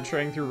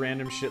trailing through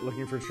random shit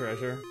looking for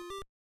treasure.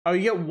 Oh,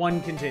 you get one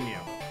continue.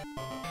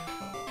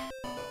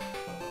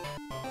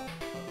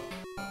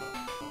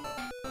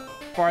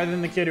 Farther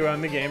than the kid who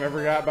owned the game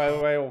ever got, by the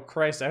way. Well,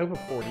 Christ, I hope a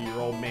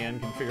 40-year-old man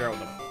can figure out what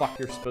the fuck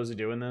you're supposed to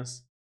do in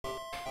this.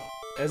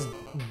 As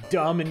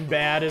dumb and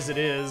bad as it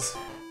is.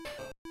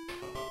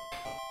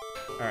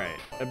 Alright.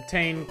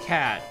 Obtain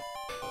cat.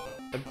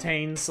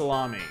 Obtain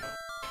salami.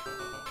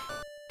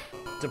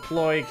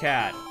 Deploy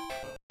cat.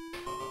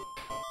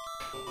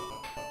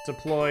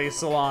 Deploy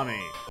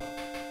salami.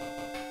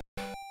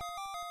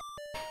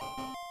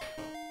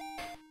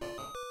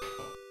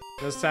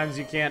 Those times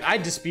you can't. I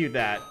dispute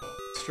that.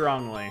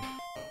 Strongly.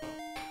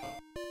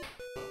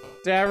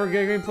 Dad, we're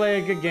gonna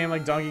play a good game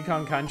like Donkey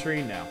Kong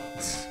Country? No.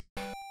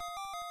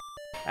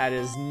 That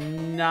is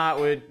not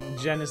what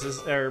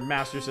Genesis or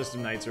Master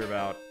System nights are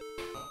about.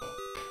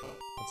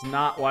 That's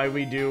not why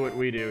we do what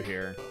we do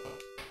here.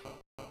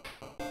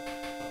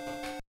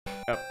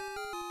 Oh.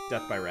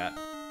 Death by rat.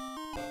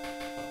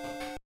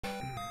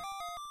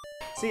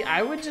 See,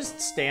 I would just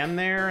stand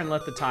there and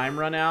let the time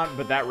run out,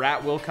 but that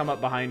rat will come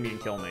up behind me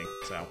and kill me,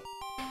 so.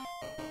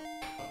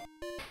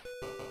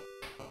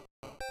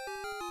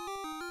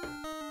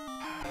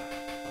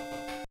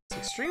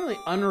 Extremely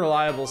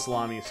unreliable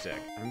salami stick.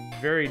 I'm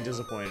very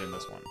disappointed in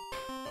this one.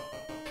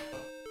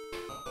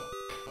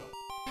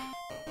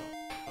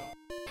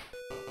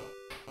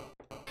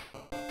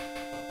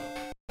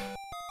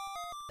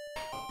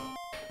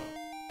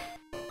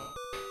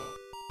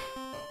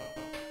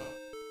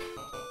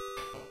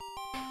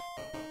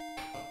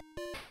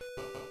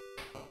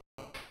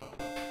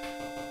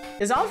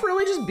 Is Alf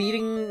really just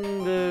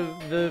beating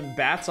the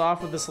bats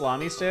off with the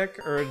salami stick,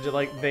 or do,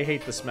 like, they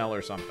hate the smell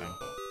or something?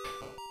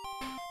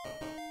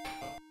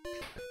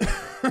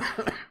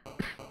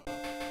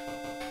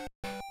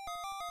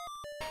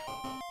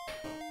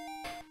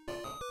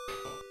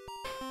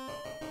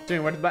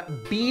 Doing what about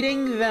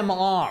beating them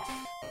off?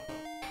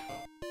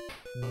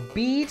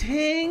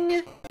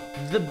 Beating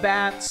the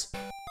bats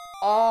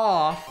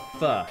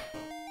off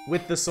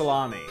with the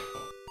salami.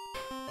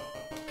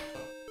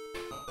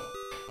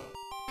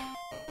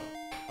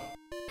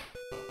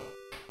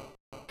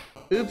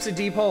 Oops, a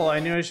deep hole. I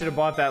knew I should have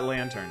bought that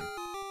lantern.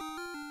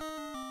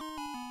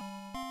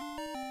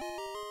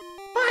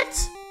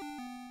 What?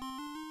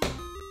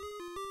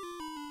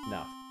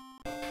 Enough.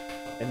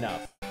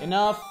 Enough.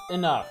 Enough.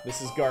 Enough.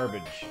 This is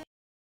garbage.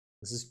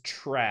 This is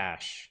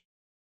trash.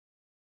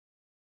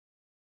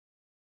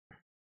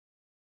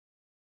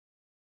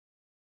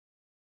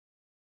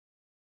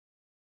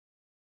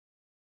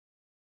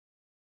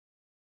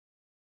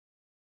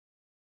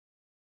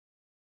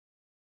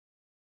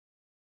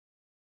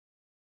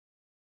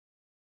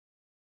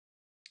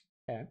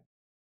 Okay.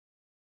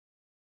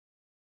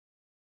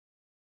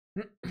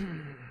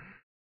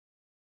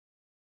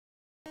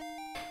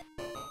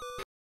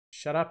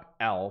 Shut up,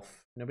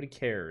 Alf. Nobody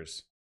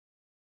cares.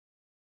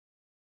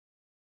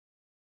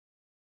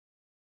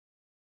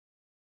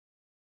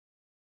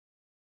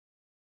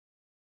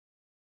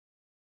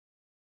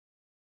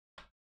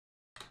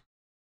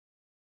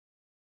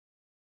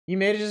 You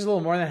made it just a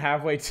little more than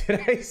halfway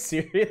today?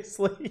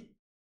 Seriously?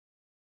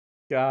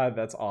 God,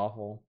 that's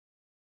awful.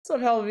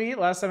 What's up, Helvete?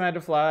 Last time I had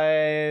to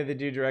fly, the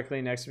dude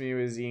directly next to me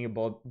was eating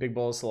a big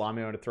bowl of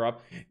salami. I wanted to throw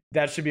up.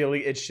 That should be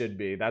illegal. It should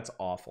be. That's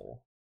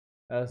awful.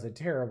 That is a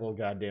terrible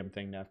goddamn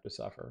thing to have to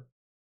suffer.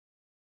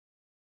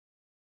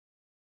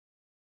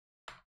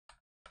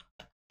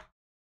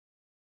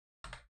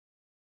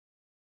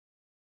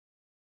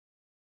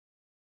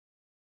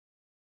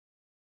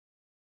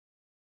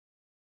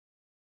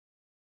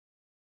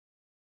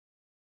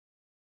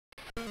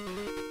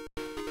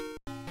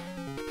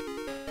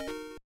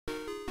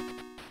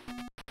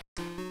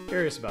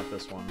 Curious about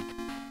this one.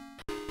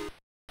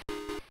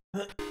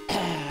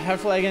 Have to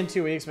fly again in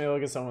 2 weeks. Maybe I'll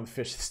get someone with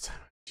fish this time.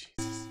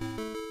 Jesus.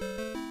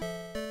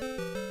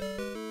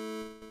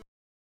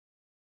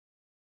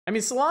 I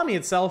mean, salami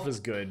itself is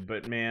good,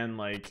 but man,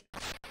 like...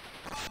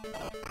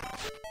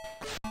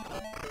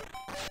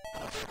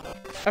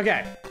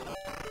 Okay.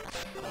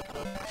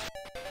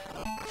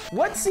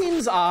 What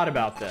seems odd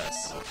about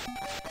this?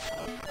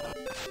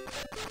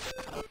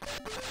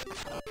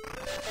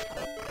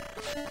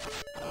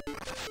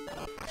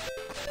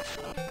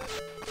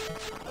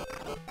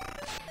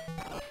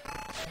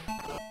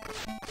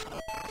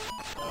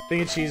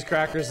 Thinking cheese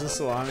crackers and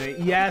salami.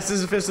 Yes, this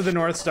is Fist of the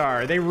North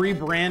Star. They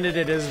rebranded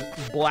it as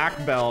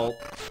Black Belt,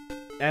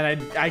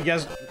 and I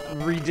guess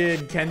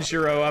redid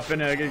Kenshiro up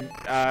in a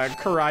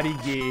karate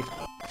gi,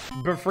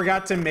 but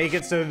forgot to make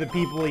it so the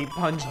people he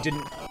punched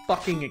didn't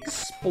fucking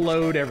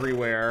explode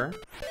everywhere.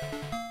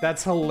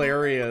 That's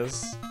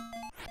hilarious.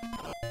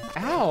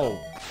 Ow,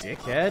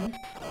 dickhead.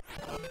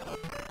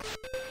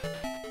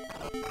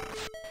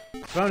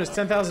 Bonus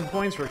 10,000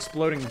 points for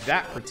exploding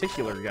that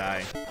particular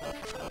guy.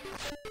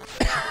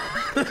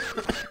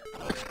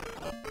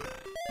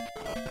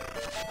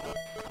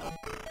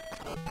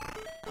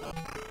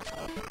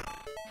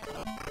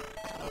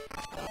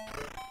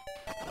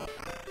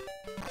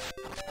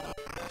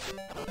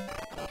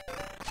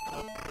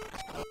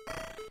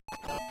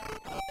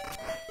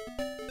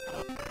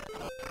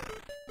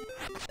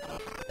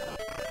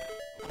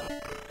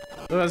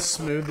 Look how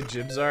smooth the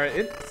jibs are.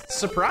 It's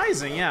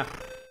surprising, yeah.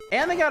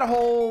 And they got a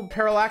whole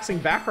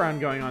parallaxing background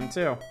going on,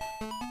 too.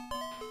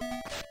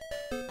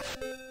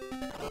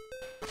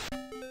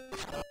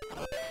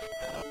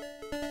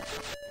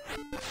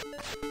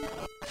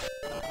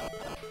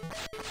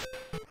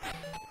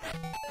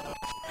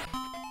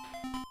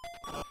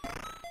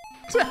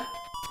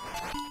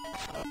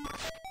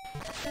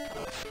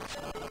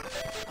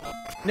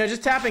 No,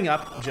 just tapping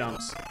up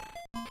jumps.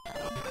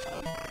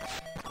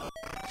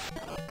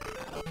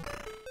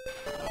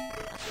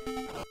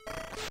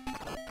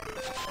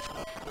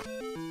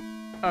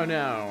 Oh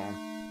no.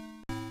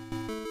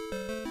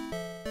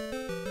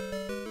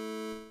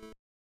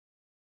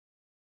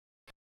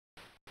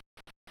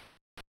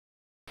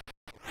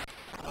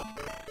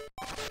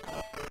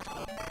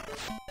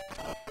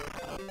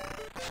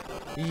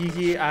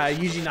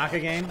 Yuji Naka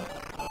game.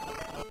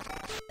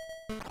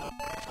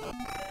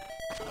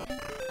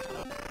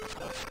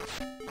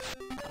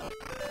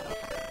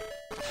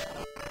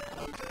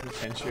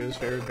 Kenshiro's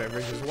favorite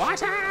beverage is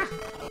water.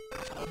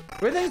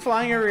 Weird things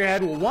flying over your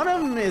head. Well, one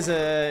of them is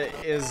a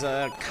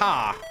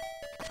ka.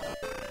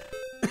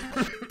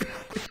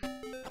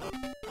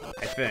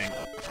 I think.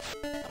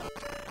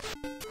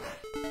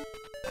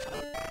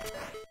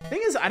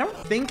 Thing is, I don't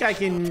think I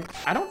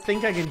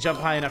can jump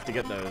high enough to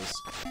get those.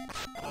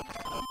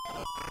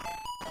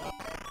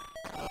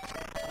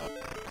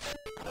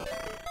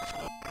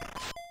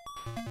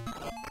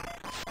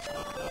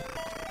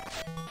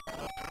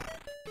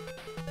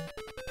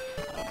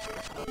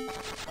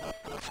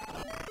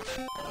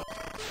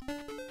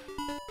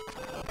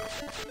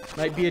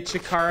 Might be a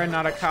Chikara,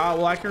 not a Ka.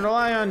 Well, I can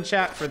rely on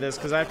chat for this,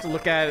 because I have to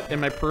look at it in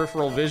my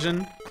peripheral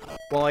vision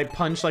while I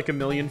punch like a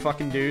million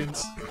fucking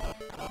dudes.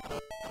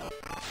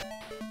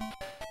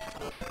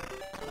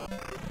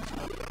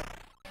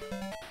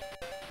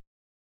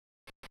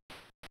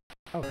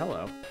 Oh,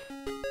 hello.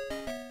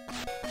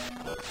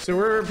 So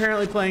we're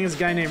apparently playing as a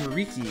guy named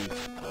Riki.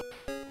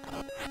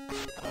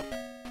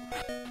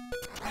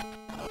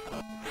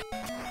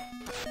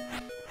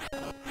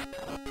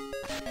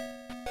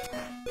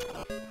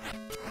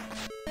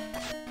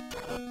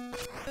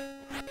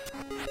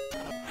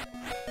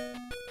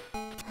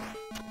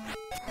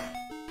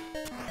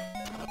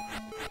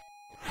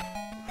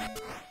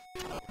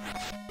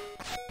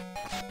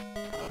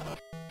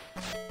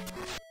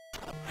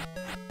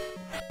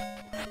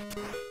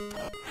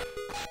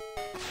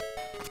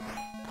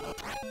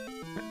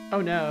 Oh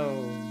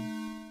no.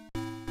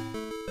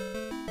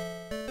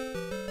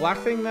 Black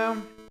thing though?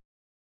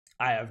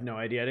 I have no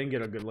idea. I didn't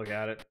get a good look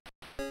at it.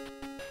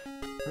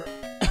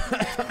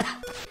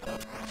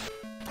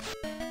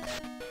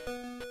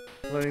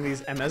 Loading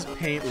these MS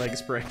Paint leg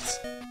sprays.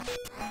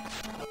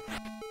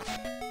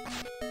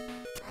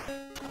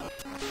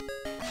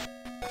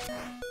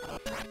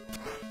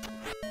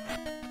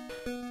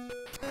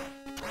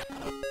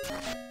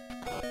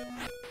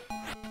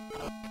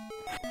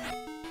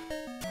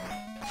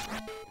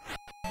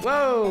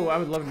 Whoa! I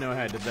would love to know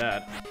how I did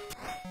that.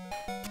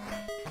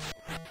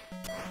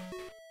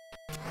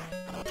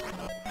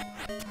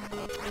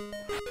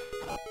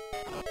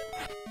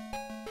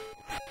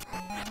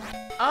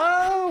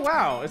 Oh,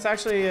 wow. It's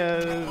actually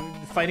a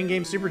fighting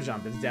game super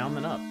jump. It's down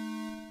then up.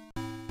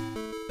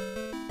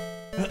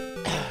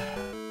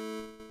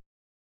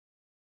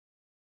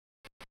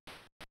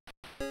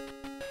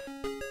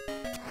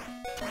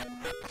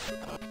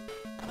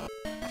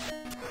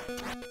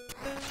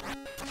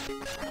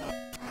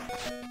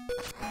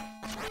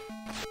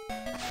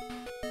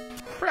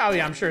 Oh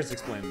yeah, I'm sure it's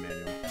explained in the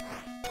manual.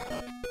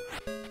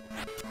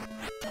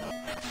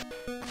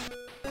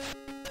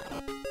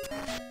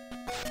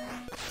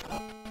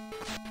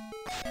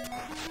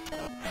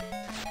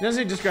 You know,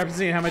 the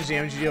discrepancy in how much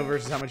damage you deal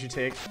versus how much you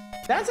take.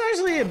 That's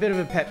actually a bit of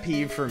a pet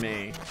peeve for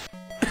me.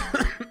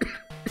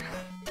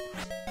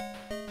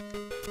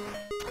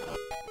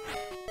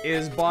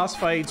 Is boss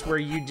fights where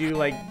you do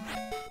like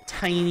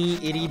tiny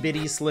itty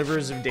bitty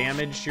slivers of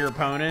damage to your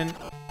opponent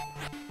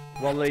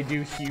while they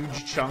do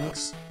huge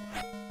chunks.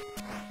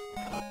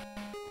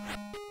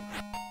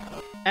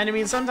 And I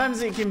mean,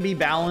 sometimes it can be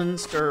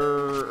balanced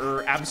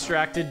or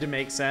abstracted to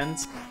make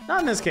sense. Not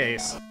in this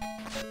case.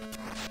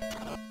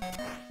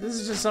 This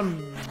is just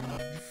some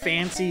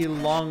fancy,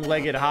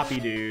 long-legged hoppy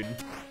dude.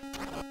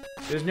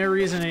 There's no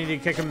reason I need to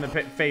kick him in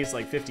the face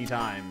like 50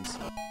 times.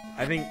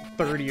 I think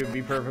 30 would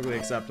be perfectly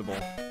acceptable.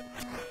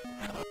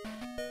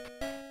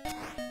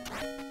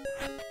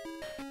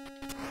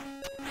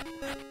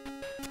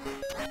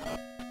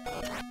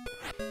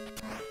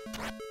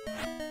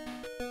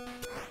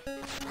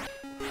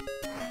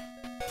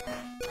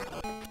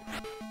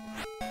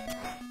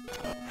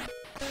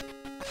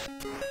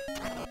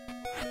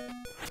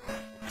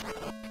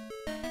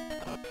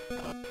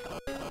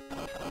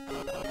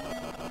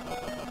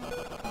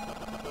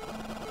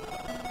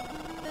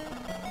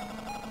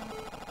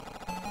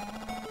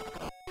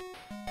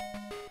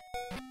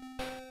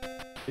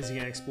 Is he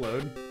gonna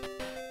explode?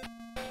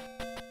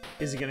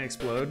 Is he gonna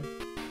explode?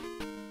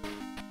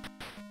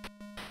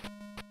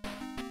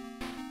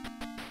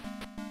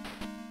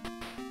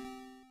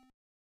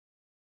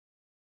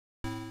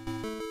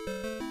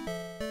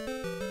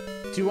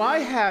 I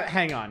have...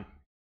 Hang on.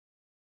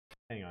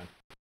 Hang on.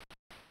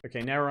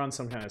 Okay, now we're on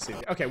some kind of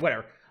safety. Okay,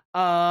 whatever.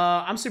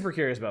 I'm super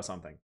curious about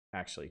something,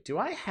 actually. Do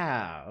I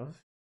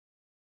have...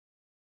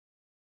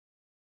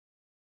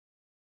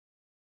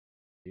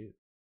 Dude.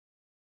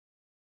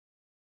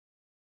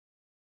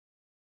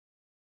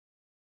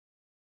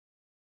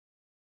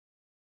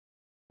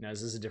 Now,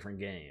 is this a different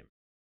game?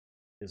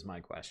 Is my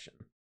question.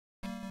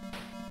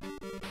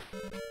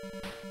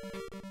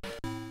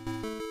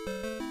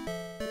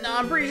 No,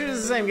 I'm pretty sure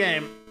it's the same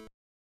game.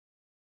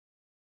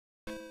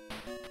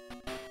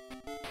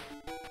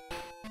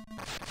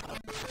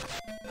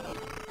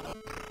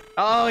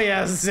 Oh,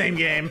 yeah, it's the same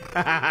game.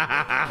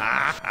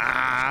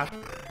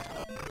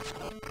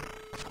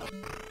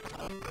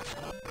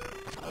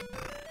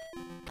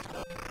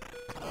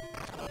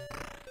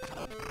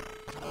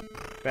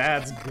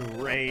 That's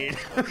great.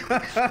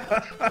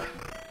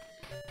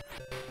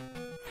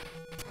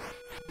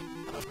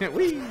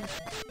 Whee!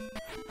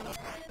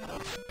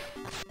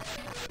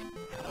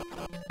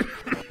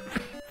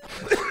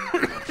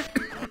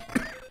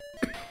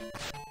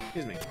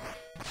 Excuse me.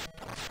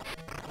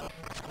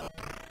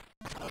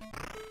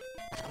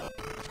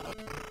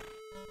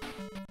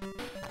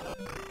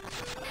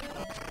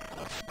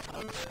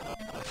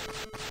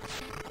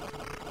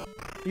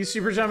 You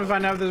super jump and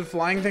find out if the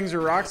flying things are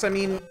rocks. I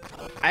mean,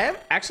 I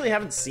actually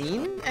haven't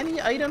seen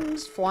any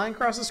items flying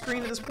across the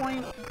screen at this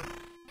point.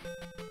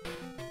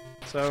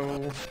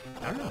 So,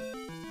 I don't know.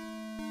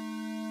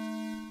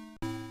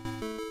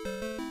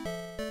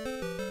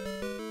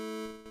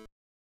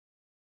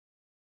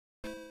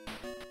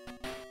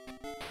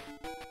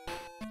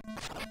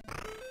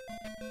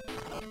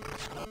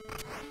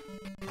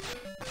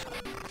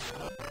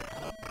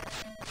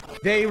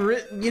 They,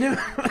 you know,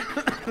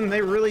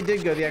 they really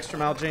did go the extra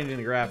mile changing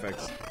the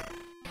graphics.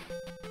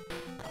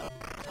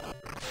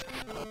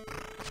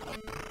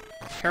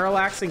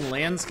 Parallaxing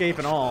landscape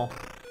and all.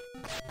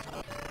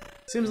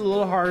 Seems a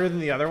little harder than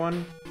the other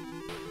one.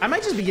 I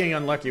might just be getting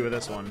unlucky with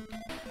this one.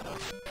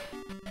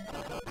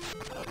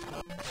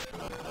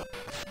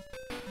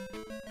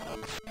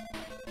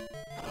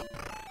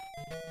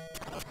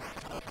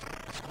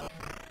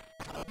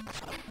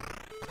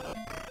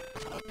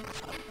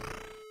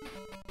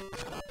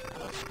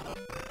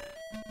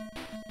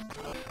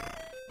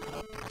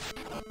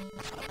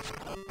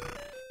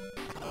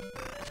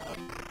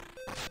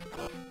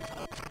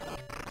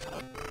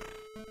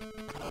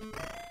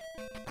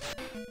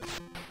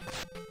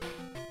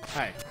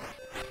 Hi.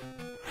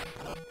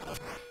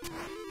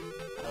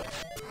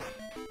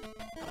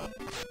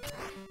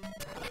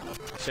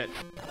 Shit.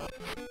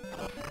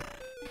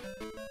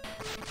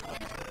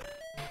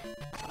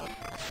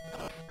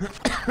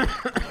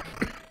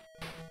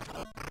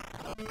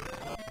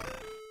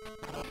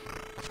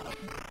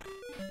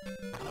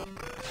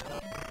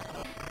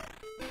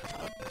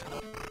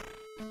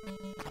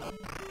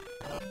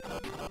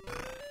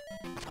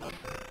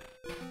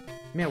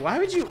 Man, why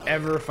would you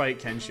ever fight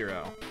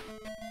Kenshiro?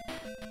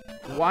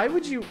 Why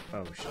would you...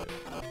 Oh, shit.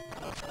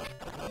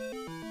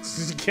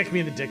 Kick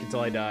me in the dick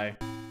until I die.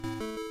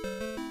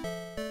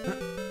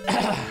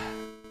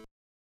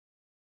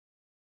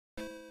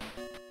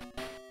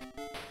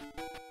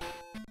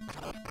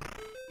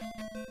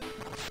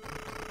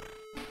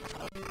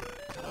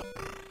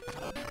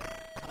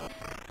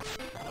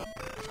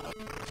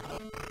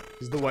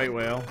 This is the white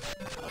whale.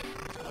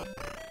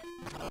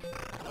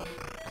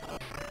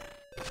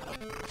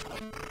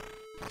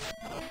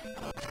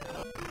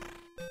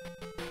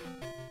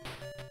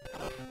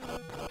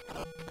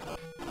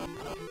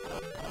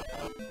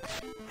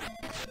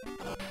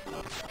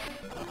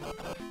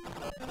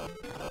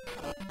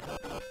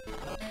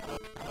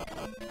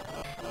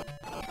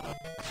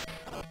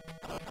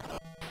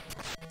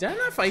 Did I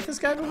not fight this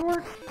guy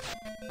before?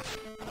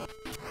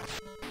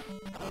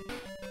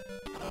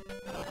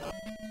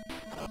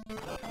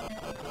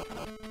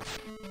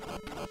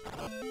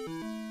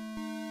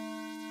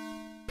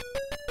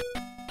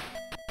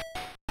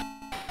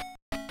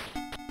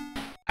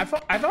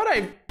 I thought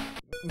I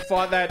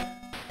fought that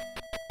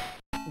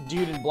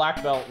dude in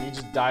black belt and he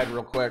just died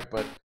real quick,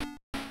 but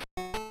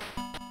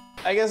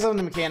I guess some of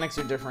the mechanics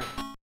are different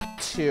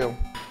too.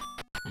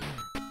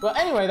 But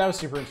anyway, that was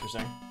super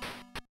interesting.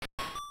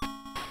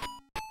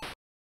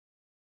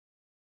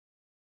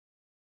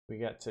 We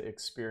got to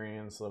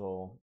experience a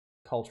little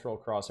cultural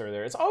crossover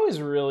there. It's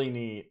always really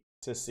neat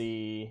to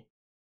see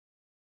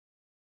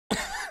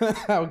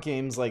how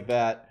games like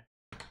that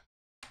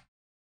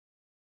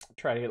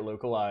try to get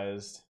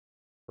localized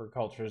for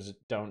cultures that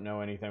don't know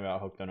anything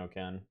about Hokuto no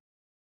Ken.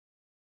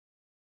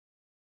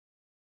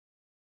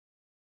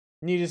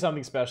 You do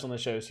something special in the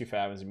show.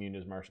 Sufab is immune to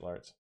his martial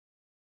arts.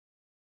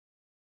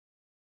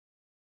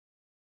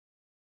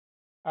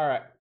 All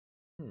right.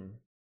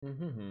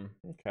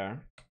 Okay.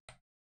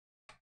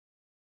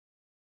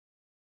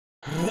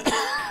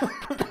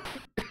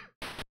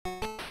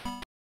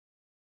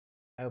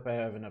 I hope I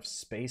have enough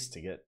space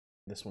to get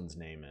this one's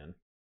name in.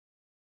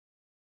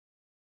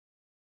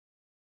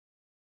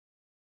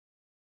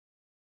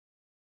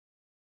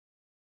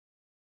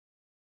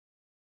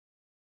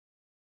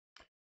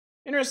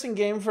 Interesting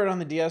game for it on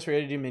the DS,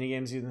 ready to do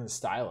minigames using the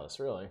stylus,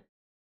 really.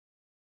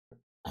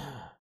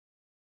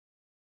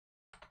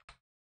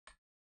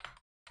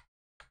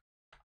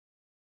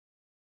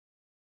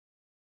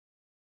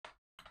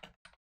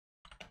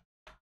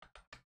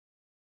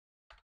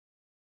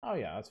 Oh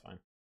yeah, that's fine.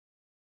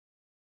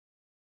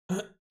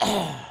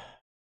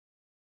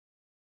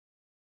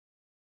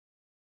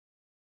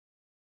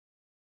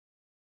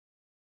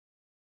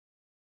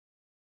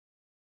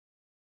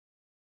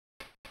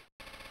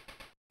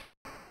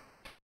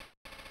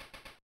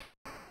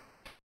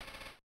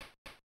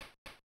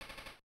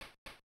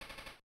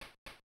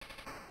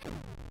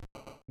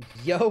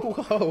 Yo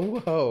ho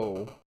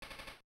ho.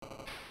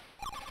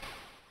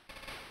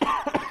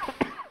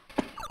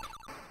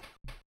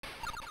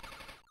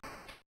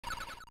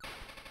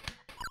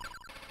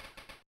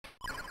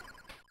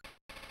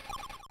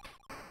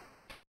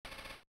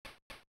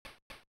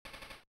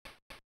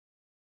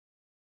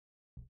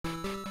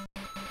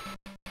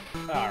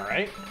 All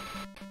right.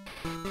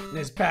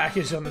 Nice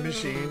package on the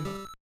machine.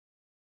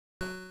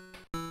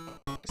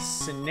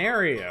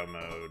 Scenario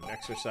mode,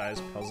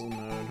 exercise, puzzle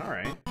mode. All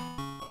right.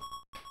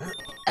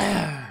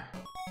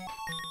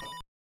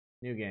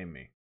 New game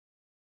me.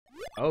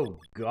 Oh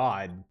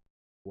God.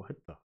 What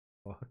the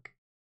fuck?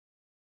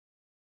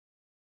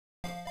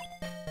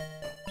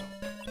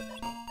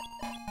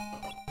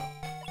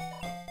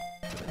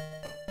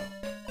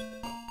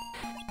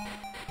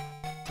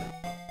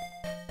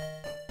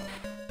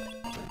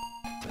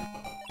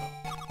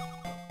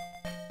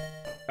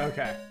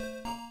 Okay.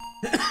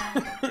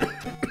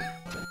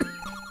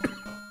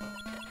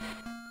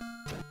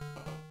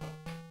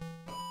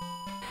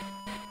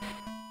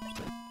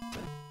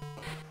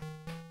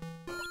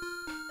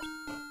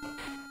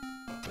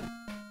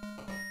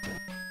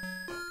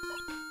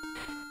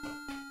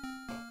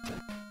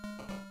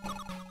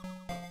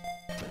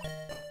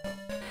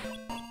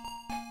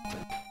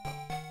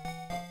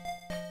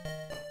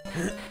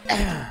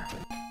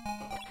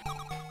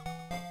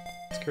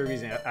 It's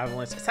Kirby's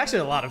Avalanche. It's actually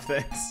a lot of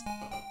things.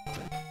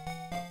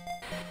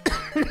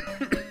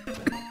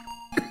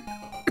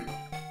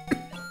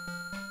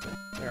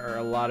 There are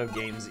a lot of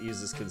games that use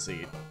this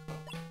conceit.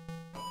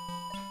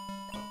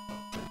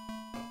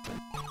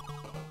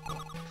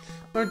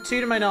 Or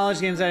two, to my knowledge,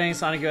 games that had any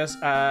Sonic US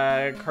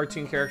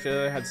cartoon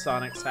character had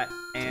Sonic Sat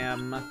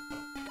M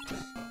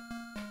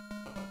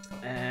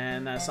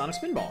and Sonic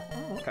Spinball.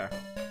 Oh, okay.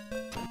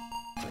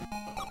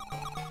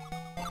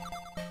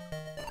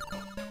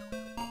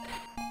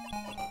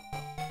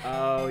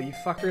 Oh, you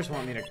fuckers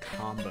want me to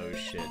combo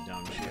shit,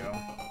 don't you?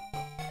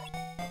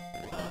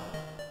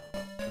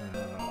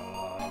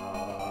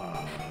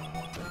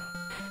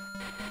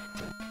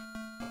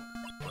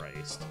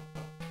 Christ.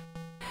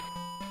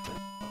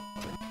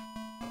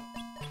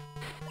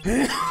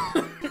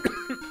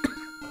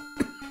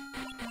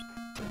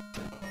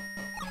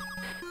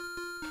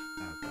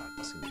 Oh God,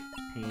 this is gonna be a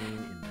pain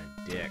in the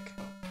dick.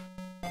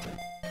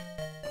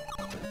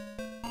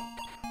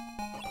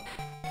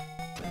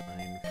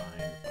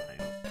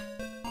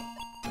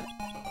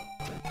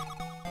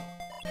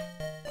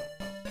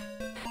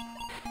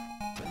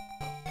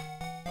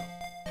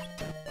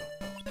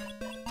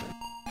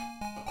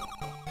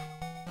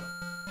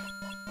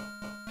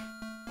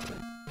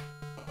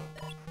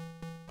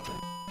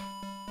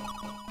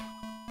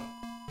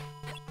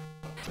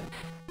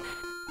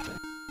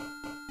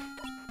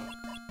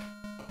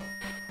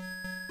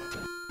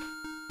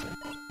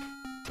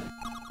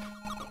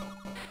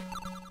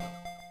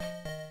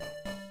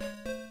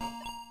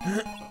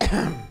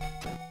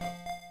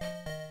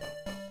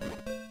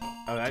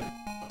 Oh, that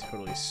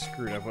totally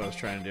screwed up what I was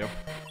trying to do.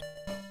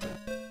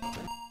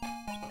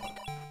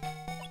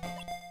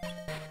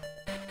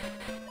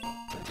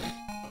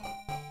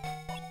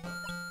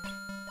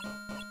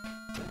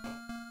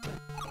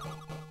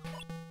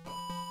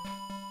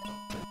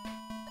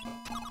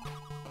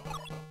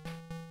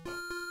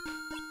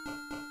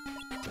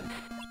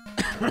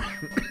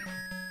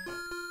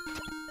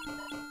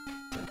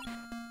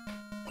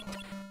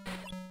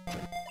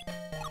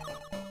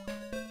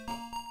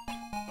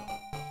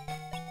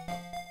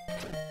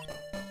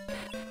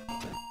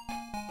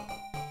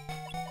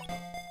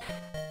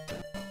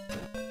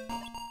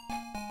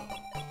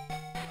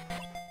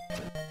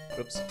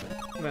 Oops.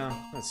 Well,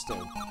 that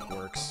still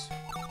works.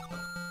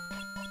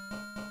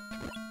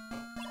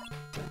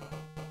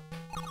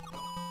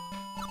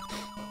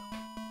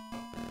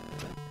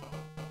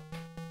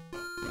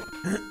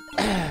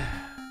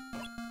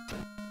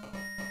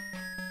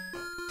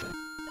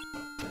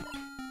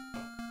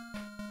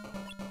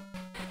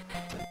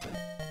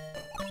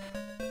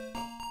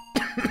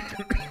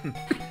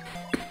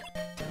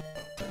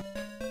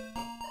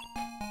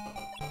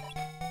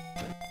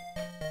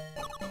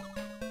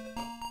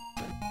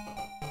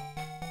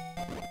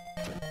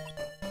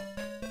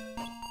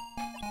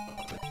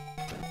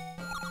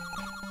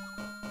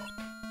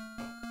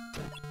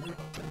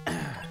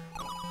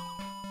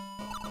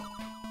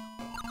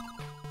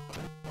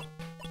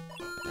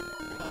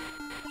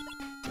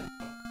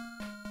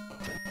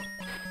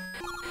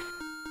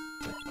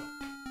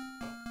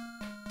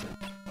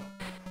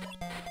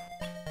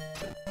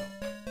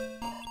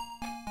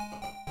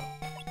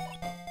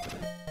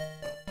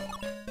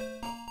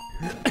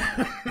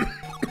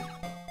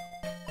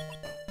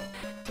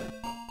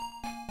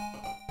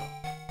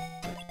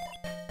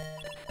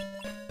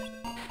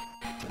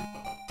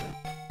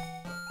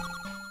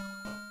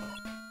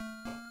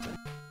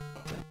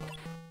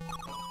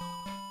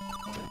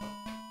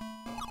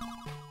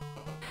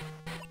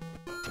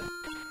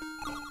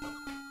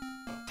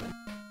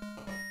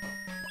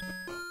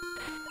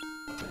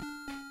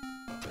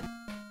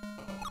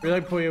 You're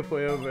like Puyo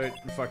Puyo, but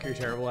fuck, you're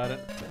terrible at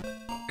it.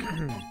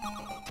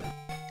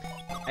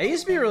 I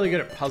used to be really good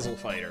at Puzzle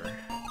Fighter.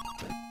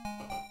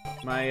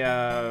 My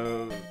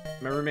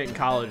roommate in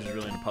college was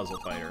really into Puzzle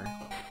Fighter.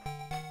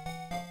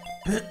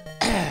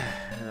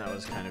 And that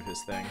was kind of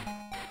his thing.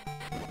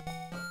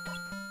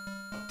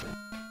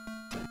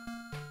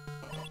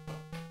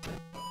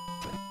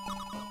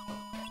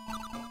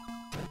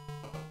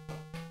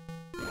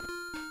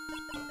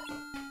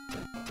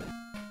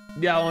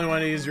 Yeah, the only one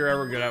of these you're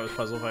ever good at was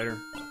Puzzle Fighter.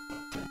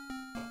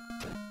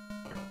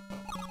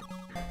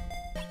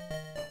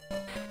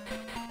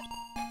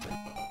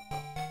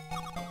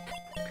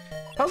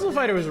 Puzzle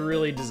Fighter was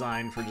really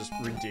designed for just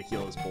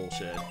ridiculous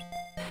bullshit.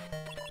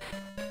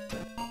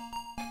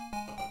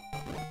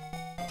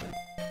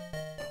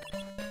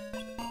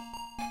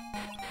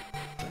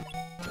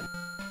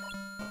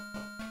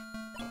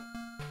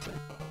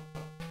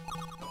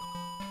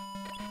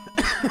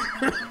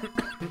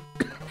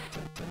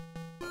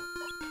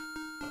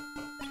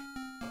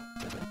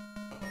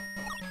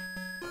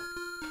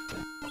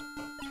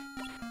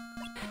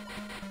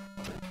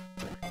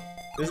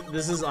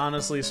 This is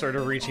honestly sort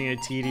of reaching a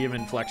tedium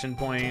inflection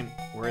point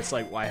where it's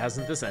like, why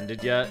hasn't this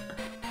ended yet?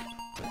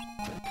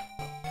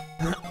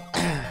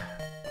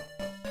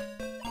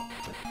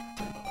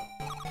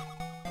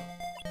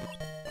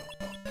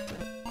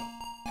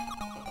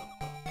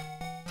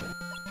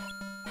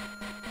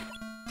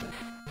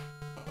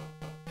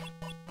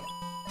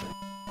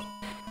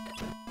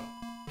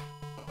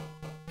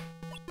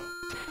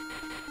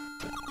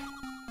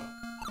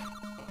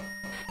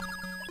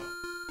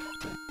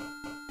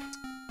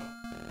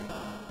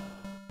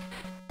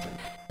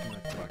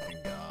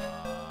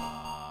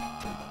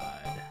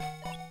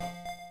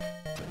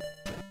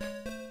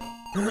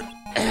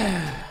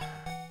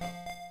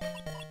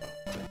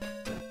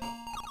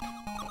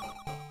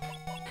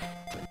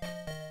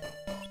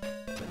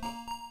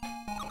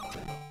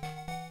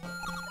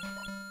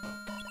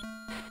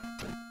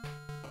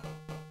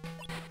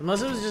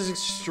 Unless it was just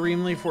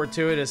extremely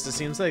fortuitous, it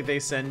seems like they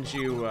send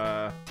you,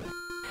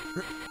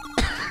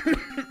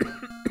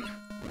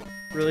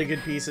 really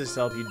good pieces to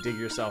help you dig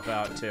yourself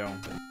out, too.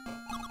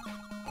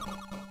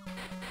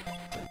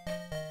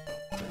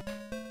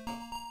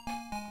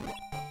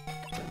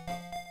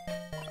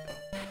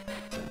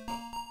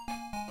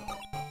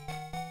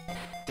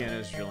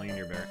 Piano's drilling in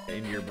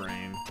your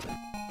brain.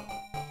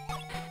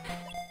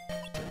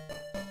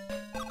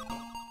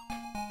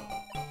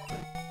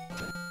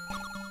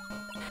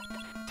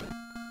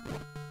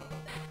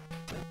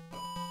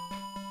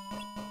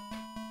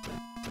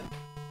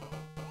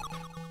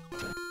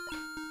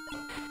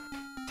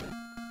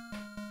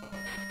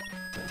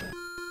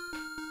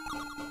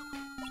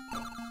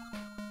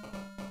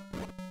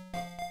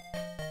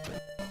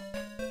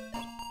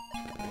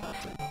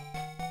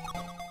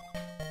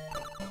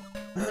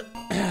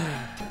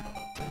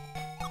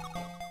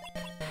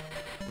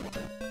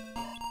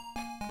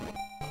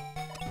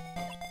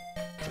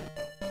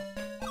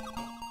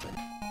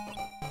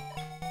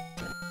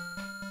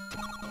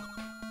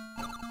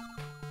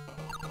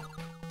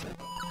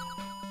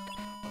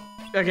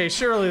 Okay,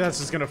 surely that's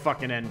just gonna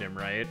fucking end him,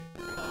 right?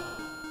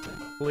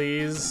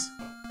 Please.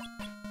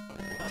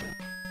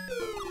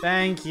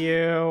 Thank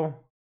you.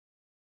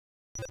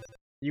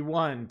 You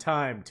won.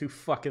 Time. Too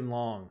fucking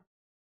long.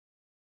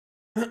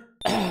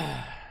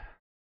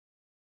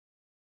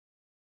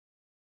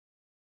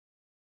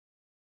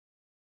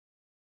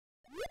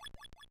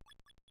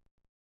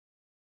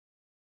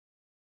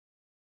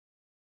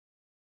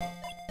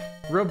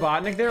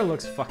 Robotnik there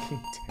looks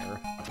fucking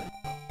terrifying.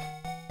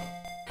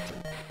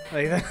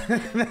 Like,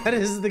 that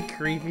is the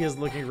creepiest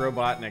looking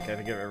Robotnik I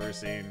think I've ever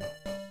seen.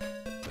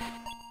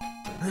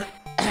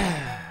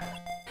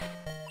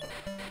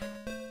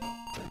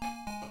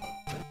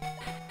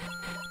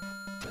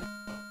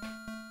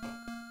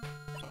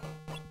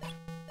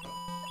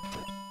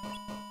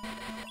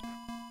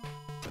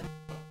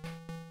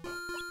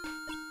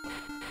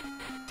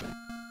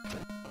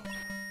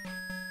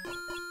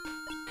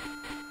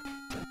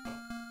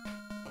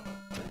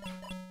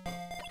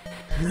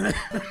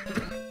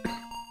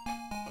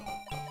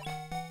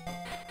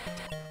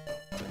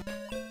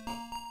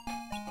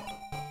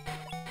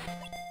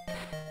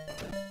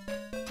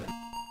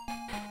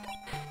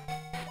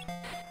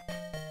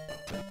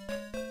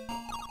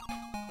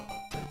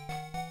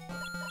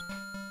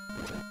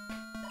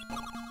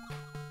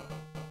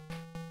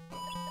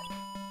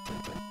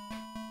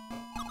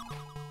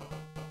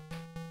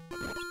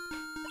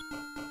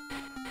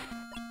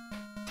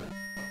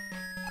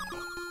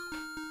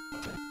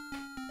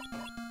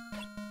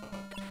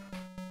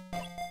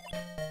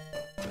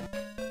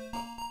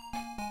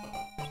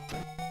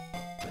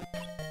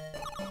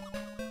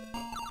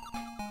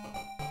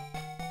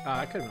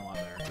 That could have been a lot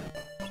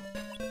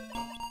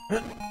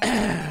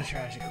better.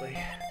 Tragically.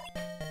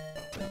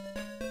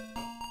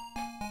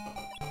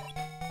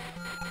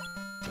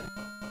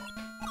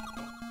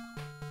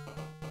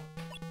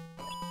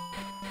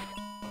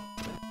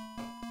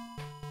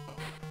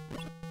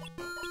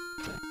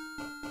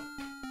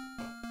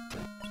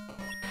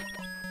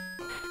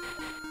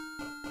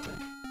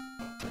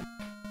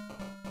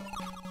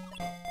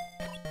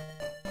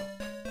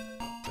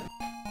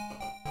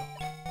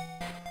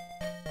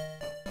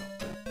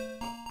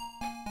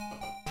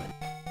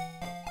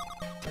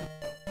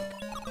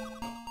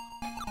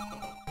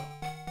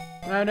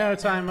 Oh no,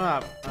 time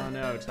up. Oh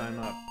no, time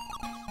up.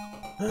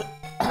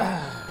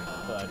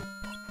 Bud.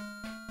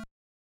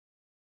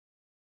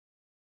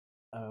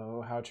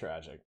 Oh, how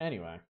tragic.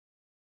 Anyway,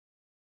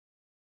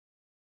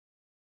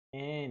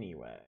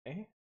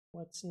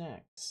 what's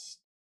next?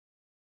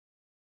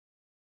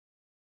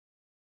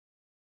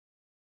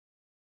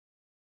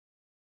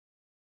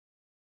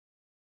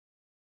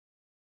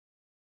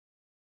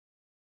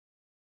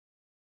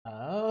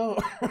 Oh,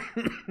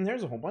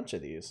 there's a whole bunch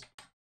of these.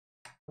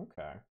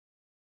 Okay.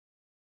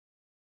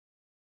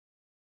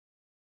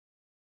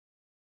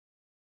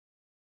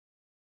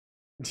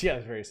 Yeah,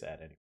 it's very sad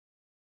anyway.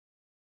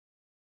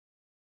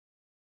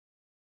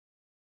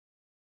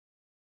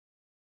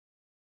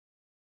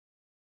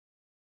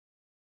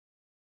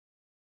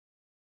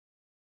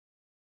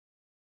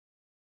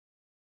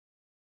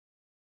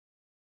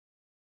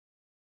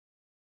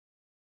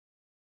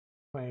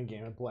 Playing a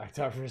game of blacked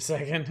out for a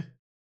second.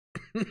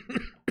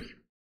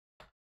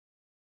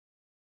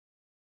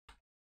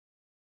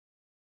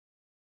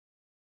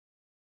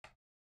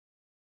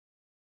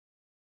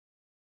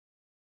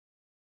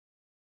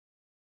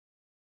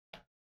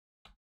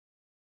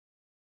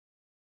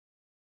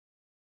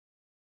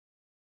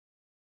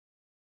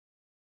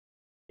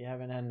 You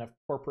haven't had enough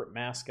corporate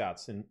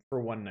mascots for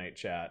one night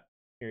chat.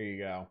 Here you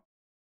go.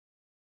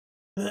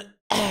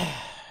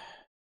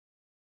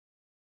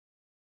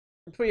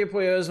 Puyo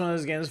Puyo is one of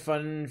those games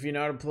fun if you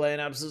know how to play,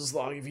 and absolute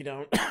slog if you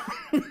don't.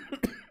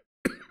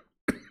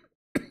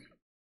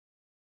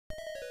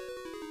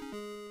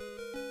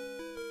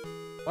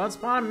 Once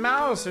upon a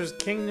mouse, there's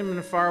kingdom in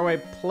a faraway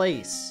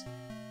place.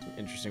 Some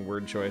interesting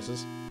word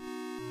choices.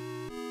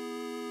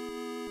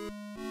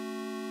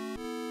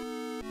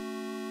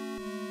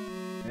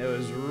 It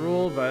was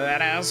ruled by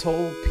that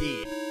asshole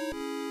Pete.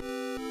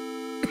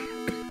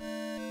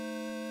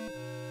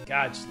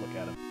 God, just look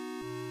at him.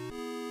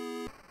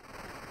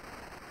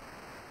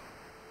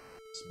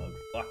 Smug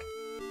fuck.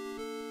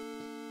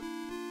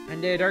 One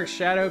day a dark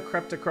shadow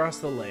crept across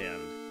the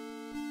land,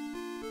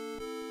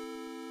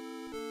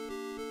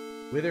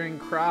 withering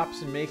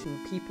crops and making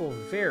people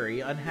very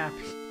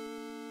unhappy.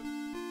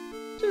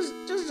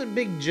 Just a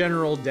big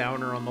general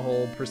downer on the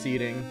whole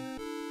proceeding.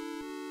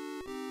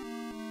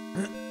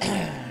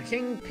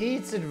 King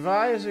Pete's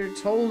advisor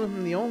told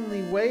him the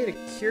only way to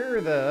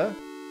cure the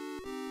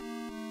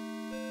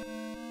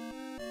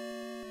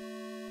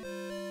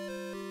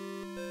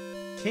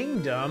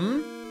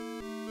kingdom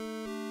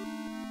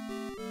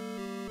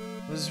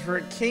was for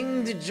a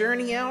king to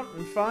journey out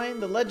and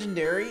find the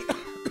legendary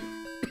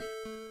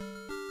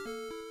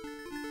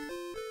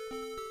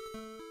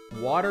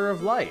water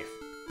of life.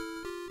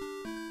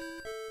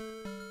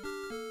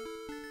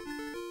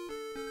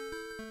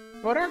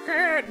 But I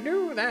can't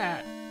do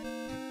that.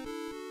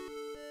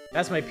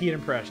 That's my Pete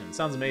impression.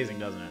 Sounds amazing,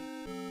 doesn't it?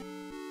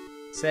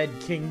 Said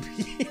King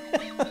Pete.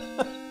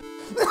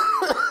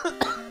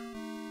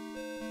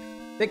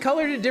 They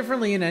colored it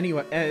differently in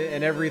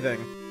everything.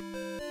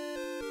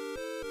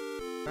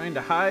 Trying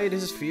to hide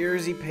his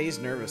fears, he paced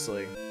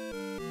nervously.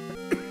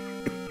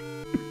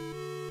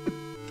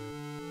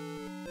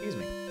 Excuse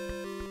me.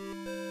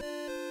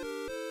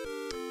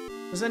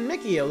 Then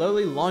Mickey, a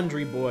lowly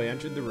laundry boy,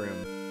 entered the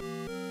room.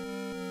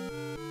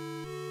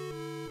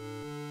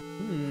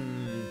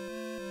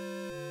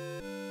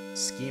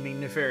 Scheming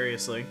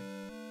nefariously.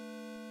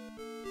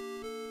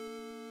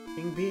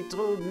 King Pete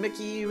told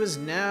Mickey he was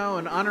now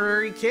an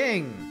honorary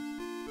king.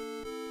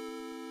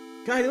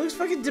 God, he looks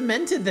fucking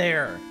demented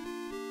there.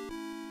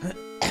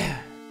 I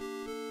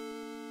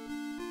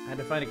had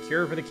to find a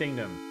cure for the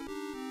kingdom.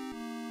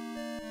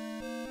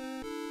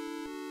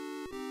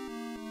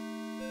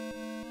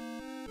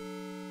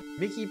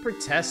 Mickey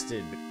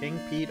protested, but King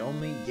Pete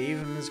only gave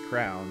him his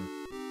crown.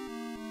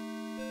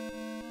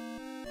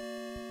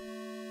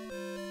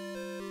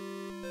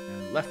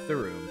 And left the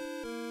room.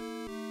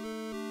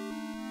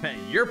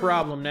 Your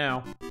problem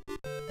now.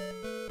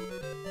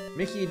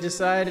 Mickey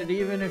decided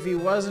even if he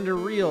wasn't a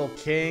real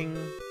king...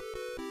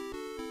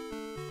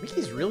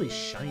 Mickey's really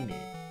shiny.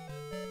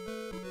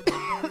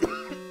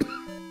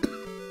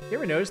 You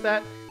ever notice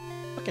that?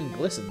 Fucking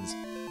glistens.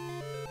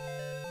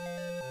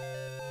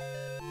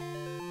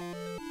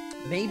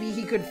 Maybe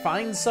he could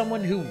find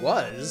someone who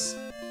was.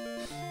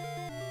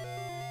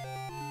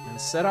 And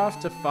set off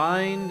to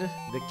find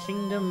the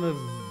kingdom of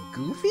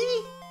Goofy?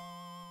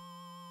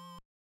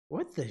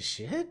 What the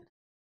shit?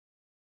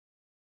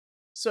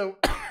 So...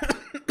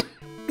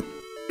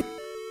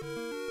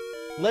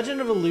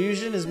 Legend of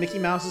Illusion is Mickey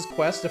Mouse's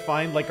quest to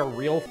find, like, a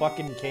real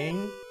fucking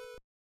king?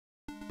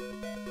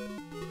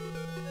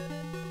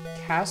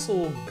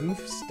 Castle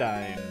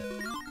Goofstein.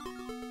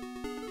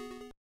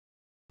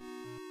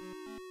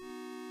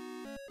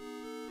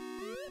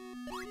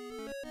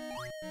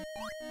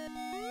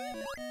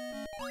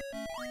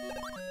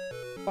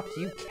 Fuck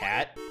you,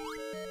 cat.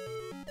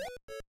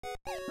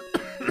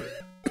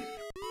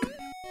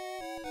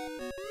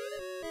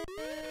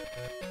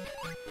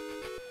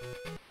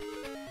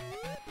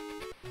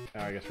 Oh,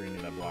 I guess we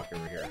need that block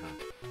over here, huh?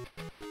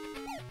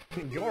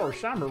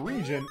 Gosh, I'm a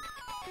regent.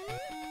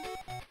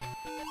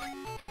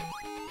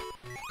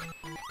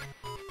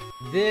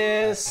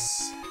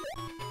 This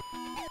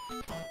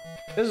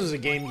was a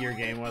Game Gear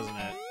game, wasn't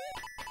it?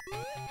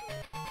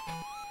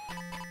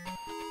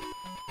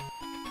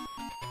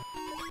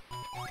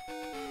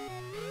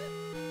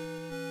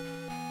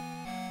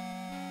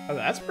 Oh,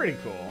 that's pretty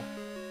cool.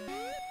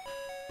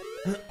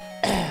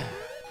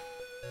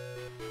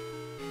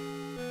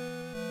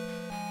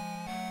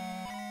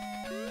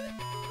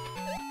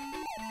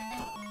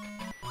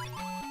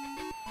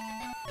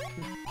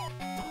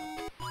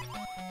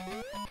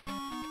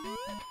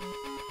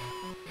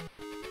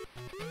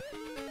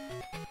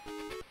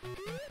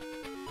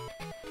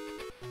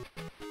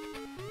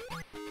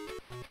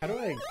 How do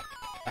I...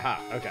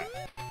 Aha, okay.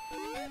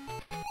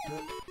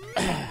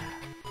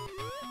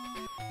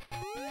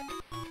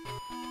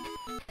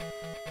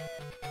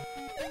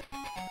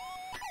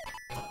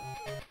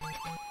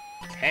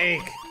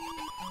 Cake!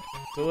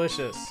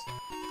 Delicious.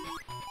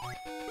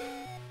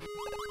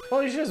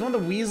 Holy shit, it's one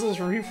of the weasels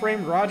from Who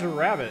Framed Roger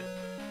Rabbit.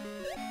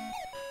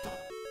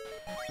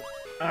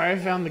 Alright,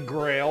 found the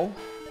Grail.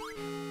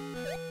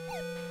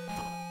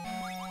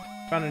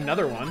 Found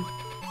another one.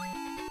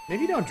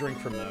 Maybe don't drink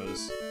from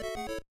those.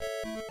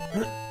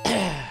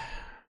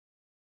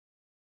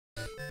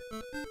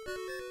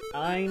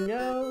 I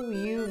know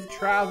you've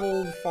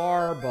traveled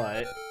far,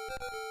 but...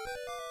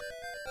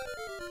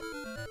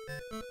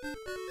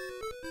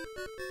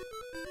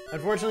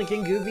 Unfortunately,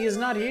 King Goofy is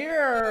not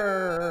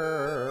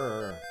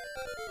here!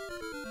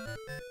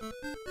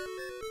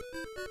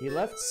 He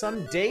left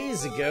some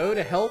days ago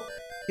to help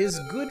his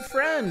good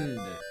friend.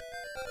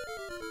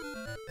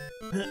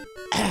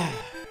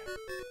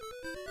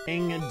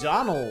 King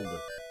Donald.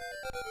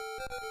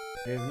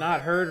 We have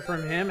not heard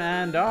from him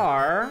and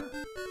are...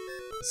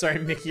 Sorry,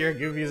 Mickey or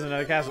Goofy is in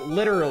another castle.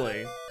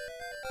 Literally.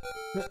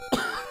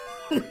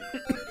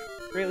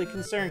 Greatly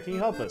concerned. Can you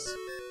help us?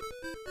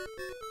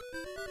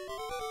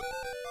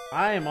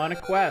 I am on a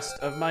quest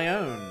of my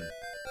own.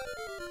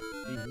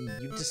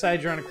 You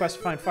decided you're on a quest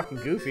to find fucking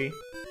Goofy.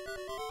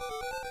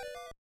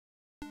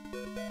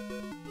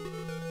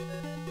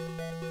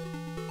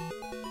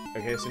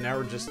 Okay, so now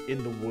we're just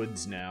in the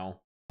woods now.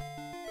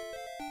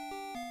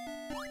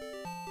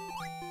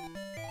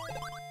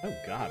 Oh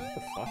god, what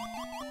the fuck?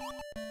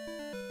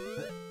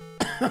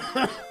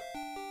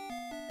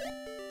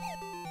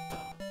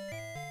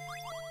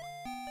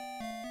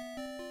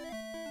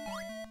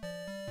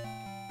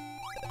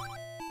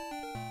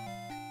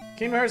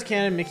 Kingdom Hearts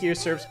canon, Mickey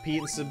usurps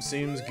Pete and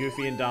subsumes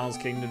Goofy and Donald's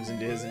kingdoms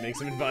into his and makes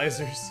them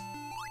advisors.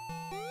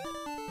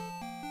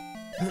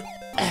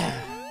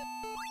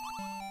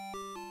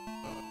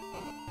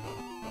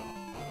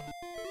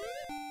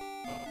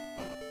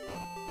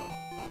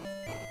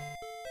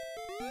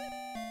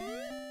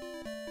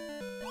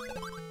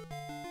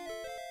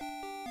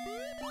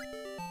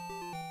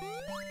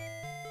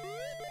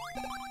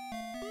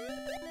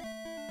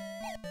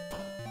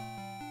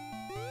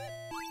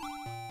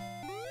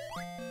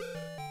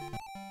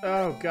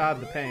 Oh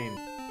god, the pain.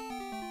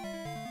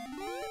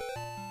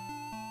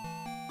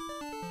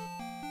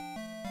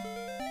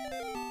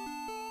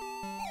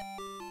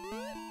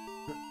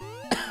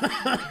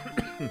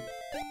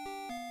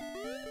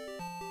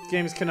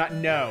 Games cannot...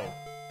 No.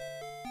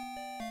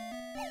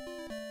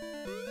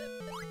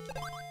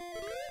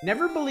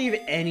 Never believe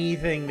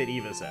anything that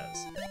Eva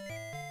says.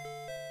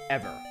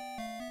 Ever.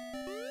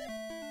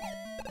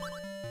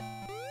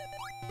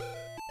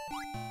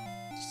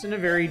 Just in a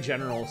very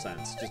general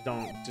sense. Just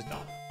don't.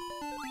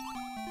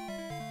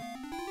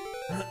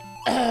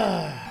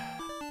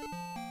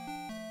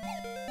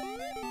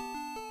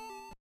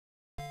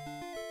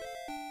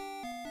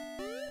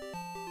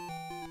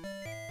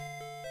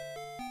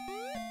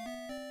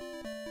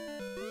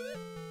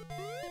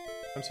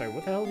 I'm sorry,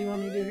 what the hell do you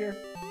want me to do here?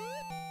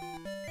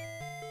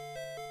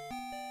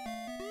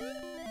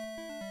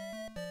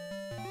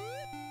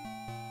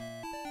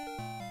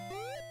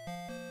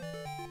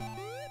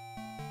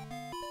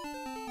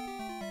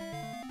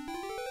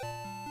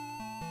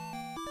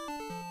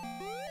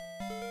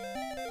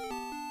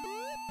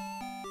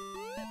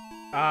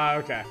 Ah,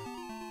 okay.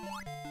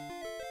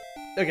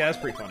 Okay, that's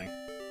pretty funny.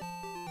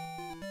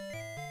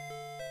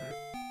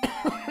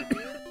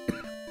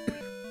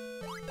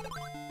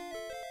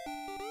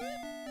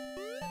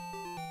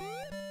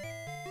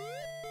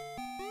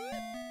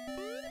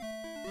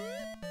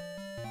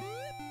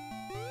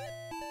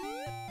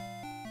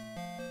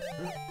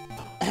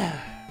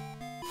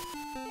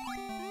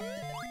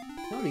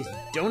 Some of these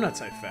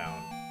donuts I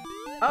found.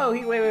 Oh,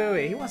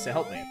 wait. He wants to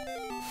help me.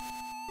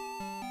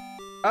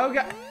 Oh,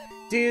 God.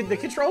 Dude, the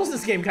controls in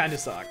this game kind of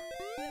suck.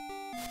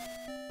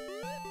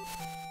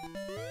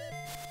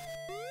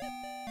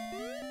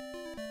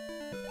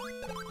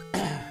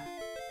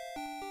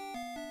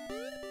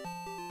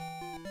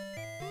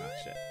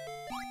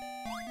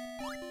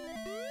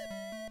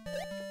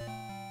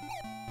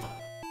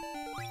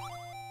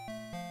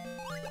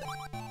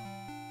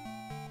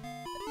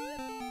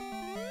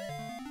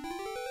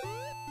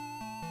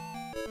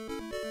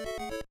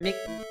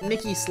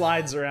 Mickey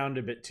slides around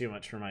a bit too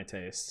much for my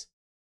taste.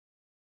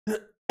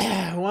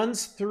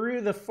 Once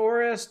through the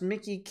forest,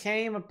 Mickey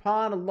came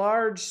upon a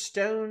large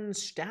stone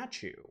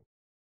statue.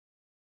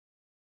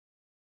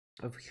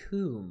 Of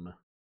whom?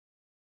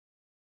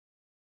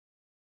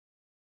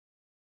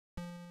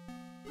 The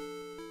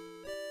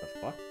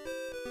fuck?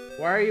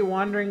 Why are you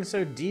wandering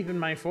so deep in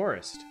my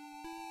forest?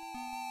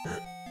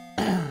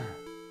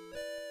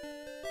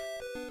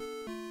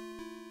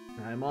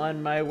 I'm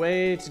on my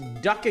way to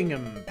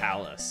Duckingham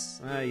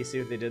Palace. You see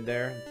what they did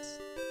there? It's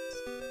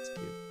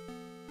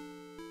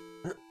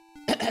cute.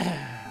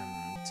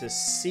 To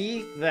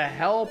seek the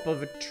help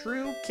of a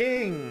true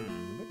king.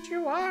 But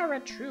you are a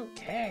true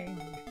king.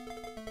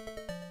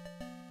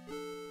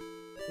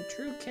 The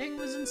true king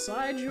was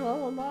inside you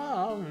all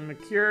along. The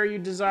cure you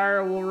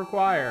desire will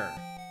require.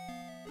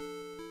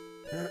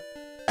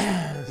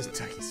 This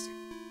Ducky's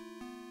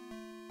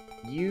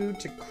you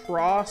to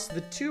cross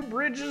the two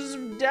bridges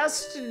of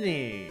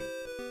destiny.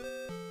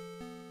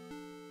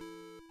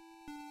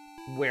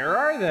 Where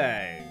are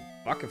they?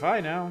 Fuck if I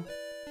know.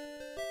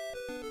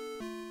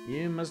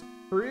 You must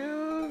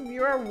prove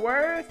your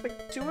worth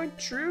to a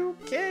true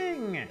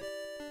king.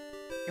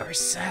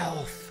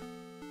 Yourself.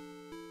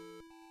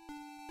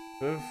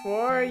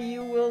 Before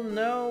you will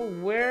know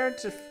where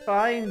to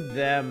find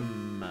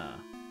them.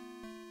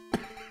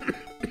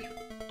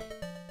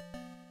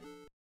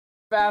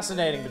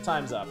 Fascinating, but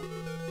time's up.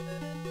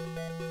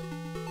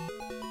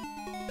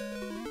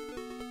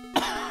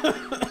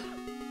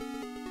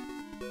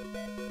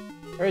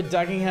 I read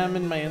Duckingham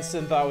and my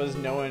instant thought was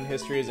no one in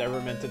history has ever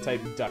meant to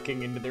type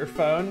ducking into their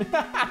phone.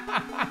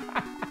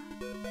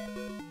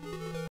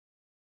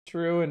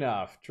 True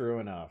enough, true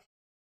enough.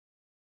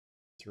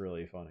 It's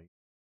really funny.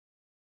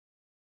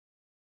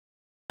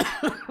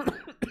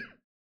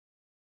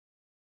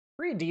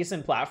 Pretty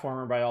decent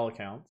platformer by all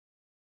accounts.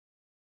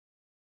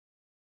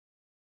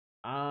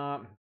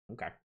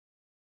 Okay.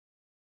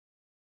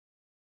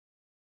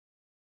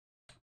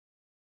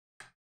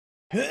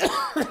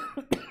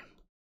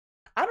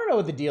 I don't know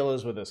what the deal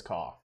is with this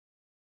cough.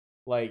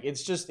 Like,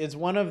 it's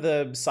one of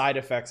the side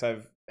effects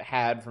I've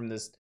had from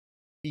this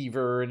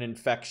fever and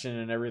infection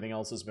and everything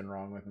else has been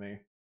wrong with me.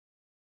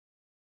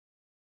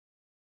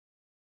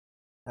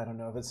 I don't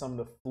know if it's some of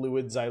the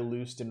fluids I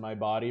loosed in my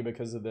body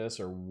because of this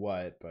or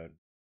what, but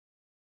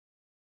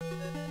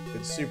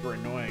it's super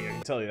annoying, I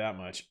can tell you that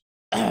much.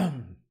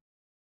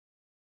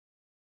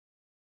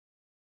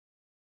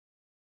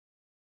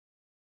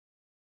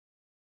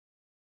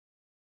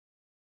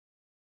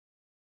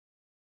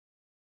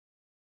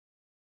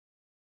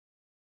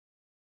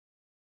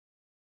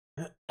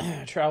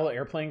 Travel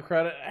airplane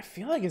credit. I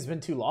feel like it's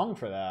been too long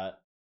for that.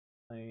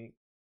 Like,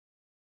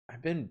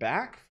 I've been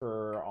back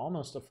for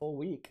almost a full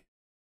week.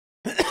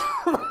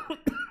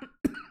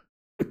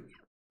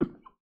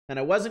 And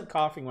I wasn't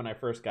coughing when I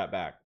first got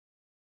back.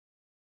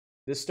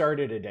 This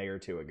started a day or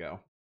two ago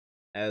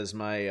as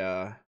my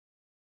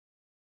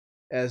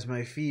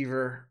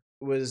fever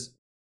was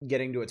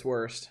getting to its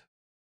worst.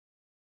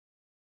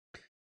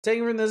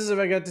 Taking from this, if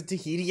I got to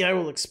Tahiti, I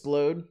will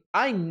explode.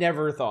 I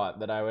never thought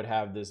that I would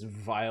have this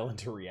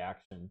violent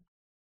reaction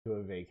to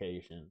a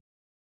vacation.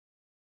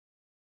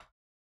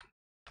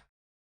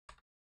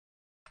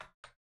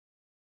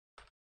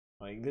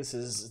 Like, this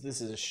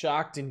is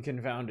shocked and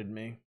confounded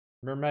me.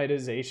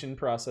 Mermaidization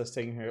process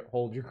taking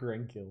hold your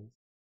grand kills.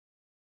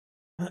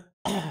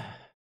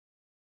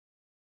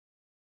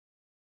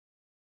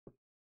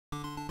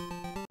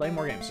 Play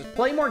more games. Just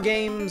play more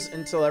games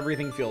until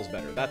everything feels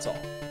better. That's all.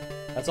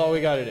 That's all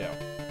we gotta do.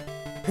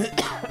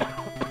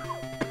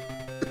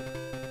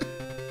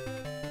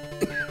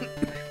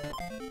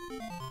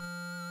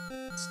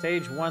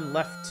 Stage 1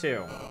 left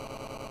 2.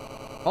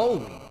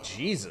 Holy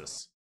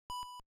Jesus.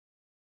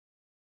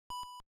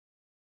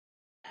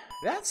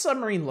 That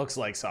submarine looks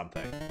like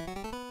something.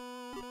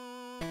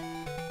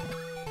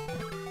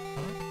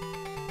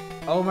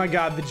 Oh my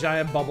god, the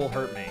giant bubble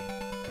hurt me.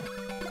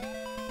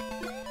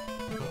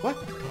 What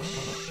the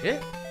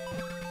shit?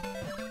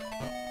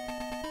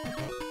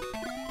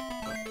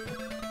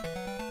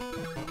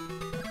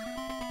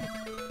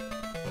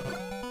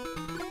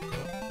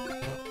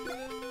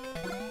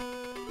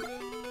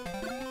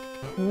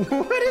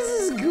 What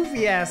is this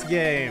goofy ass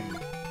game?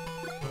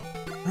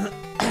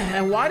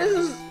 And why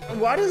does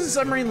the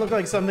submarine look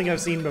like something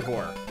I've seen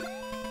before?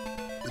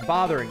 It's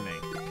bothering me.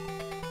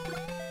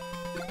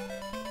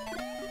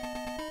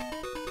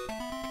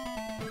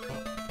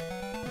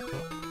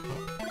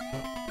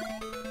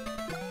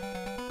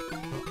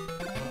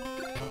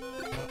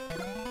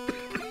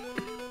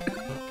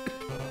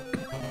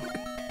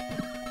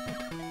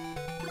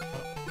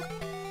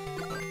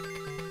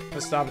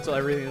 to stop until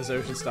everything in this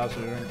ocean stops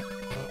moving.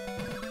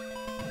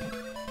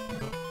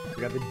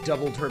 We got the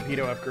double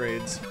torpedo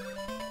upgrades.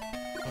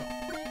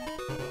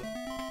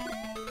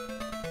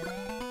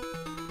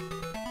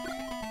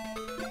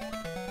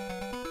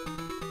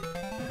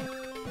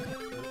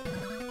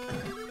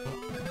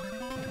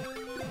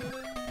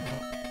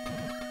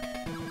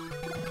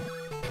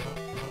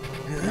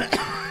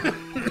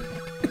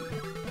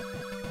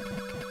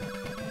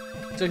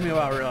 Took me a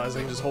while to realize I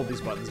can just hold these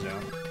buttons down.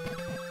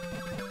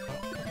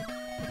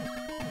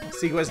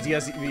 Sequest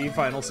DSV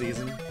final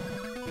season.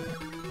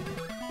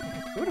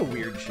 What a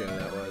weird show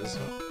that was.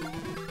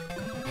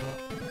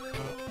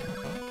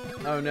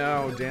 Oh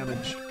no,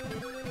 damage.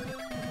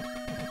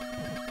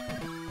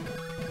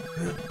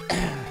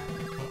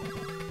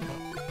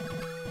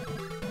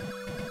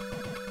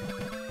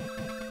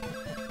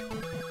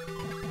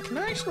 Can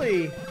I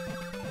actually...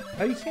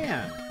 Oh, you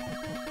can.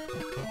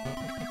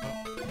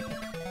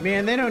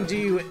 Man, they don't do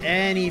you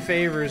any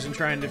favors in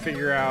trying to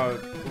figure out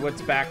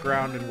what's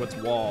background and what's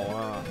wall,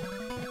 huh?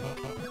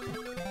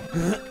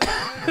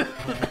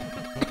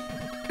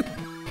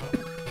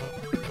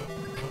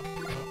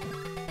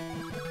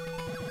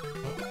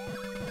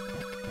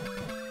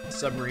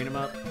 Submarine 'em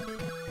up.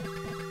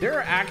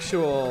 There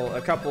are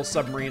a couple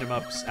Submarine 'em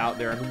ups out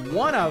there, and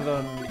one of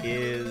them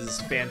is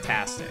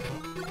fantastic.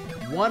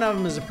 One of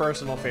them is a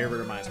personal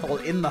favorite of mine. It's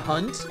called In the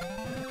Hunt.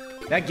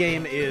 That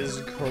game is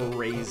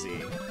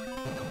crazy.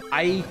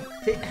 I'm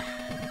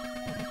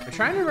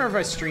trying to remember if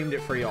I streamed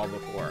it for y'all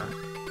before,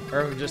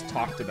 or if I just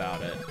talked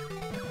about it.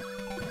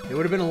 It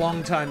would have been a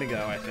long time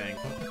ago, I think.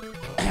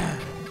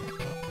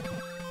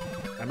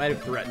 I might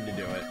have threatened to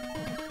do it.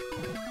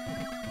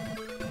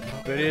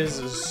 But it is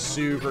a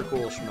super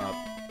cool shmup.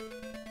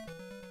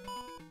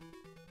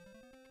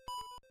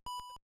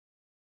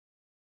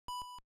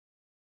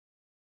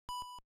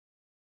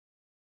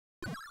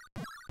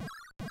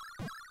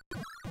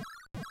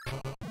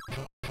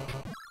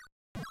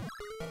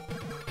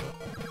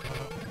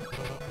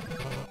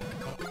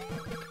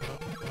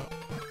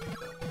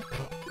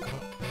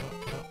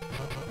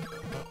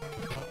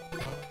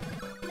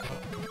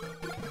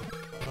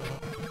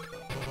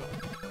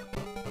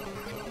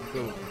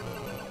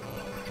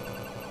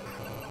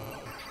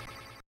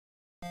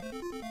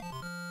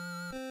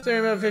 Sorry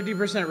about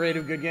 50% rate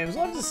of good games.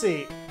 Love to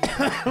see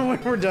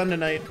when we're done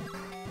tonight.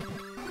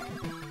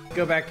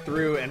 Go back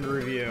through and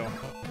review.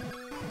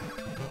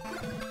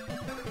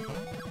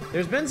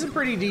 There's been some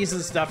pretty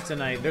decent stuff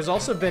tonight. There's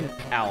also been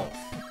Alf.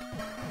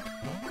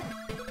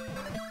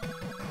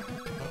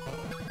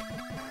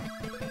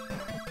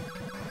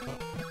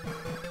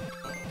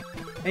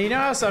 And you know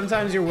how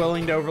sometimes you're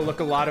willing to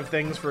overlook a lot of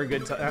things for a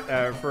good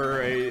a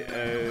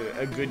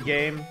good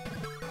game?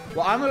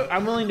 Well,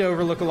 I'm willing to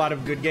overlook a lot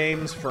of good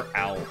games for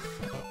Alf.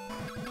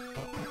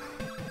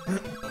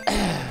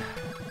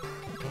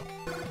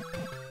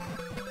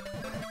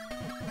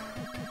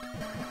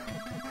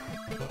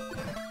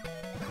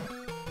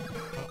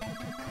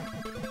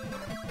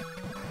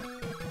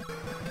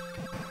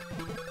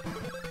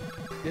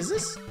 Is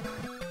this?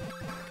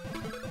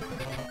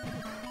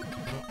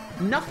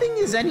 Nothing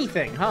is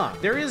anything, huh?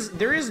 There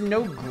is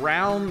no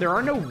ground, there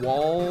are no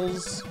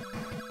walls.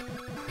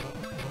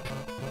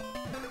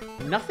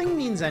 Nothing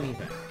means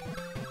anything.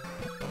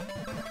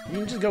 You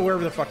can just go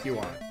wherever the fuck you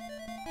want.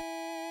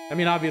 I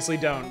mean, obviously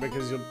don't,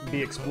 because you'll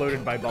be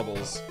exploded by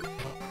bubbles.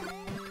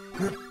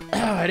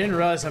 I didn't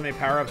realize how many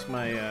power-ups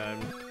my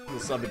the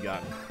sub had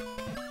gotten.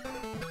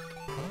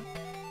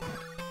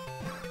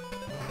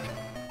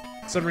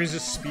 Submarines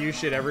just spew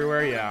shit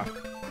everywhere, yeah.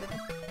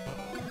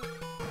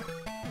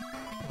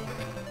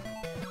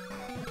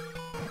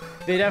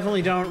 They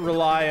definitely don't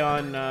rely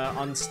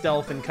on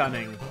stealth and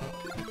cunning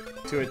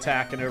to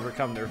attack and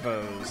overcome their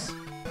foes.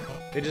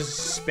 They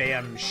just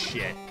spam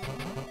shit.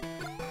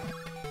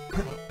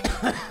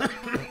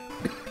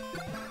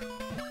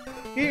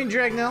 Hey,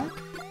 Dragnell.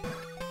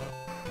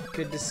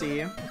 Good to see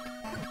you.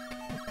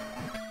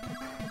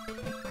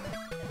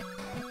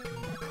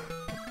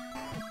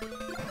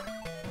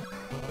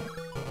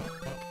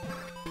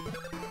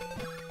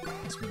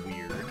 It's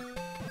weird.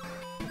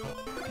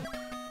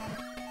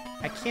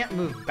 I can't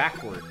move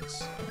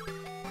backwards.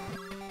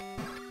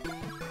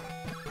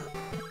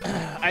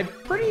 I'm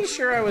pretty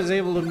sure I was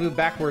able to move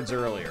backwards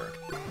earlier.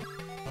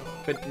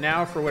 But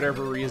now, for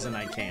whatever reason,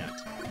 I can't.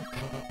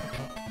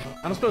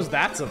 I don't suppose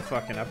that's a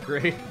fucking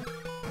upgrade.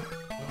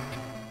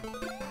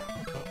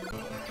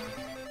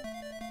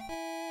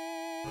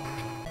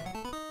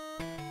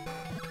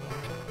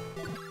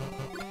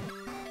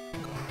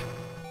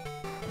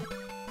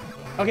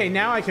 Okay,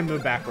 now I can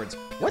move backwards.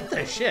 What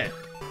the shit?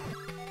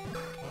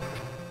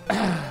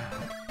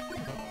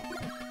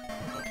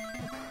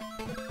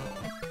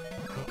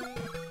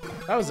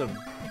 That was a...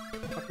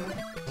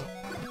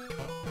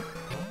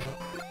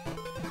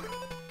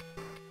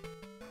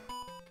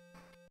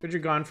 Good, you're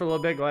gone for a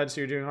little bit. Glad to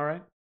see you're doing all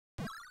right.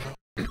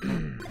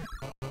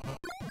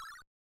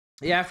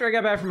 Yeah, after I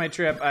got back from my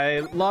trip,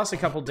 I lost a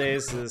couple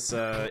days to this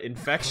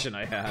infection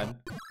I had,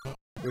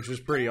 which was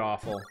pretty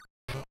awful.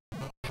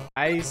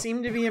 I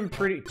seem to be in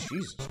pretty...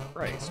 Jesus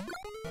Christ.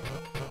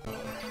 What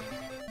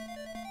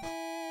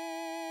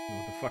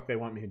the fuck they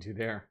want me to do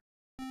there?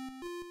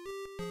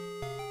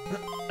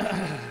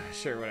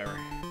 Sure, whatever.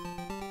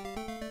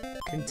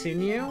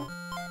 Continue?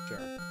 Sure.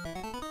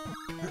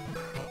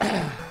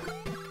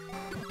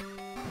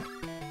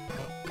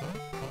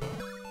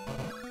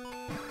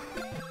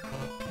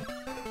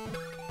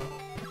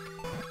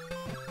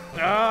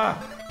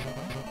 Ah!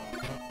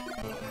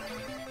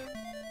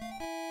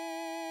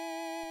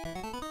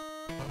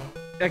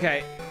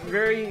 Okay,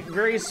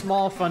 very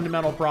small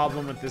fundamental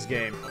problem with this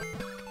game.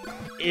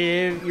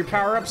 If your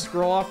power-ups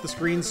scroll off the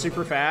screen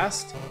super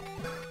fast,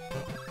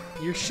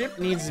 your ship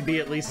needs to be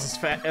at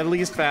least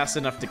fast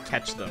enough to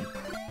catch them.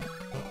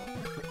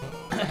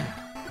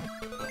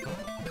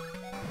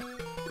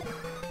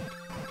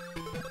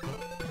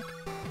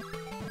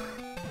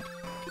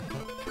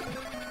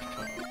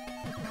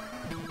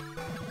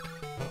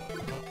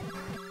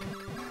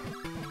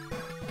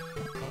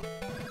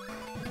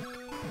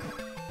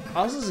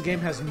 Also, this game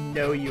has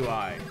no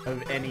UI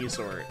of any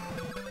sort.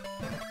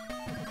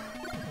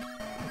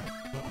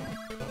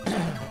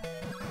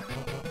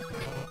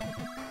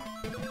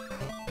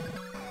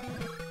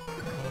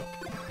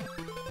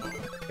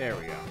 There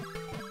we go.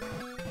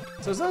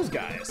 So it's those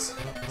guys.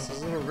 It's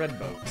those little red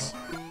boats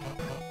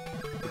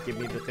that give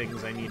me the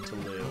things I need to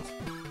live.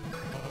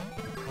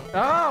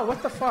 Oh,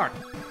 what the fuck?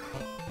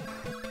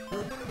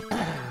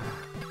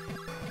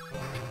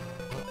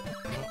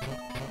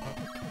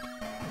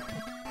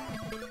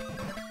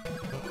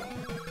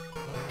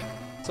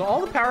 So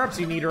all the power-ups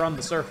you need are on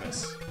the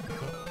surface.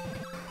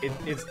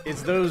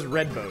 It's those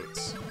red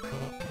boats.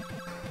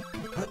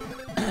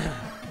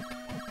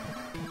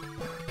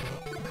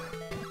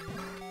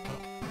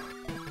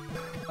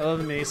 I love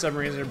the mini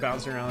submarines that are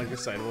bouncing around like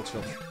excitable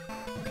children.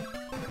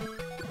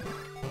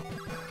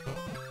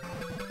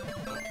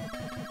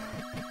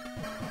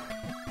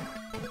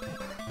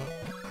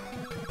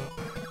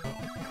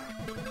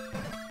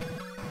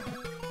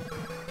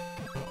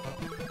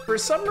 For a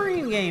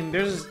submarine game,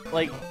 there's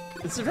like...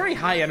 It's a very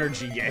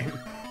high-energy game.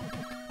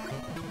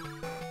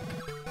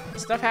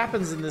 Stuff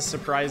happens in this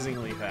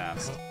surprisingly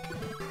fast.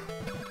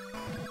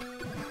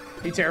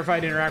 Be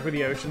terrified to interact with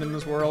the ocean in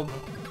this world?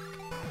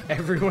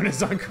 Everyone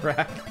is on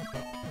crack.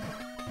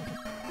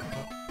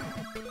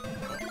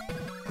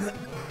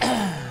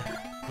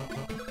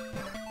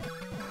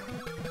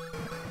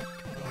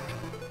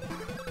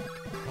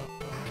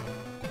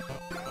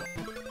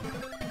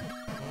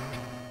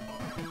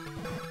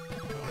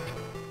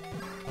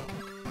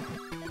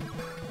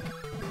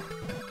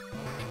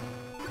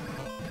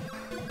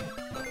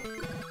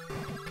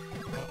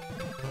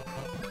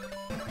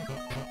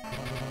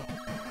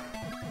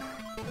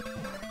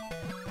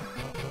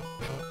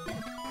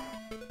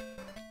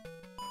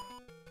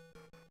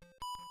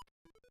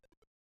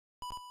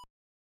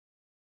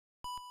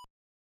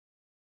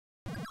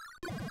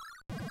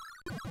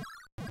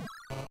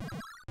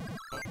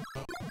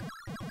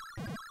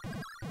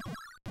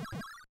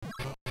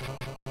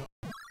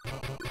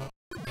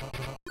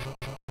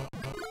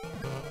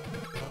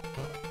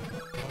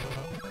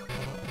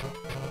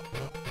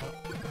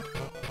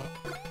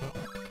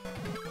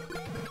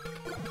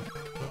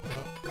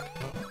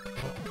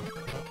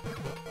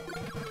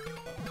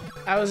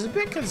 I was a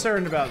bit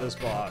concerned about this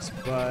boss,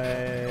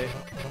 but...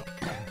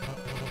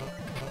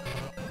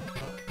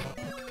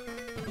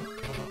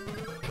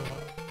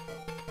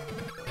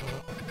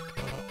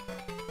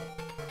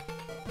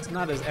 It's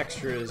not as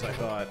extra as I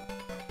thought.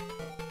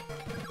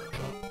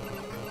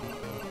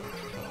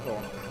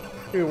 Cool.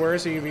 Dude, where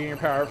is you getting your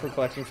power for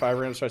collecting 5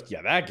 random stars?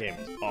 Yeah, that game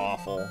is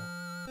awful.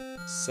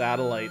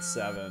 Satellite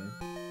 7.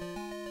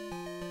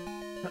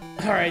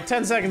 Alright,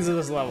 10 seconds of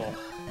this level.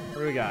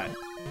 What do we got?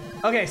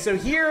 Okay, so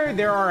here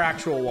there are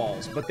actual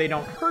walls, but they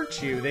don't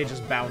hurt you, they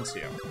just bounce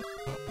you.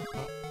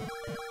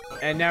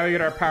 And now we get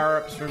our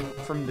power-ups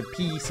from the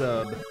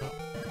P-sub.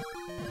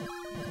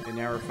 And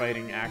now we're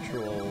fighting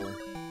actual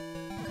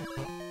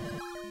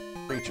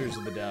creatures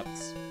of the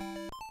depths.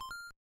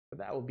 But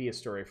that will be a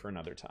story for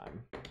another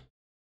time.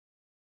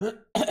 That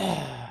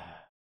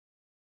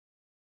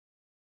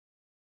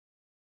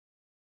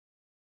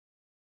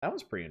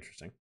was pretty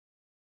interesting.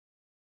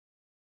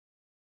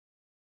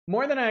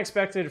 More than I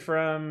expected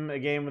from a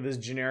game with as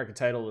generic a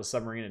title as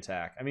Submarine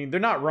Attack. I mean, they're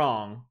not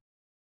wrong.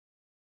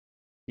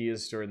 He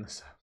is stored in the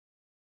sub.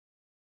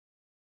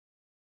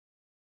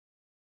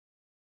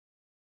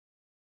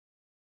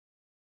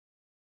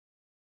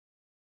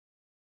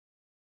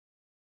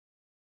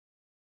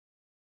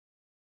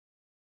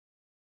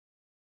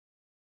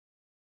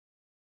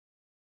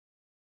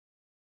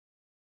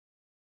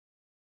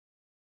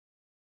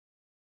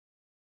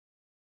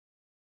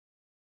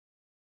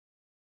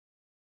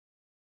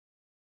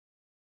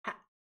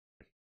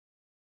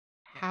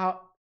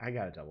 How? I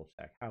gotta double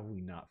check. How have we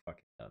not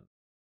fucking done?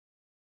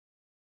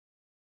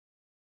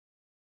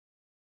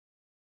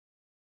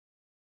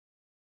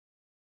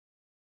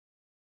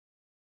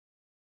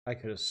 I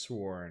could have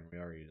sworn we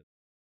already did.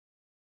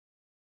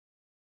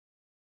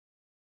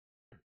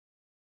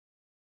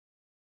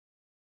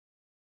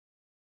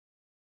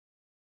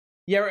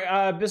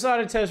 Yeah,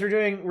 Besotted Toast,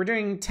 we're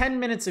doing 10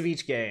 minutes of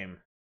each game.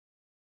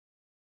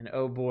 And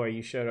oh boy,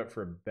 you showed up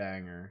for a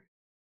banger.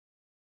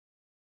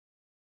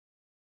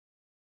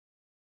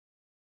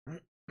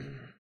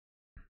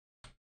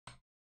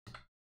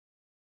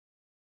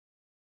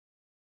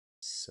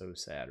 So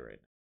sad right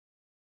now.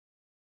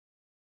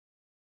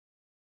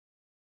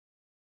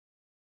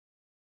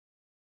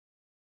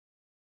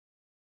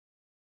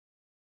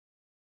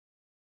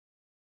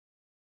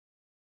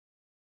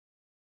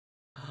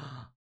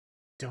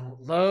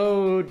 Don't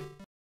load.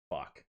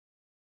 Fuck.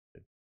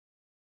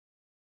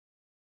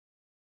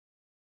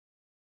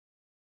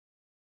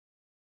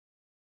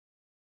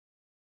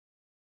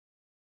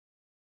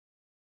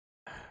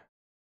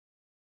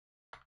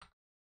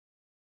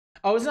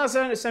 Oh, it's not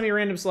a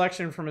semi-random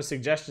selection from a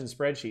suggestion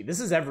spreadsheet. This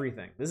is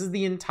everything. This is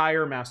the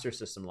entire Master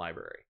System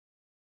library.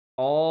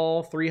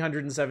 All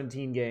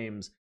 317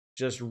 games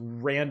just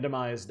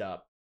randomized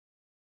up.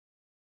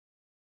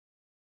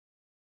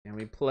 And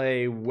we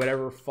play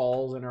whatever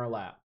falls in our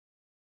lap.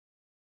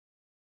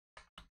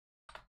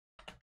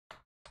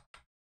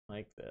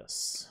 Like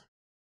this.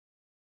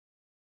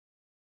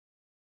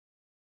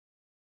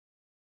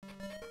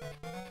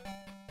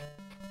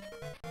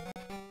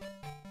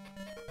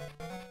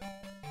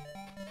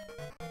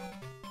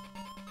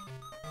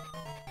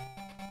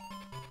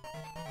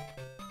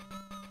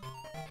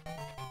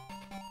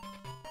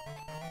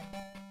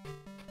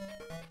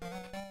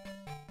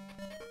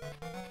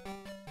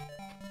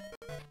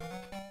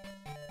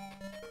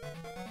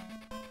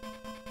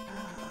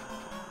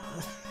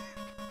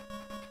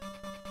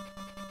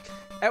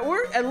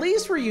 At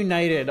least we're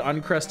united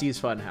on Krusty's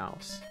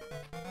Funhouse.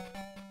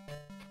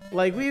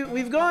 Like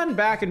we've gone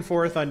back and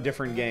forth on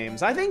different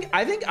games. I think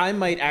I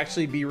might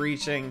actually be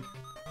reaching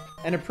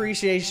an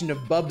appreciation of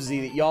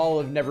Bubsy that y'all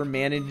have never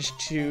managed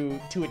to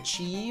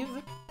achieve.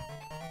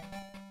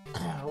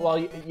 While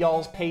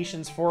y'all's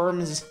patience for him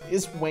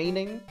is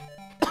waning.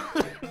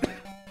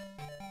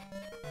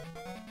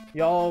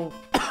 Y'all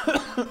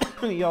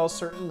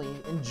certainly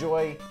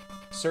enjoy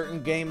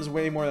certain games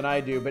way more than I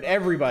do, but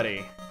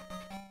everybody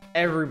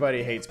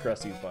hates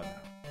Krusty's Funhouse.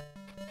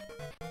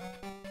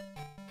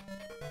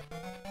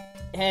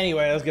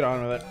 Anyway, let's get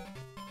on with it.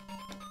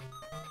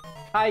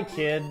 Hi,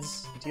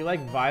 kids. Do you like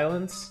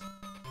violence?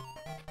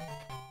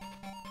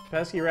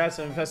 Pesky rats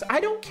have infested. I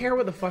don't care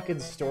what the fucking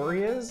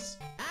story is.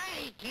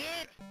 Hi,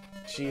 kid.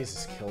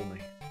 Jesus, kill me.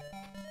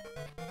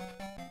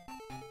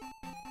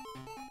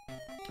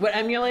 What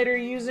emulator are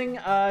you using?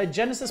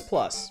 Genesis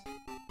Plus.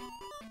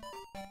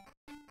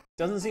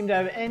 Doesn't seem to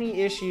have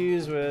any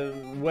issues with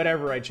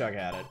whatever I chuck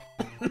at it.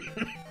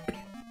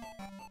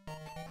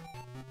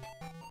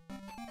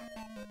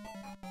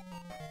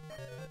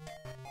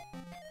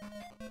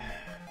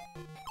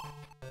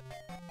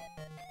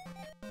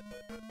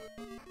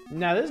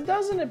 Now, this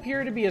doesn't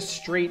appear to be a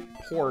straight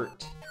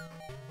port.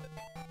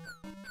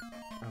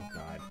 Oh,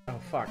 God. Oh,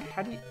 fuck.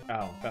 How do you...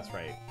 Oh, that's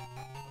right.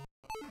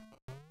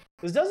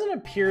 This doesn't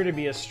appear to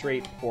be a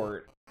straight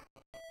port.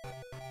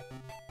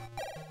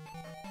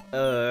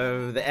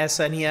 The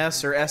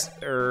SNES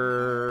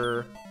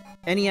or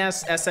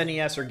NES,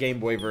 SNES, or Game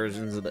Boy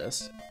versions of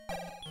this.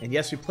 And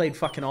yes, we played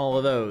fucking all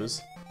of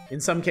those.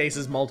 In some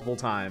cases, multiple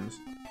times.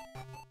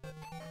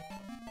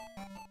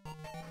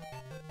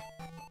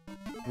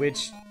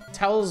 Which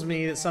tells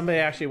me that somebody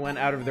actually went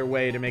out of their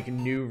way to make a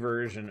new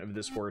version of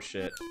this horse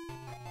shit.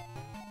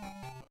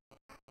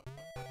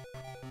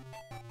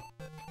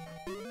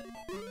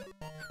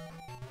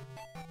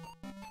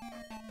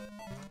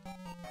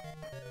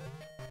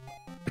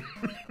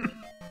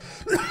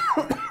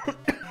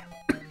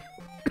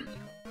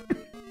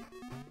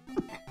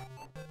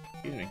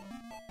 Excuse me.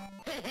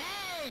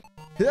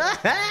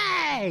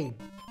 Hey!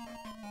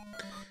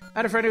 I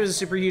had a friend who was a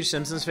super huge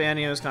Simpsons fan.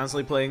 He was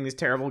constantly playing these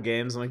terrible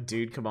games. I'm like,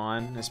 dude, come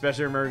on.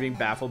 Especially remember being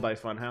baffled by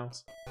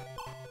Funhouse.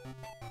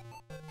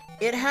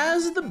 It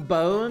has the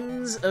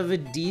bones of a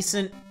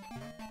decent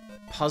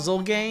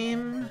puzzle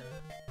game.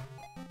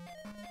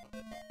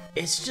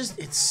 It's just,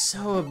 it's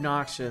so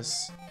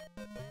obnoxious.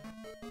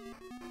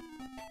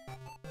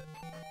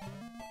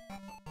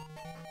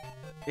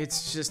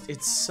 It's just,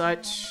 it's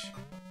such...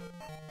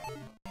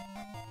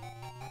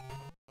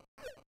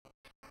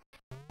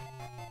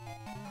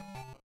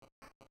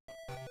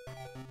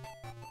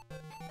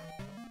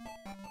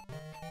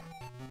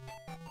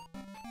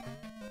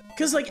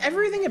 Because, like,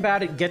 everything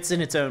about it gets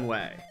in its own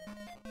way.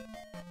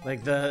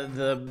 Like,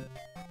 the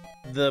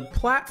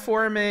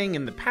platforming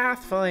and the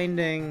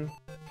pathfinding.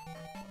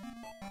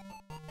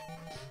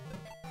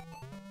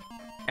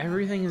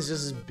 Everything is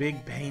just a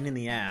big pain in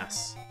the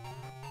ass.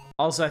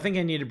 Also, I think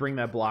I need to bring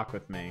that block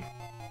with me.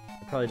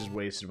 I probably just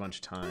wasted a bunch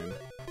of time.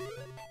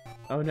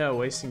 Oh no,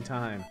 wasting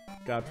time.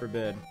 God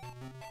forbid.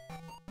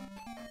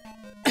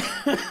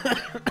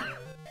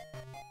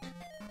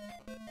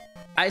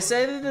 I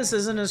say that this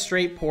isn't a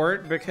straight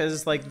port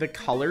because, like, the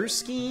color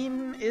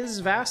scheme is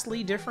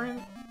vastly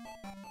different.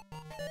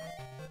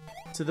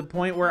 To the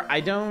point where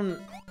I don't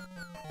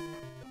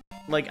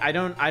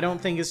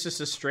think it's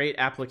just a straight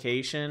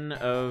application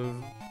of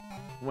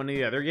one of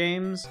the other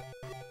games.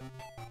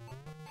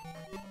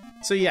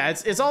 So yeah,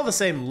 it's all the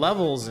same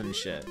levels and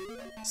shit.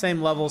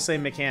 Same levels,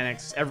 same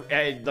mechanics,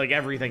 like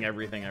everything.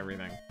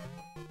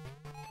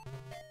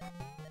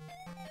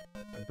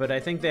 But I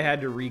think they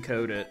had to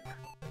recode it,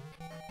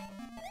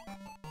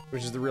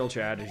 which is the real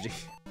tragedy.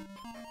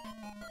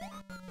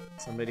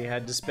 Somebody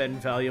had to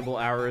spend valuable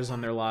hours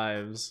on their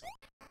lives.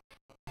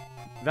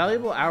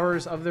 Valuable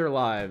hours of their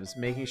lives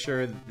making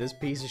sure that this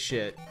piece of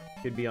shit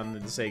could be on the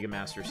Sega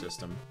Master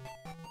System.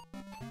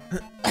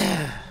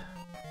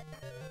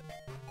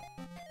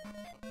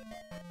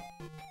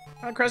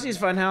 Krusty's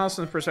Funhouse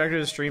from the perspective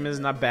of the stream is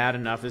not bad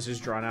enough. It's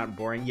just drawn out and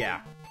boring.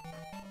 Yeah.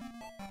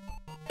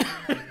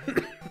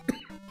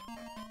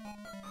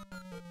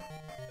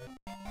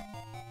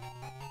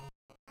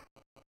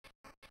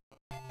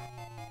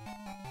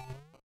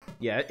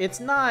 Yeah, it's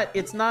not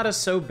a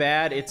so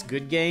bad it's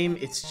good game.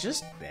 It's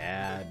just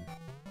bad.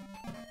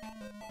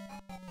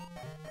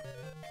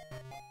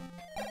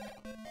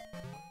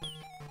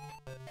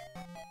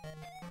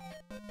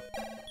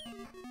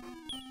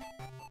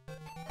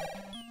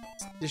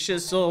 This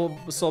shit's still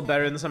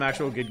better than some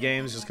actual good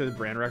games just because of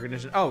brand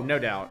recognition. Oh, no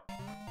doubt.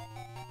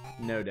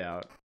 No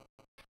doubt.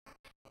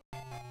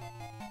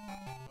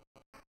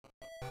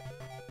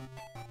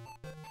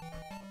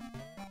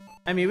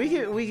 I mean,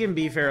 we can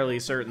be fairly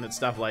certain that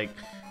stuff like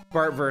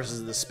Bart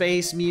versus the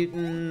Space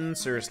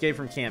Mutants or Escape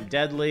from Camp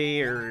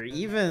Deadly or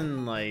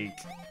even like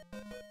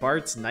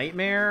Bart's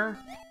Nightmare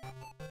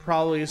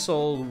probably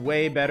sold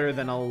way better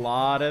than a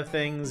lot of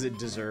things that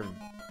deserve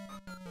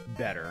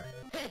better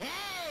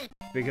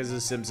because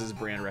of Simpsons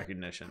brand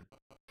recognition.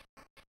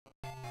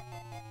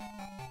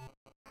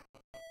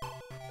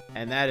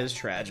 And that is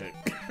tragic.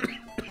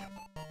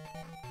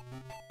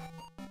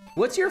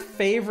 What's your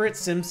favorite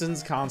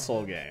Simpsons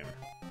console game?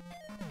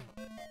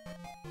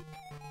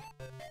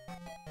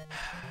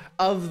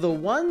 Of the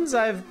ones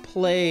I've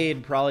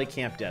played, probably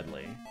Camp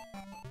Deadly.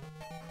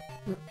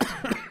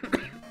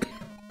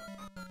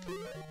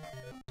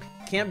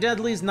 Camp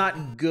Deadly's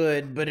not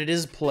good, but it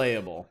is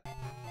playable.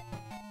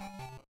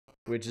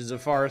 Which is a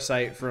far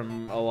sight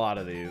from a lot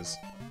of these.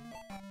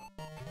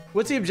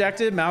 What's the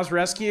objective? Mouse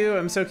rescue?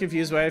 I'm so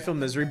confused why I feel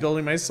misery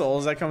building my soul.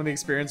 Does that come with the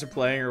experience of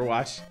playing or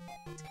watch?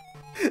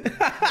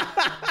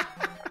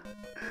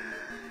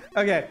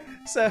 Okay,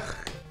 so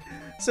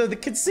the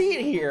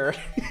conceit here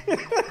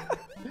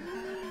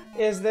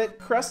is that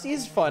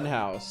Krusty's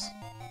Funhouse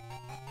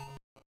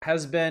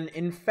has been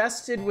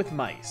infested with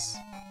mice.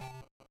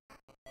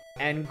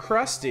 And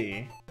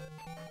Krusty,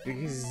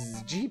 because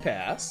he's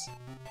G-Pass,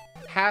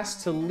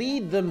 has to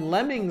lead them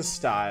lemming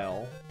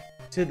style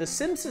to the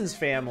Simpsons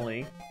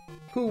family,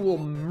 who will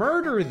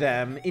murder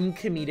them in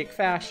comedic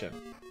fashion.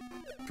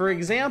 For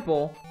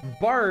example,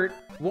 Bart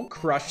will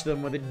crush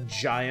them with a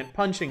giant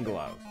punching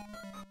glove.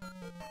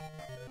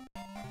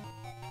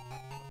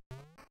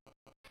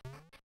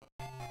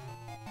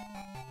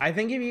 I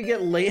think if you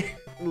get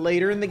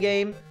later in the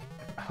game,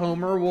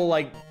 Homer will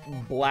like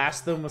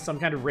blast them with some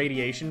kind of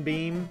radiation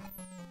beam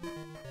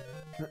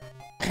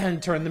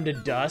and turn them to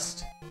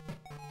dust.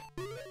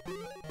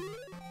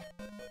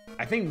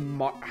 I think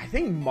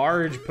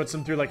Marge puts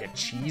them through like a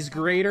cheese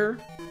grater.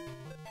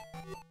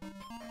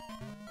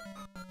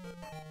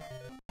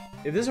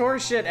 If this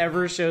horse shit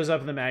ever shows up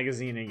in the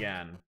magazine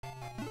again,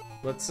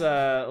 let's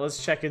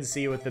check and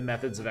see what the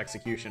methods of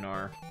execution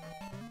are.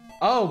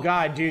 Oh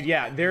god, dude,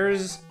 yeah,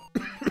 there's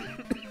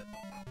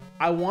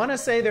I want to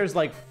say there's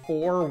like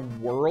 4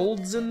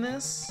 worlds in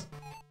this.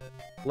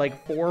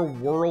 Like 4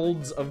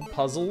 worlds of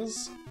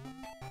puzzles.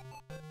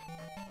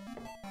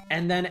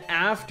 And then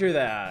after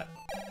that,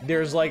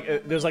 there's like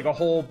a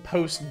whole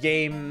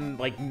post-game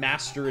like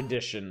master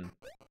edition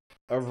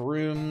of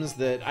rooms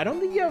that I don't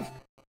think you have.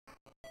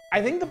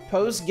 I think the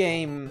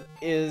post-game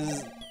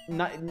is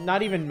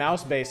not even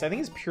mouse-based. I think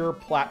it's pure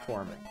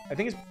platforming. I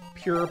think it's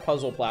pure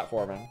puzzle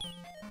platforming.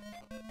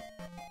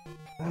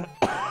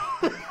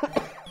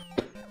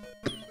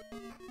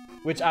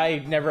 Which I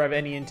never have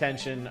any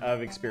intention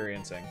of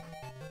experiencing.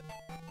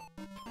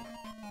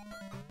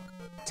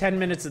 10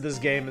 minutes of this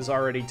game is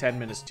already 10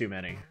 minutes too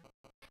many.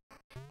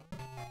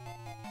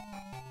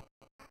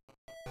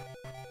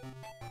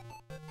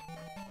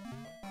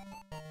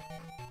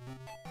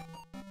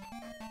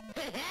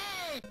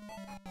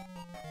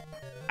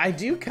 I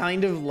do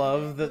kind of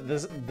love that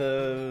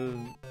the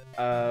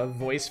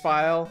voice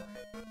file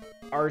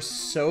are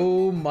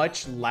so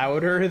much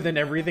louder than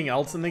everything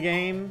else in the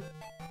game.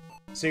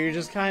 So you're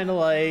just kind of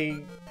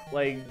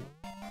like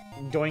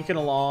doinking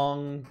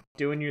along,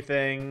 doing your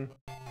thing,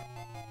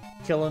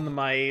 killing the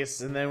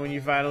mice, and then when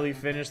you finally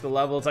finish the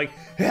level, it's like,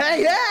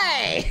 hey,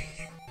 hey!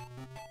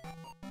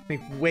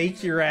 Like,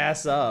 wake your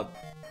ass up.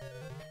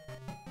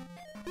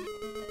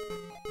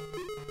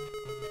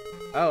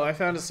 Oh, I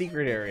found a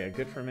secret area.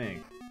 Good for me.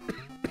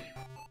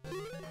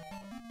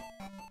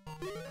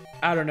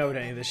 I don't know what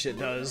any of this shit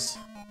does.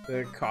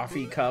 The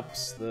coffee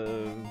cups,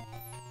 the...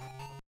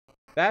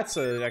 That's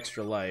an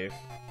extra life.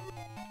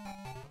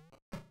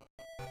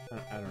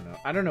 I don't know.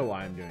 I don't know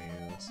why I'm doing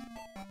any of this.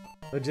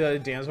 But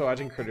dance while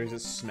watching critters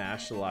that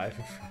smash alive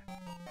in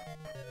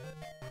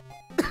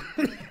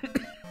front.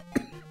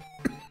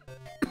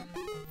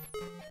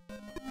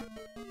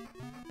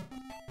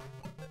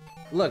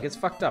 Look, it's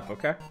fucked up,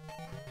 okay?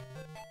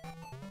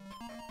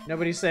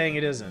 Nobody's saying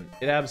it isn't.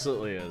 It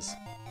absolutely is.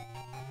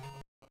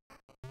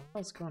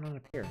 What's going on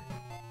up here?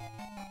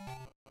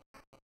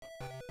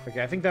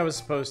 Okay, I think that was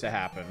supposed to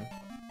happen.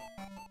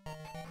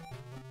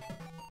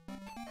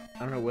 I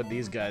don't know what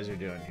these guys are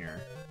doing here.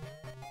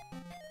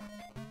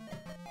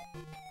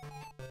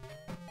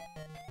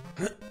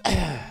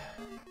 I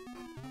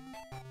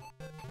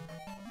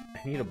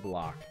need a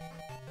block.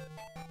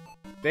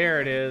 There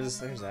it is.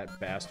 There's that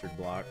bastard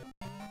block.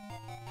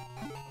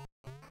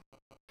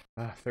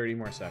 30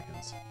 more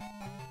seconds.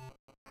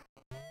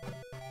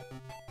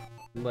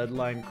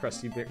 Lead-lined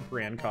crusty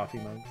brand coffee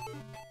mugs.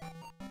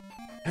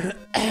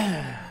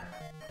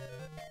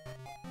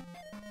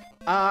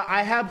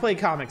 I have played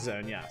Comic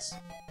Zone, yes.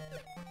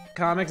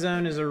 Comic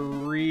Zone is a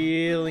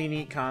really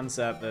neat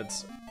concept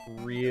that's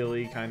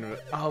really kind of...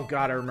 Oh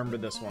god, I remember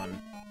this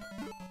one.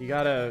 You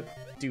gotta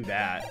do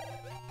that.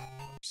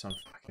 For some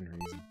fucking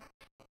reason.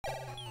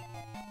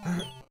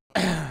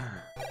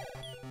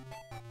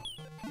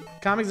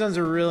 Comic Zone's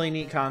a really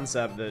neat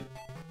concept that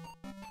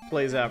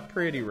plays out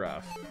pretty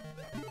rough.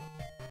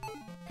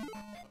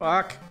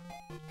 Fuck.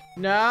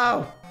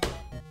 No!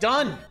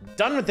 Done!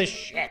 Done with this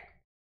shit!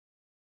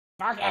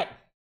 Fuck it!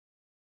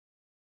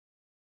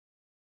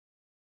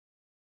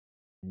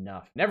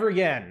 Enough. Never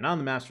again. Not on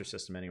the Master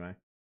System, anyway.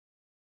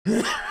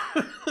 And!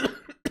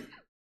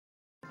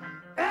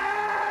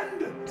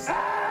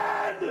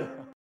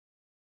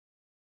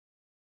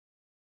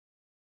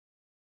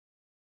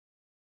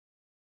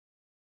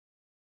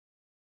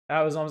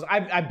 That was almost...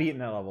 I've beaten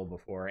that level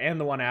before, and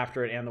the one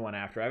after it, and the one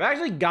after. I've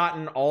actually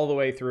gotten all the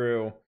way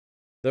through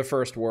the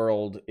first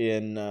world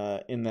in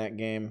that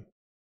game.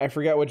 I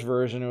forgot which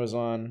version it was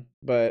on,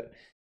 but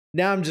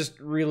now I'm just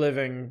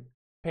reliving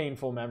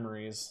painful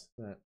memories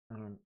that I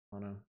don't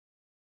want to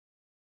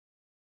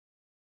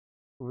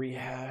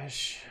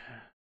rehash.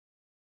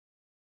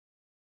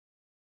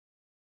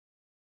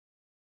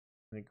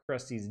 Like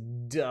Krusty's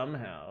dumb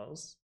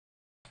house.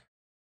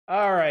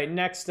 All right,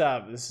 next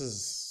up. This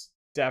is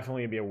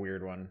definitely gonna be a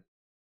weird one.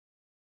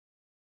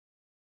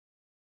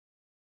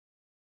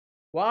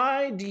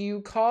 Why do you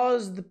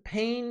cause the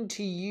pain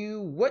to you?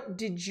 What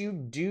did you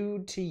do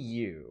to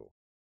you?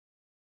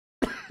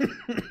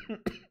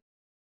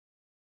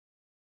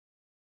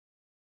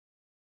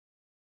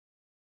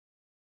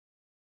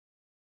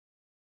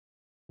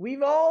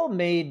 We've all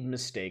made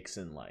mistakes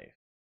in life,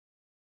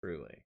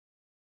 truly.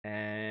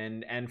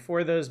 And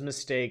for those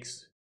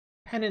mistakes,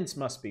 penance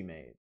must be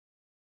made.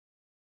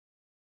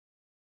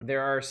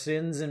 There are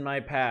sins in my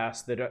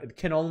past that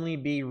can only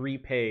be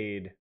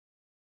repaid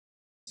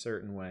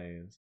certain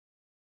ways.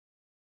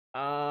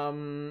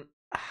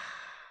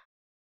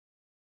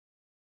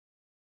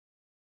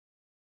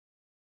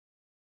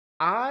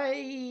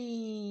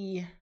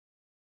 I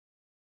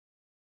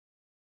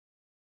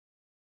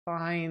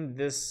find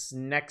this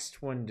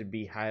next one to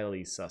be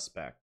highly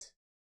suspect.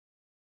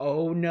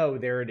 Oh no,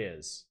 there it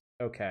is.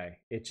 Okay,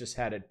 it just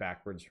had it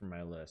backwards from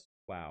my list.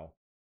 Wow.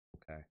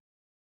 Okay.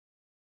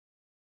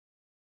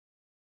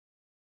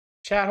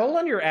 Chat, hold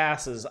on your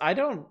asses. I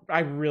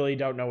really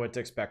don't know what to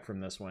expect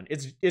from this one.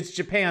 It's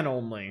Japan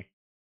only.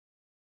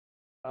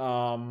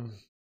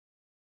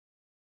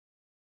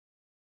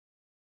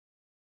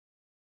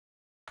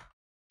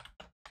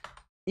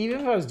 Even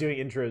if I was doing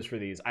intros for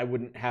these, I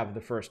wouldn't have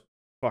the first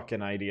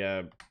fucking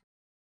idea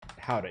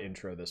how to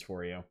intro this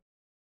for you.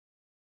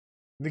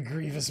 The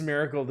grievous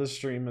miracle this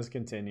stream must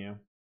continue.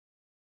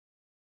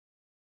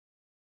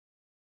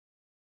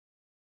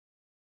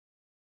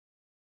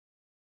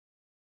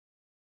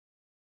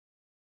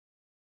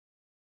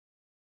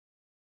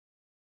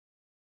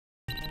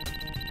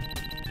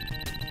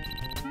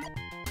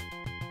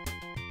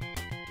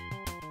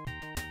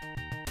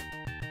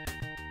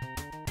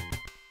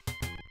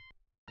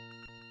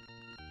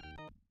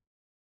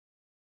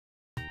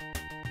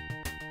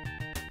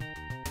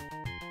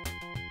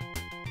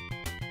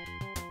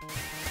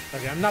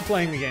 Okay, I'm not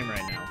playing the game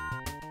right now.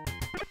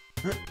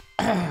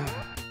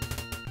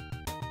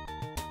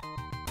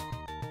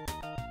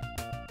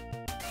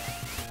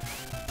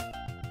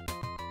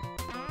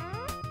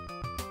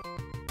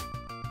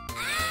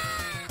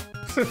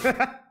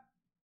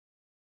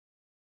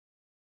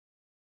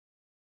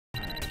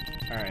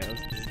 Alright,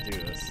 let's do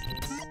this.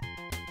 Let's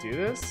do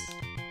this?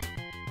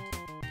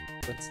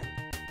 Let's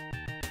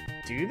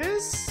do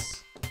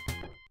this?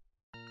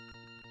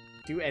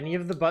 Do any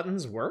of the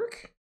buttons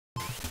work?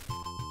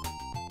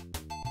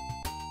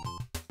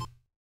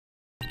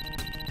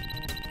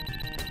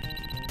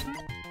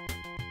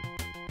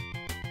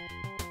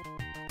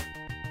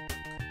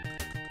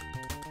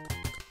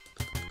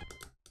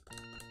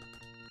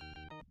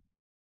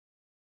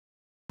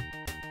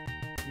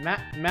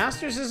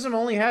 Master System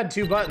only had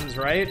 2 buttons,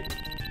 right?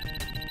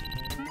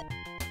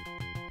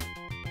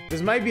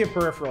 This might be a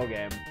peripheral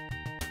game.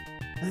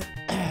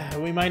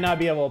 We might not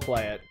be able to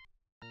play it.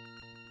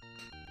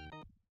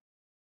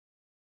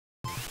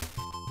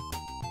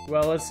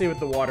 Well, let's see what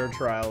the water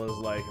trial is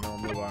like, and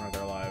then we'll move on with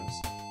our lives.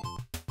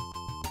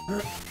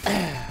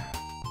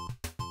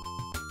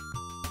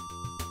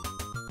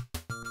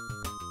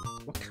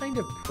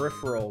 kind of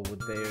peripheral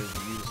would they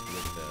have used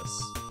with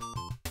this?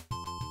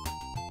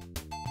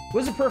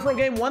 Was a peripheral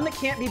game one that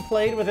can't be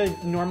played with a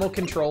normal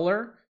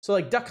controller? So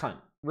like Duck Hunt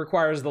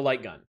requires the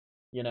light gun,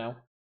 you know?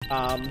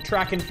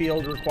 Track and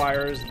Field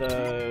requires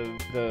the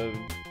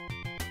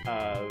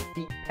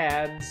feet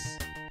pads,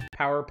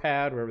 power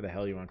pad, whatever the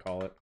hell you want to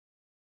call it.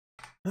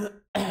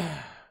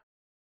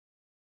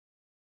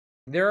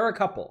 There are a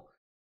couple.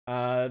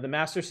 The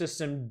Master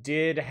System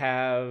did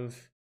have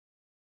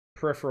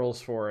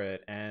peripherals for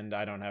it, and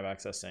I don't have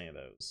access to any of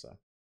those, so.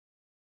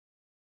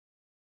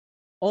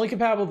 Only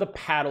compatible with the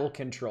paddle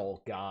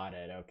control. Got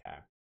it, okay.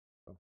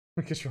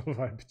 Control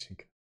by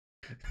pachinko.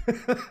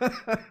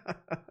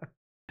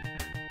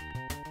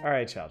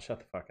 Alright, child, shut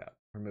the fuck up.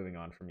 We're moving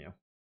on from you.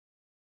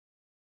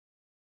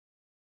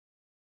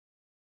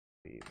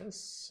 See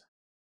this.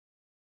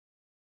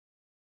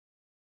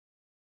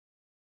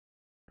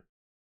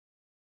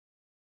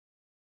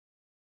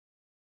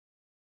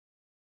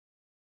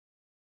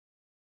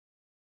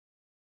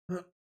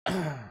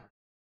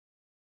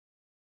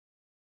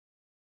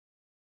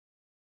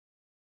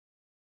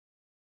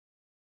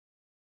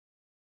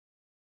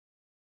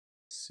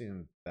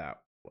 Assume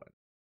that one.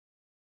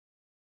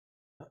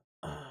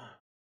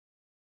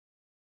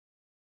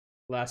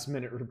 Last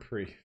minute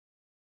reprieve.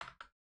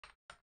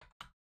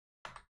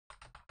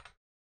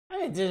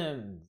 It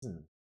didn't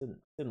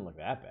look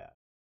that bad.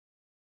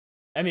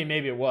 I mean,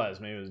 maybe it was.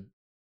 Maybe it was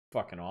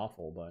fucking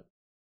awful, but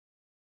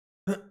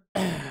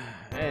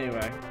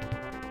anyway.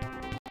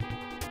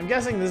 I'm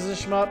guessing this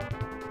is a shmup.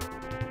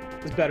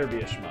 This better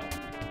be a shmup.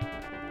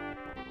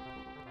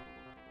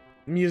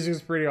 The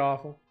music's pretty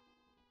awful.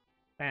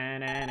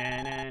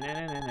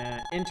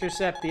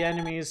 Intercept the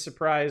enemy's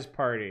surprise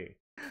party.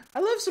 I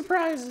love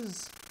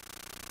surprises.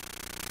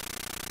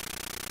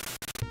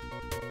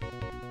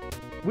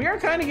 We are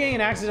kind of getting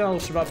an accidental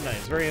shmup night.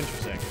 It's very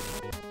interesting.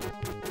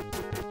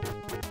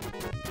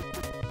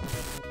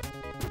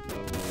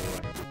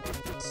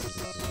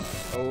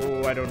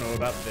 Oh, I don't know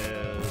about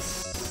this.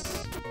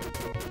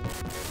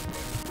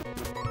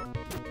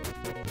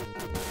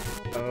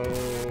 Oh,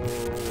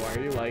 why are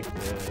you like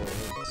this?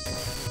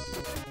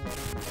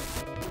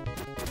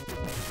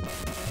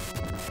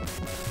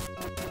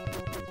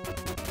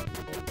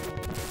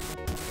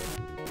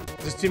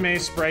 There's too many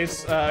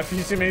sprites, a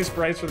few too many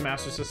sprites for the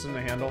Master System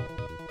to handle.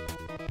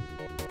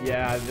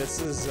 Yeah,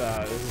 this is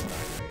not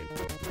great.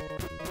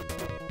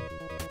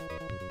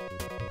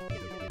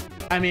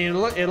 I mean,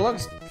 it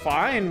looks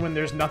fine when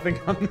there's nothing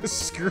on the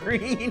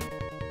screen.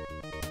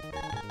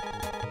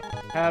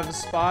 Have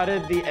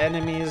spotted the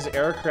enemy's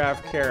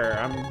aircraft carrier.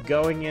 I'm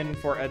going in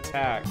for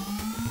attack.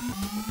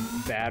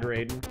 Bad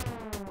Raiden.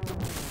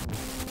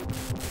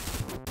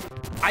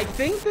 I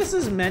think this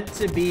is meant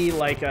to be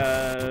like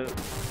a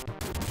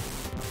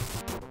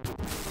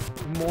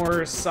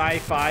more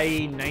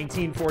sci-fi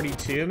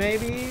 1942,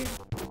 maybe?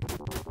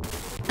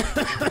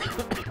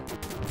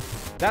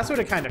 That's what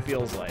it kind of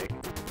feels like.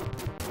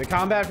 The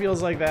combat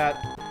feels like that.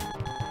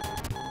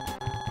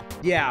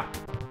 Yeah.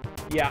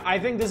 Yeah, I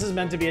think this is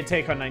meant to be a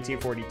take on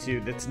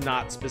 1942 that's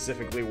not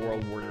specifically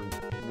World War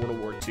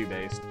II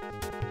based.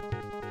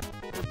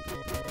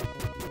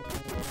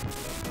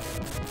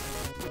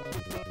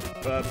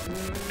 But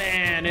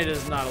man, it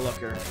is not a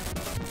looker.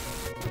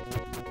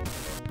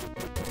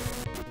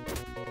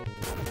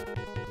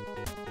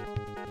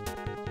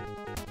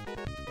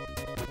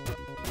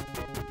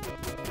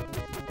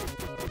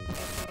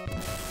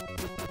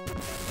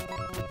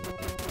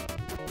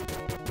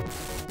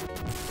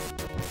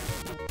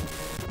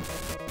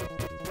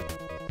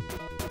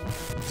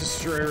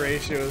 Destroy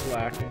ratio is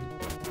lacking.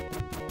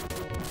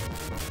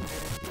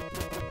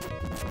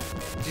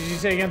 Did you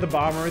take out the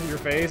bomber with your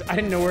face? I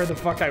didn't know where the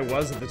fuck I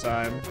was at the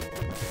time.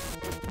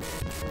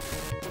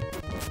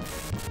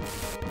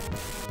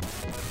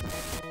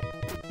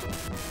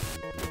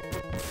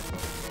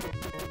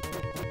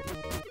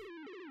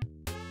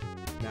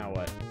 Now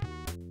what?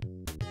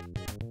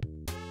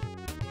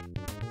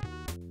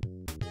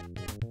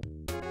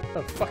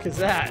 What the fuck is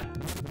that?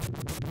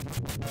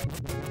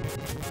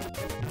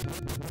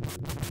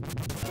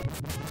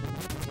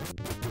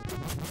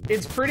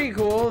 It's pretty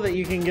cool that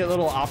you can get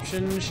little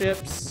option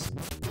ships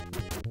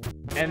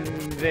and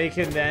they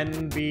can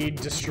then be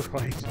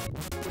destroyed.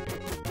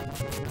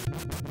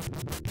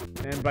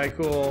 And by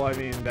cool, I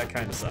mean that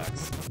kind of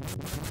sucks.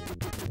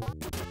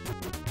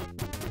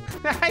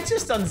 I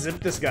just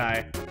unzipped this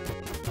guy.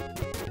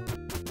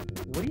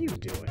 What are you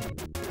doing?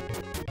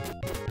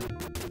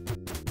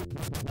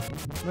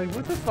 Like,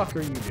 what the fuck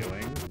are you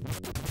doing?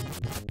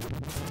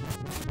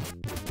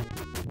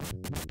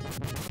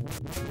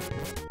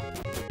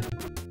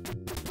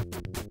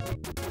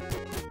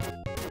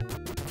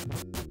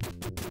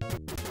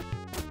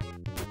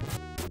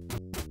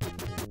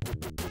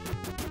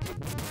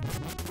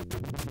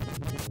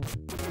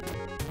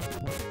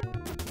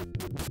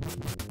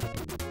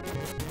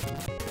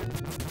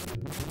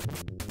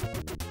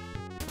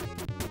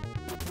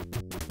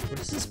 What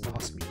is this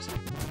boss music?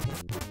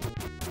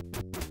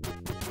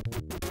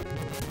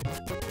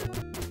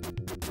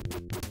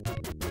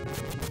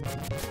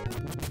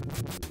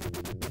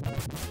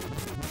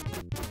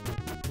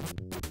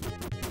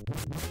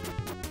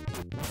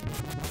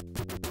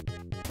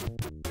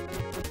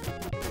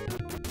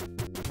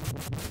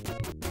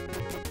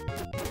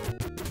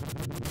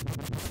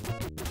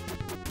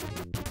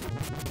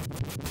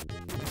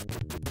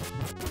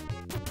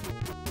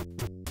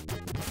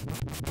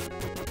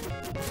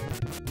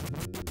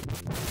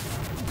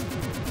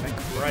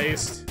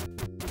 Christ.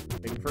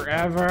 Taking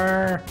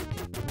forever.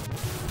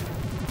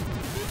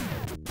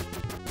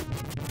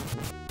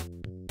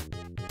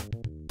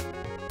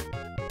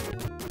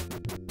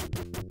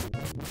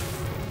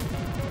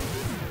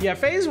 Yeah,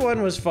 phase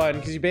 1 was fun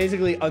because you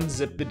basically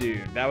unzip the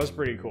dude. That was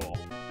pretty cool.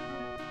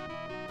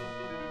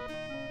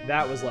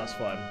 That was less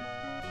fun.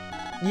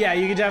 Yeah,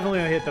 you can definitely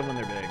hit them when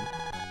they're big.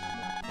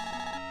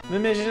 The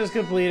mission is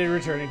completed,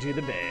 returning to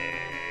the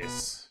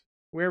base.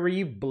 Where were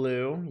you,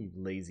 Blue? You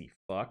lazy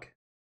fuck.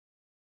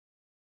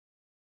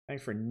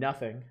 Thanks for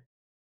nothing.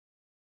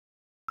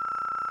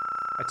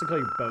 I took all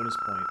your bonus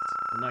points.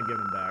 I'm not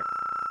giving them back.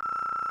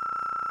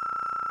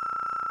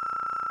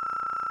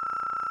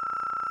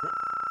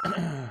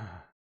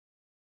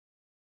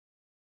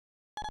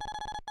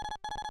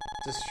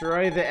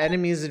 Destroy the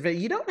enemy's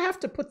advantage. You don't have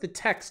to put the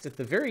text at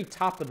the very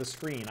top of the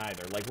screen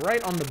either, like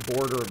right on the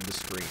border of the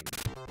screen.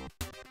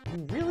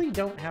 You really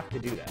don't have to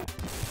do that.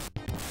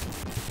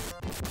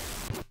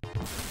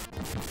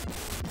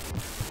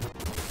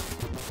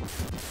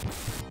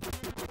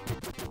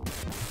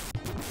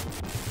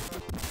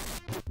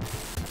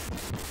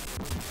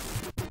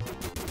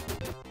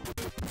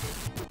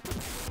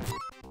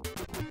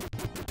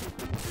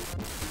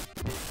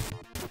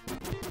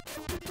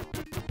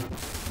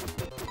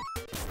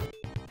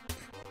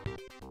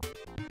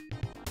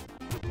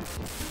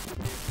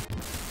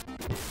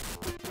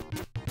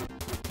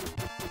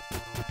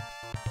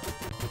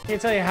 I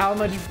can't tell you how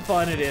much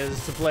fun it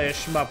is to play a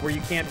shmup where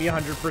you can't be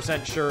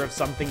 100% sure if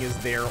something is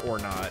there or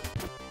not.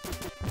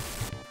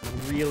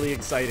 Really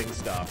exciting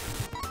stuff.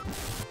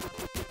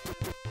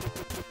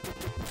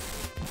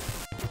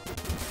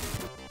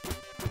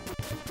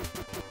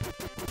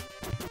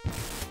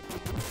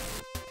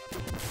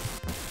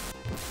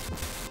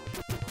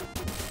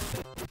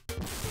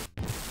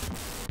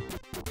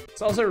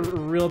 It's also a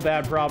real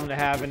bad problem to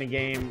have in a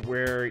game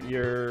where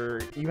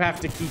you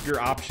have to keep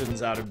your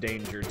options out of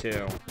danger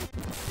too.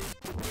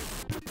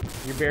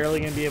 You're barely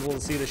going to be able to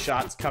see the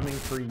shots coming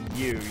for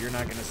you. You're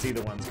not going to see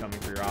the ones coming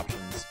for your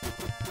options.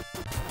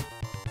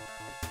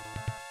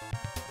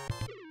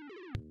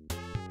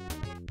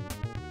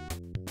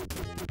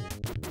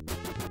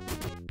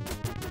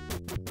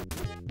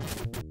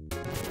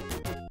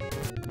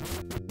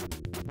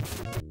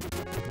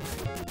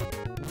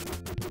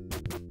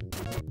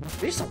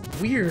 These are some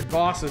weird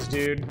bosses,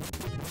 dude.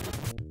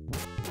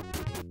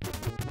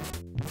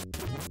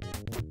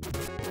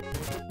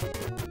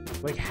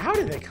 Like, how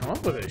did they come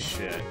up with this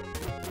shit?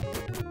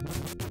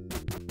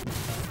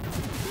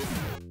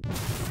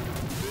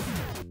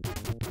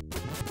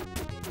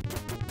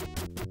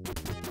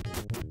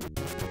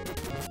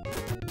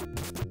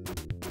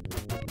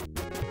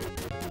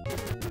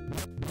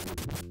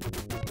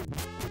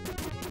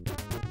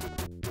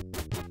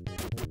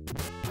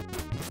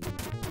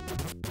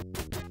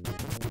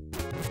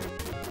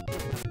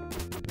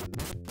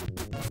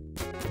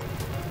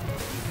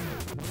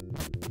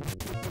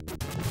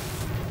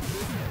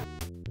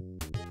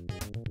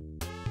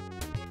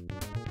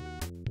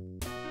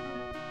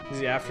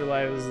 The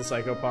afterlife is the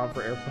psycho pomp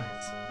for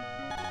airplanes.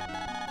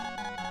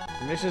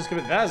 The mission is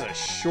committed. That is a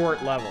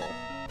short level.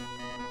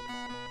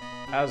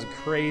 That was a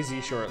crazy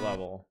short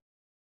level.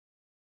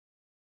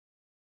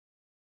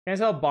 Can I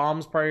tell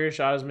bombs part of your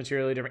shot is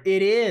materially different?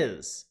 It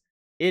is.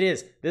 It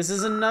is. This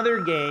is another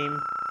game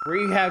where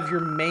you have your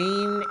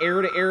main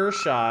air-to-air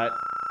shot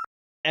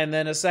and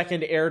then a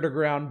second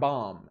air-to-ground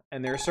bomb.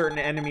 And there are certain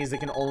enemies that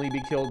can only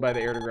be killed by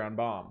the air-to-ground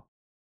bomb.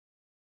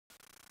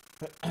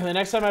 The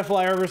next time I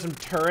fly over some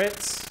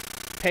turrets,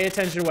 pay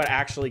attention to what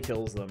actually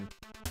kills them.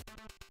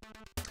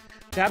 Do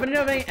you happen to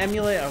know any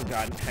emulate? Oh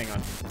god, hang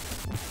on.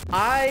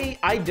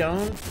 I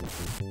don't,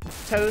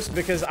 Toast,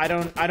 because I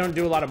don't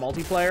do a lot of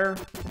multiplayer.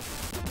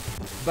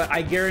 But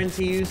I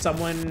guarantee you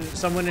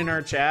someone in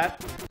our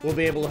chat will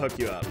be able to hook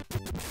you up.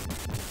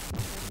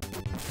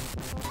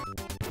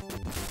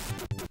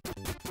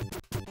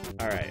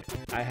 Alright,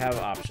 I have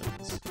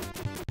options.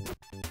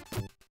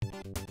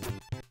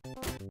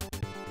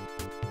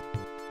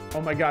 Oh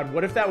my god,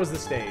 what if that was the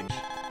stage?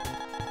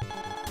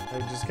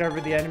 I've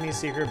discovered the enemy's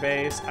secret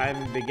base.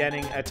 I'm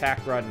beginning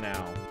attack run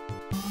now.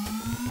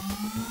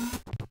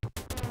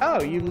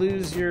 Oh, you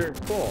lose your...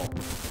 Cool.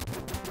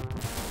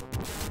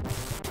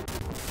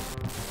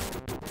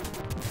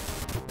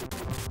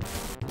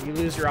 You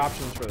lose your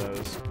options for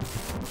those.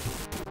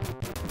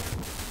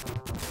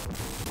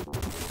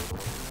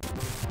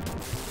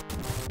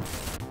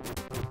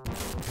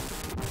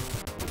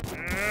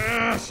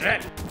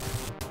 Shit!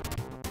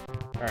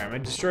 Alright, my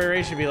destroy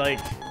rate should be like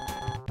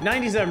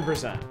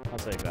 97%. I'll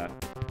take that.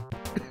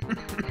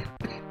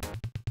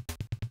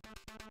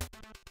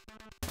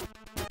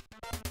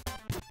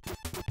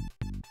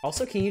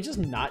 Also, can you just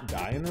not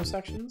die in those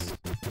sections?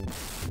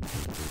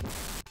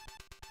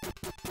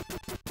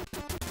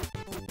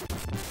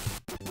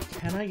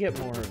 Can I get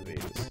more of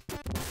these?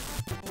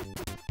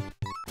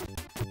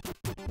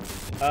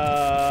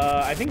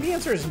 I think the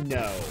answer is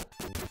no.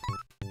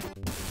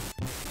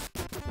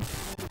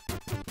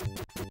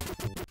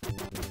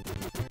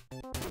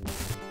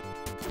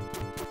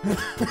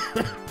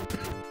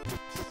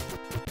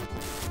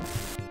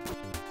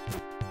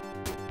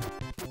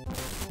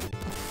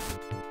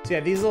 So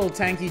yeah, these little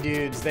tanky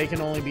dudes, they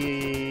can only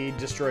be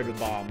destroyed with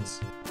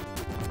bombs.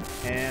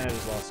 And I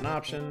just lost an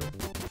option.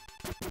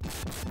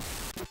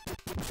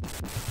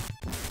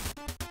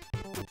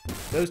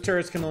 Those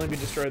turrets can only be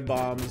destroyed with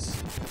bombs.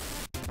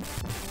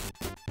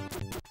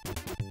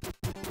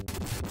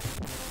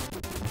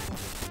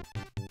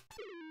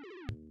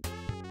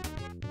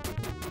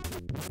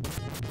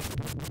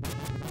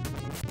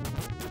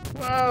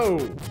 Whoa!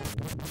 What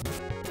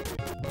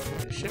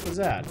the shit was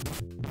that?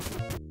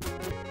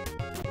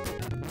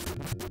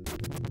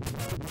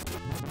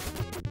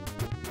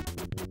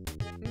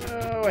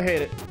 No, I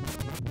hate it.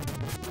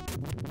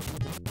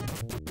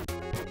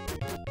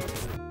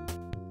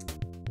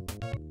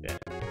 Yeah.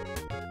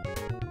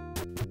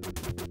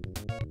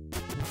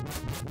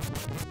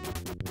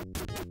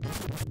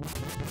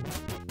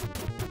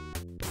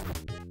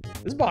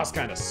 This boss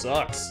kind of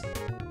sucks.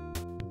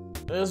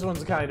 This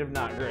one's kind of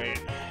not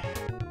great.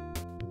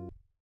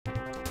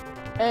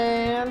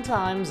 And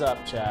time's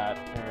up, chat.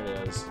 There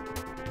it is.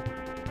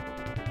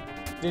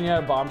 Didn't you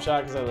have a bomb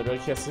shot because I literally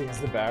can't see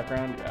against the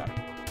background? Yeah.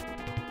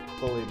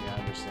 Believe me, I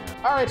understand.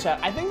 All right, chat.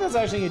 I think that's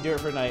actually going to do it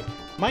for tonight.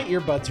 My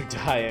earbuds are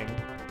dying.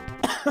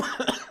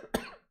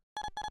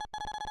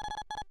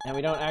 And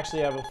we don't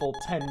actually have a full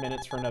 10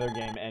 minutes for another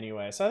game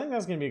anyway. So I think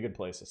that's going to be a good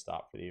place to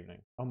stop for the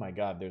evening. Oh my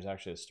god, there's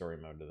actually a story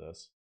mode to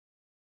this.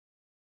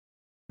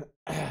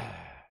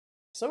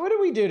 So what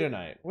did we do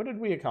tonight? What did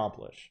we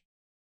accomplish?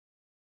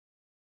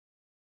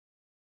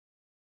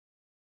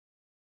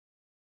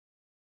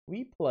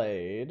 We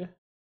played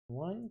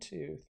 1,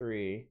 2,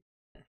 3,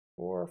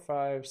 4,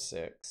 5,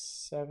 6,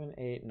 7,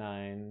 8,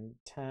 9,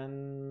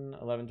 10,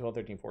 11, 12,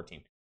 13,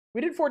 14.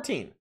 We did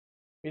 14.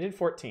 We did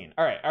 14.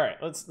 All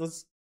right.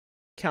 Let's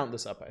count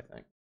this up, I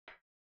think.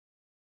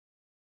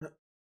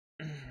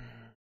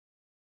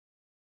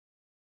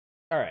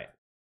 All right.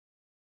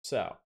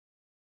 So,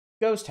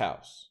 Ghost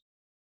House.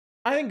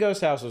 I think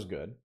Ghost House was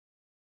good.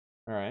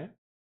 All right.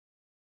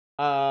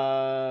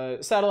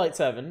 Satellite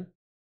 7.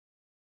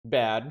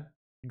 Bad.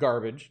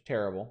 Garbage.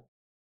 Terrible.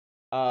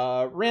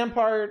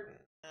 Rampart.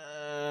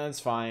 It's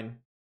fine.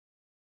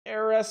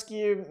 Air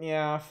Rescue.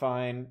 Yeah,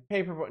 fine.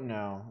 Paperboy.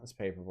 No, it's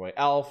Paperboy.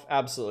 Elf.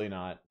 Absolutely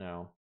not.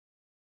 No.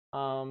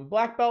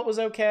 Black Belt was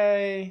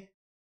okay.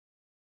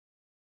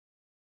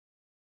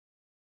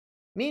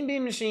 Mean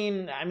Bean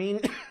Machine. I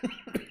mean,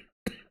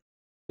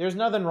 there's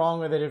nothing wrong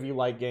with it if you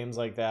like games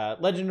like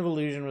that. Legend of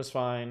Illusion was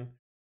fine.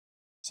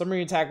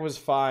 Submarine Attack was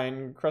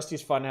fine.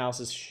 Krusty's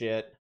Funhouse is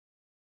shit.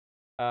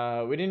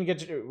 We didn't get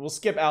to. We'll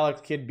skip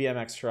Alex Kidd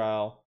BMX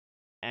Trial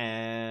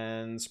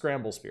and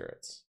Scramble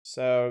Spirits.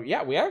 So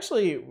yeah, we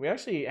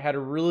actually had a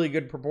really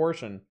good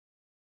proportion,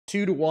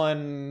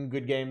 2-to-1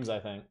 good games, I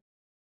think.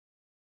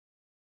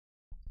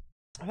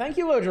 Thank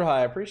you, Lodra High.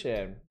 I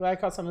appreciate it. Glad I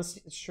caught some of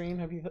the stream.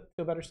 Have you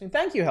feel better stream?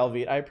 Thank you,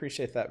 Helveet. I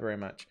appreciate that very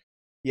much.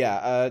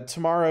 Yeah,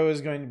 tomorrow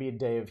is going to be a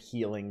day of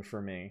healing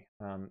for me.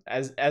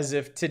 As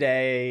if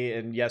today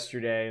and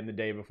yesterday and the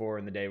day before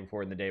and the day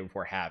before and the day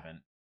before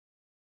haven't.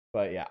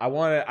 But yeah, I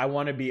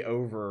want to be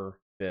over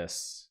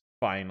this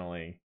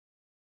finally.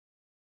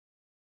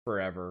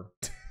 Forever.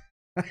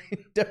 I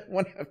don't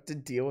want to have to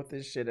deal with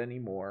this shit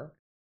anymore.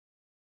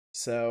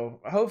 So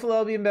hopefully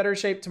I'll be in better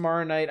shape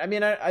tomorrow night. I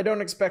mean, I don't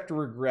expect a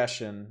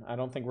regression. I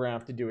don't think we're gonna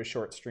have to do a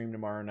short stream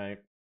tomorrow night.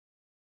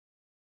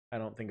 I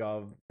don't think I'll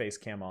have face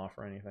cam off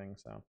or anything,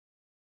 so.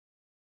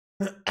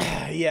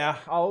 Yeah,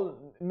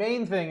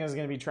 main thing is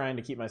gonna be trying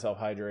to keep myself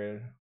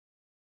hydrated.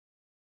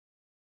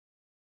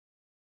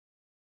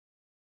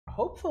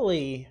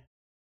 Hopefully.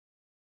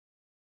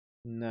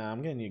 Nah,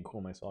 I'm gonna need to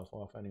cool myself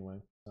off anyway,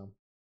 so.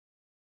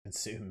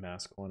 Consume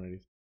mass quantities.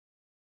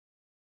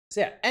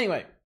 So yeah,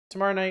 anyway,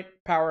 tomorrow night,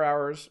 power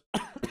hours.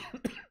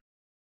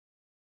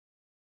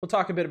 We'll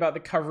talk a bit about the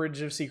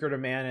coverage of Secret of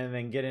Mana and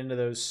then get into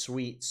those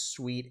sweet,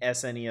 sweet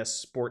SNES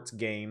sports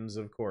games,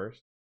 of course.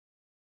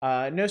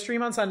 No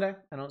stream on Sunday.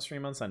 I don't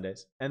stream on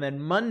Sundays. And then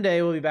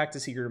Monday, we'll be back to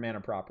Secret of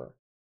Mana proper.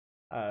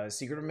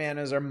 Secret of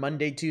Mana is our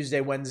Monday, Tuesday,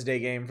 Wednesday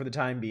game for the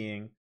time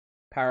being.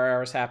 Power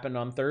hours happen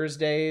on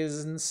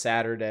Thursdays and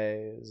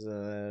Saturdays.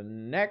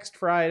 Next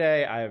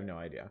Friday, I have no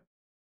idea.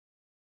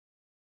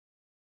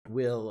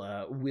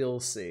 We'll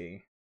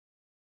see.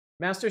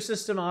 Master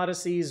System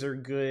Odysseys are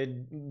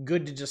good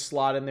to just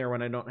slot in there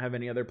when I don't have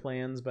any other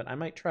plans, but I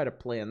might try to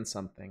plan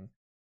something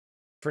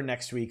for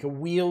next week. A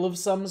wheel of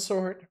some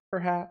sort,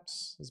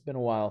 perhaps. It's been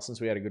a while since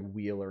we had a good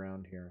wheel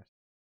around here.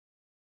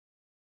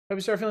 Hope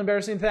you start feeling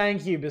better soon.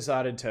 Thank you,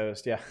 Besotted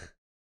Toast. Yeah.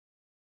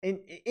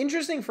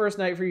 Interesting first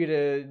night for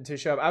you to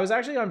show up. I was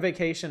actually on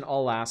vacation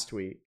all last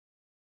week.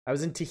 I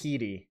was in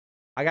Tahiti.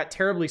 I got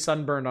terribly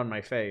sunburned on my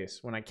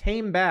face. When I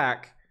came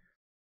back,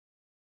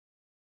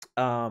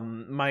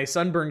 my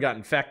sunburn got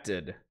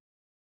infected,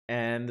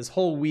 and this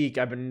whole week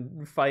I've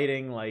been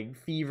fighting like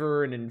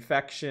fever and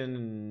infection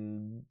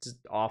and just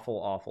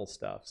awful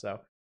stuff.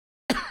 So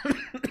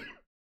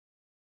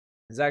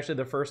it's actually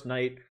the first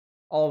night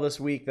all this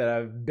week that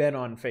I've been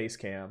on face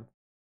cam.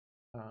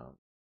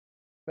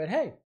 But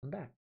hey, I'm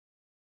back.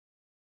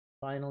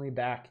 Finally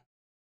back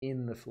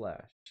in the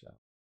flesh. So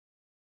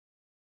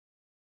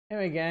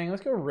Anyway, gang,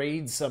 let's go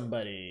raid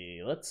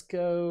somebody. Let's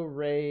go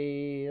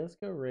raid. What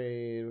are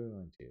we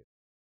going to?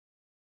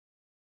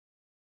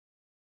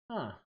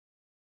 Huh.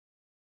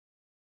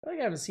 I feel like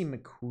I haven't seen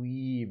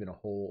McQueeb in a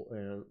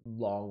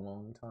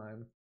long time.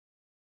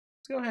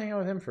 Let's go hang out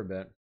with him for a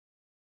bit.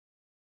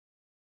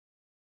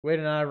 Wait,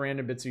 another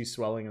random Bitsu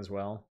swelling as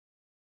well.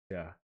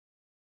 Yeah.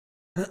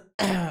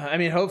 I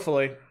mean,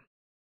 hopefully.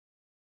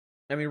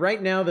 I mean,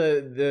 right now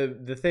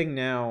the thing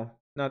now,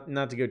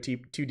 not to go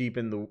too deep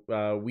in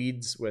the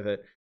weeds with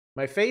it.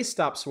 My face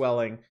stopped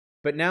swelling,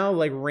 but now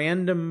like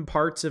random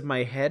parts of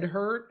my head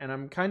hurt, and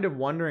I'm kind of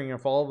wondering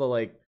if all the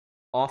like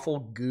awful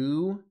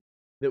goo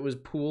that was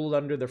pooled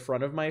under the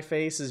front of my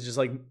face is just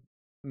like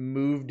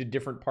moved to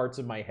different parts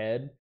of my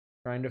head,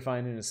 trying to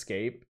find an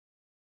escape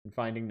and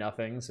finding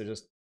nothing, so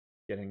just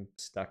getting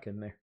stuck in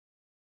there.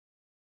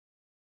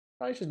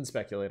 Probably shouldn't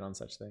speculate on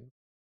such things.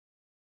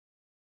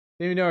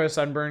 Did you know a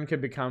sunburn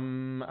could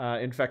become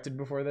infected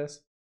before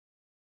this?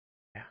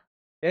 Yeah.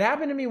 It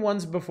happened to me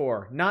once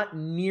before. Not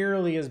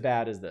nearly as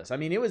bad as this. I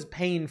mean, it was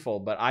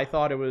painful, but I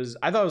thought it was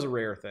a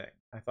rare thing.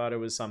 I thought it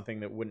was something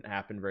that wouldn't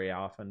happen very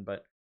often,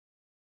 but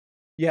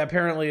yeah,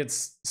 apparently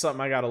it's something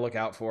I got to look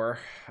out for.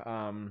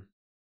 I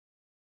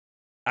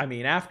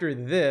mean, after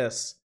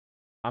this,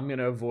 I'm going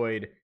to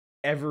avoid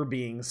ever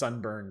being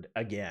sunburned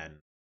again.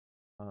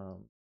 But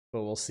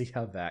we'll see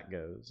how that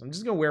goes. I'm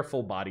just going to wear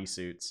full body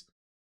suits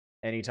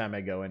anytime I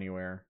go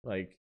anywhere,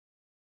 like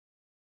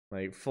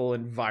full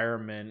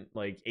environment,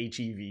 like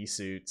HEV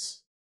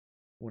suits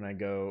when I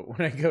go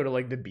to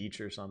like the beach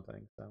or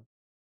something. So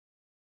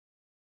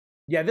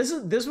yeah,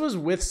 this was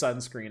with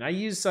sunscreen. I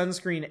used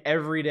sunscreen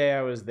every day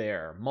I was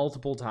there,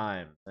 multiple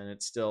times, and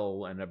it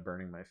still ended up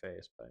burning my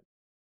face. But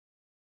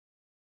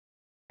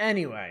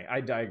anyway,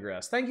 I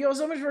digress. Thank you all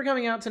so much for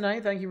coming out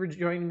tonight. Thank you for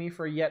joining me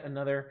for yet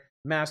another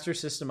Master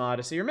System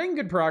Odyssey. You're making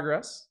good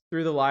progress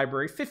through the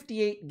library.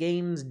 58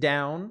 games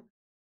down.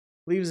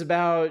 Leaves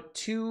about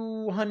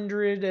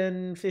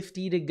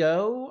 250 to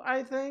go,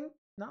 I think.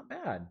 Not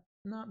bad.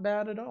 Not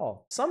bad at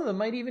all. Some of them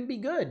might even be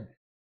good.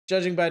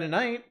 Judging by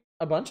tonight,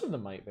 a bunch of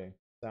them might be.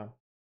 So,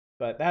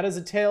 but that is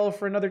a tale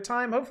for another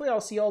time. Hopefully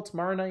I'll see y'all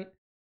tomorrow night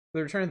for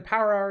the return of the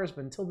Power Hours.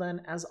 But until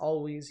then, as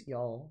always,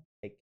 y'all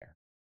take care.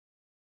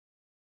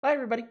 Bye,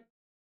 everybody.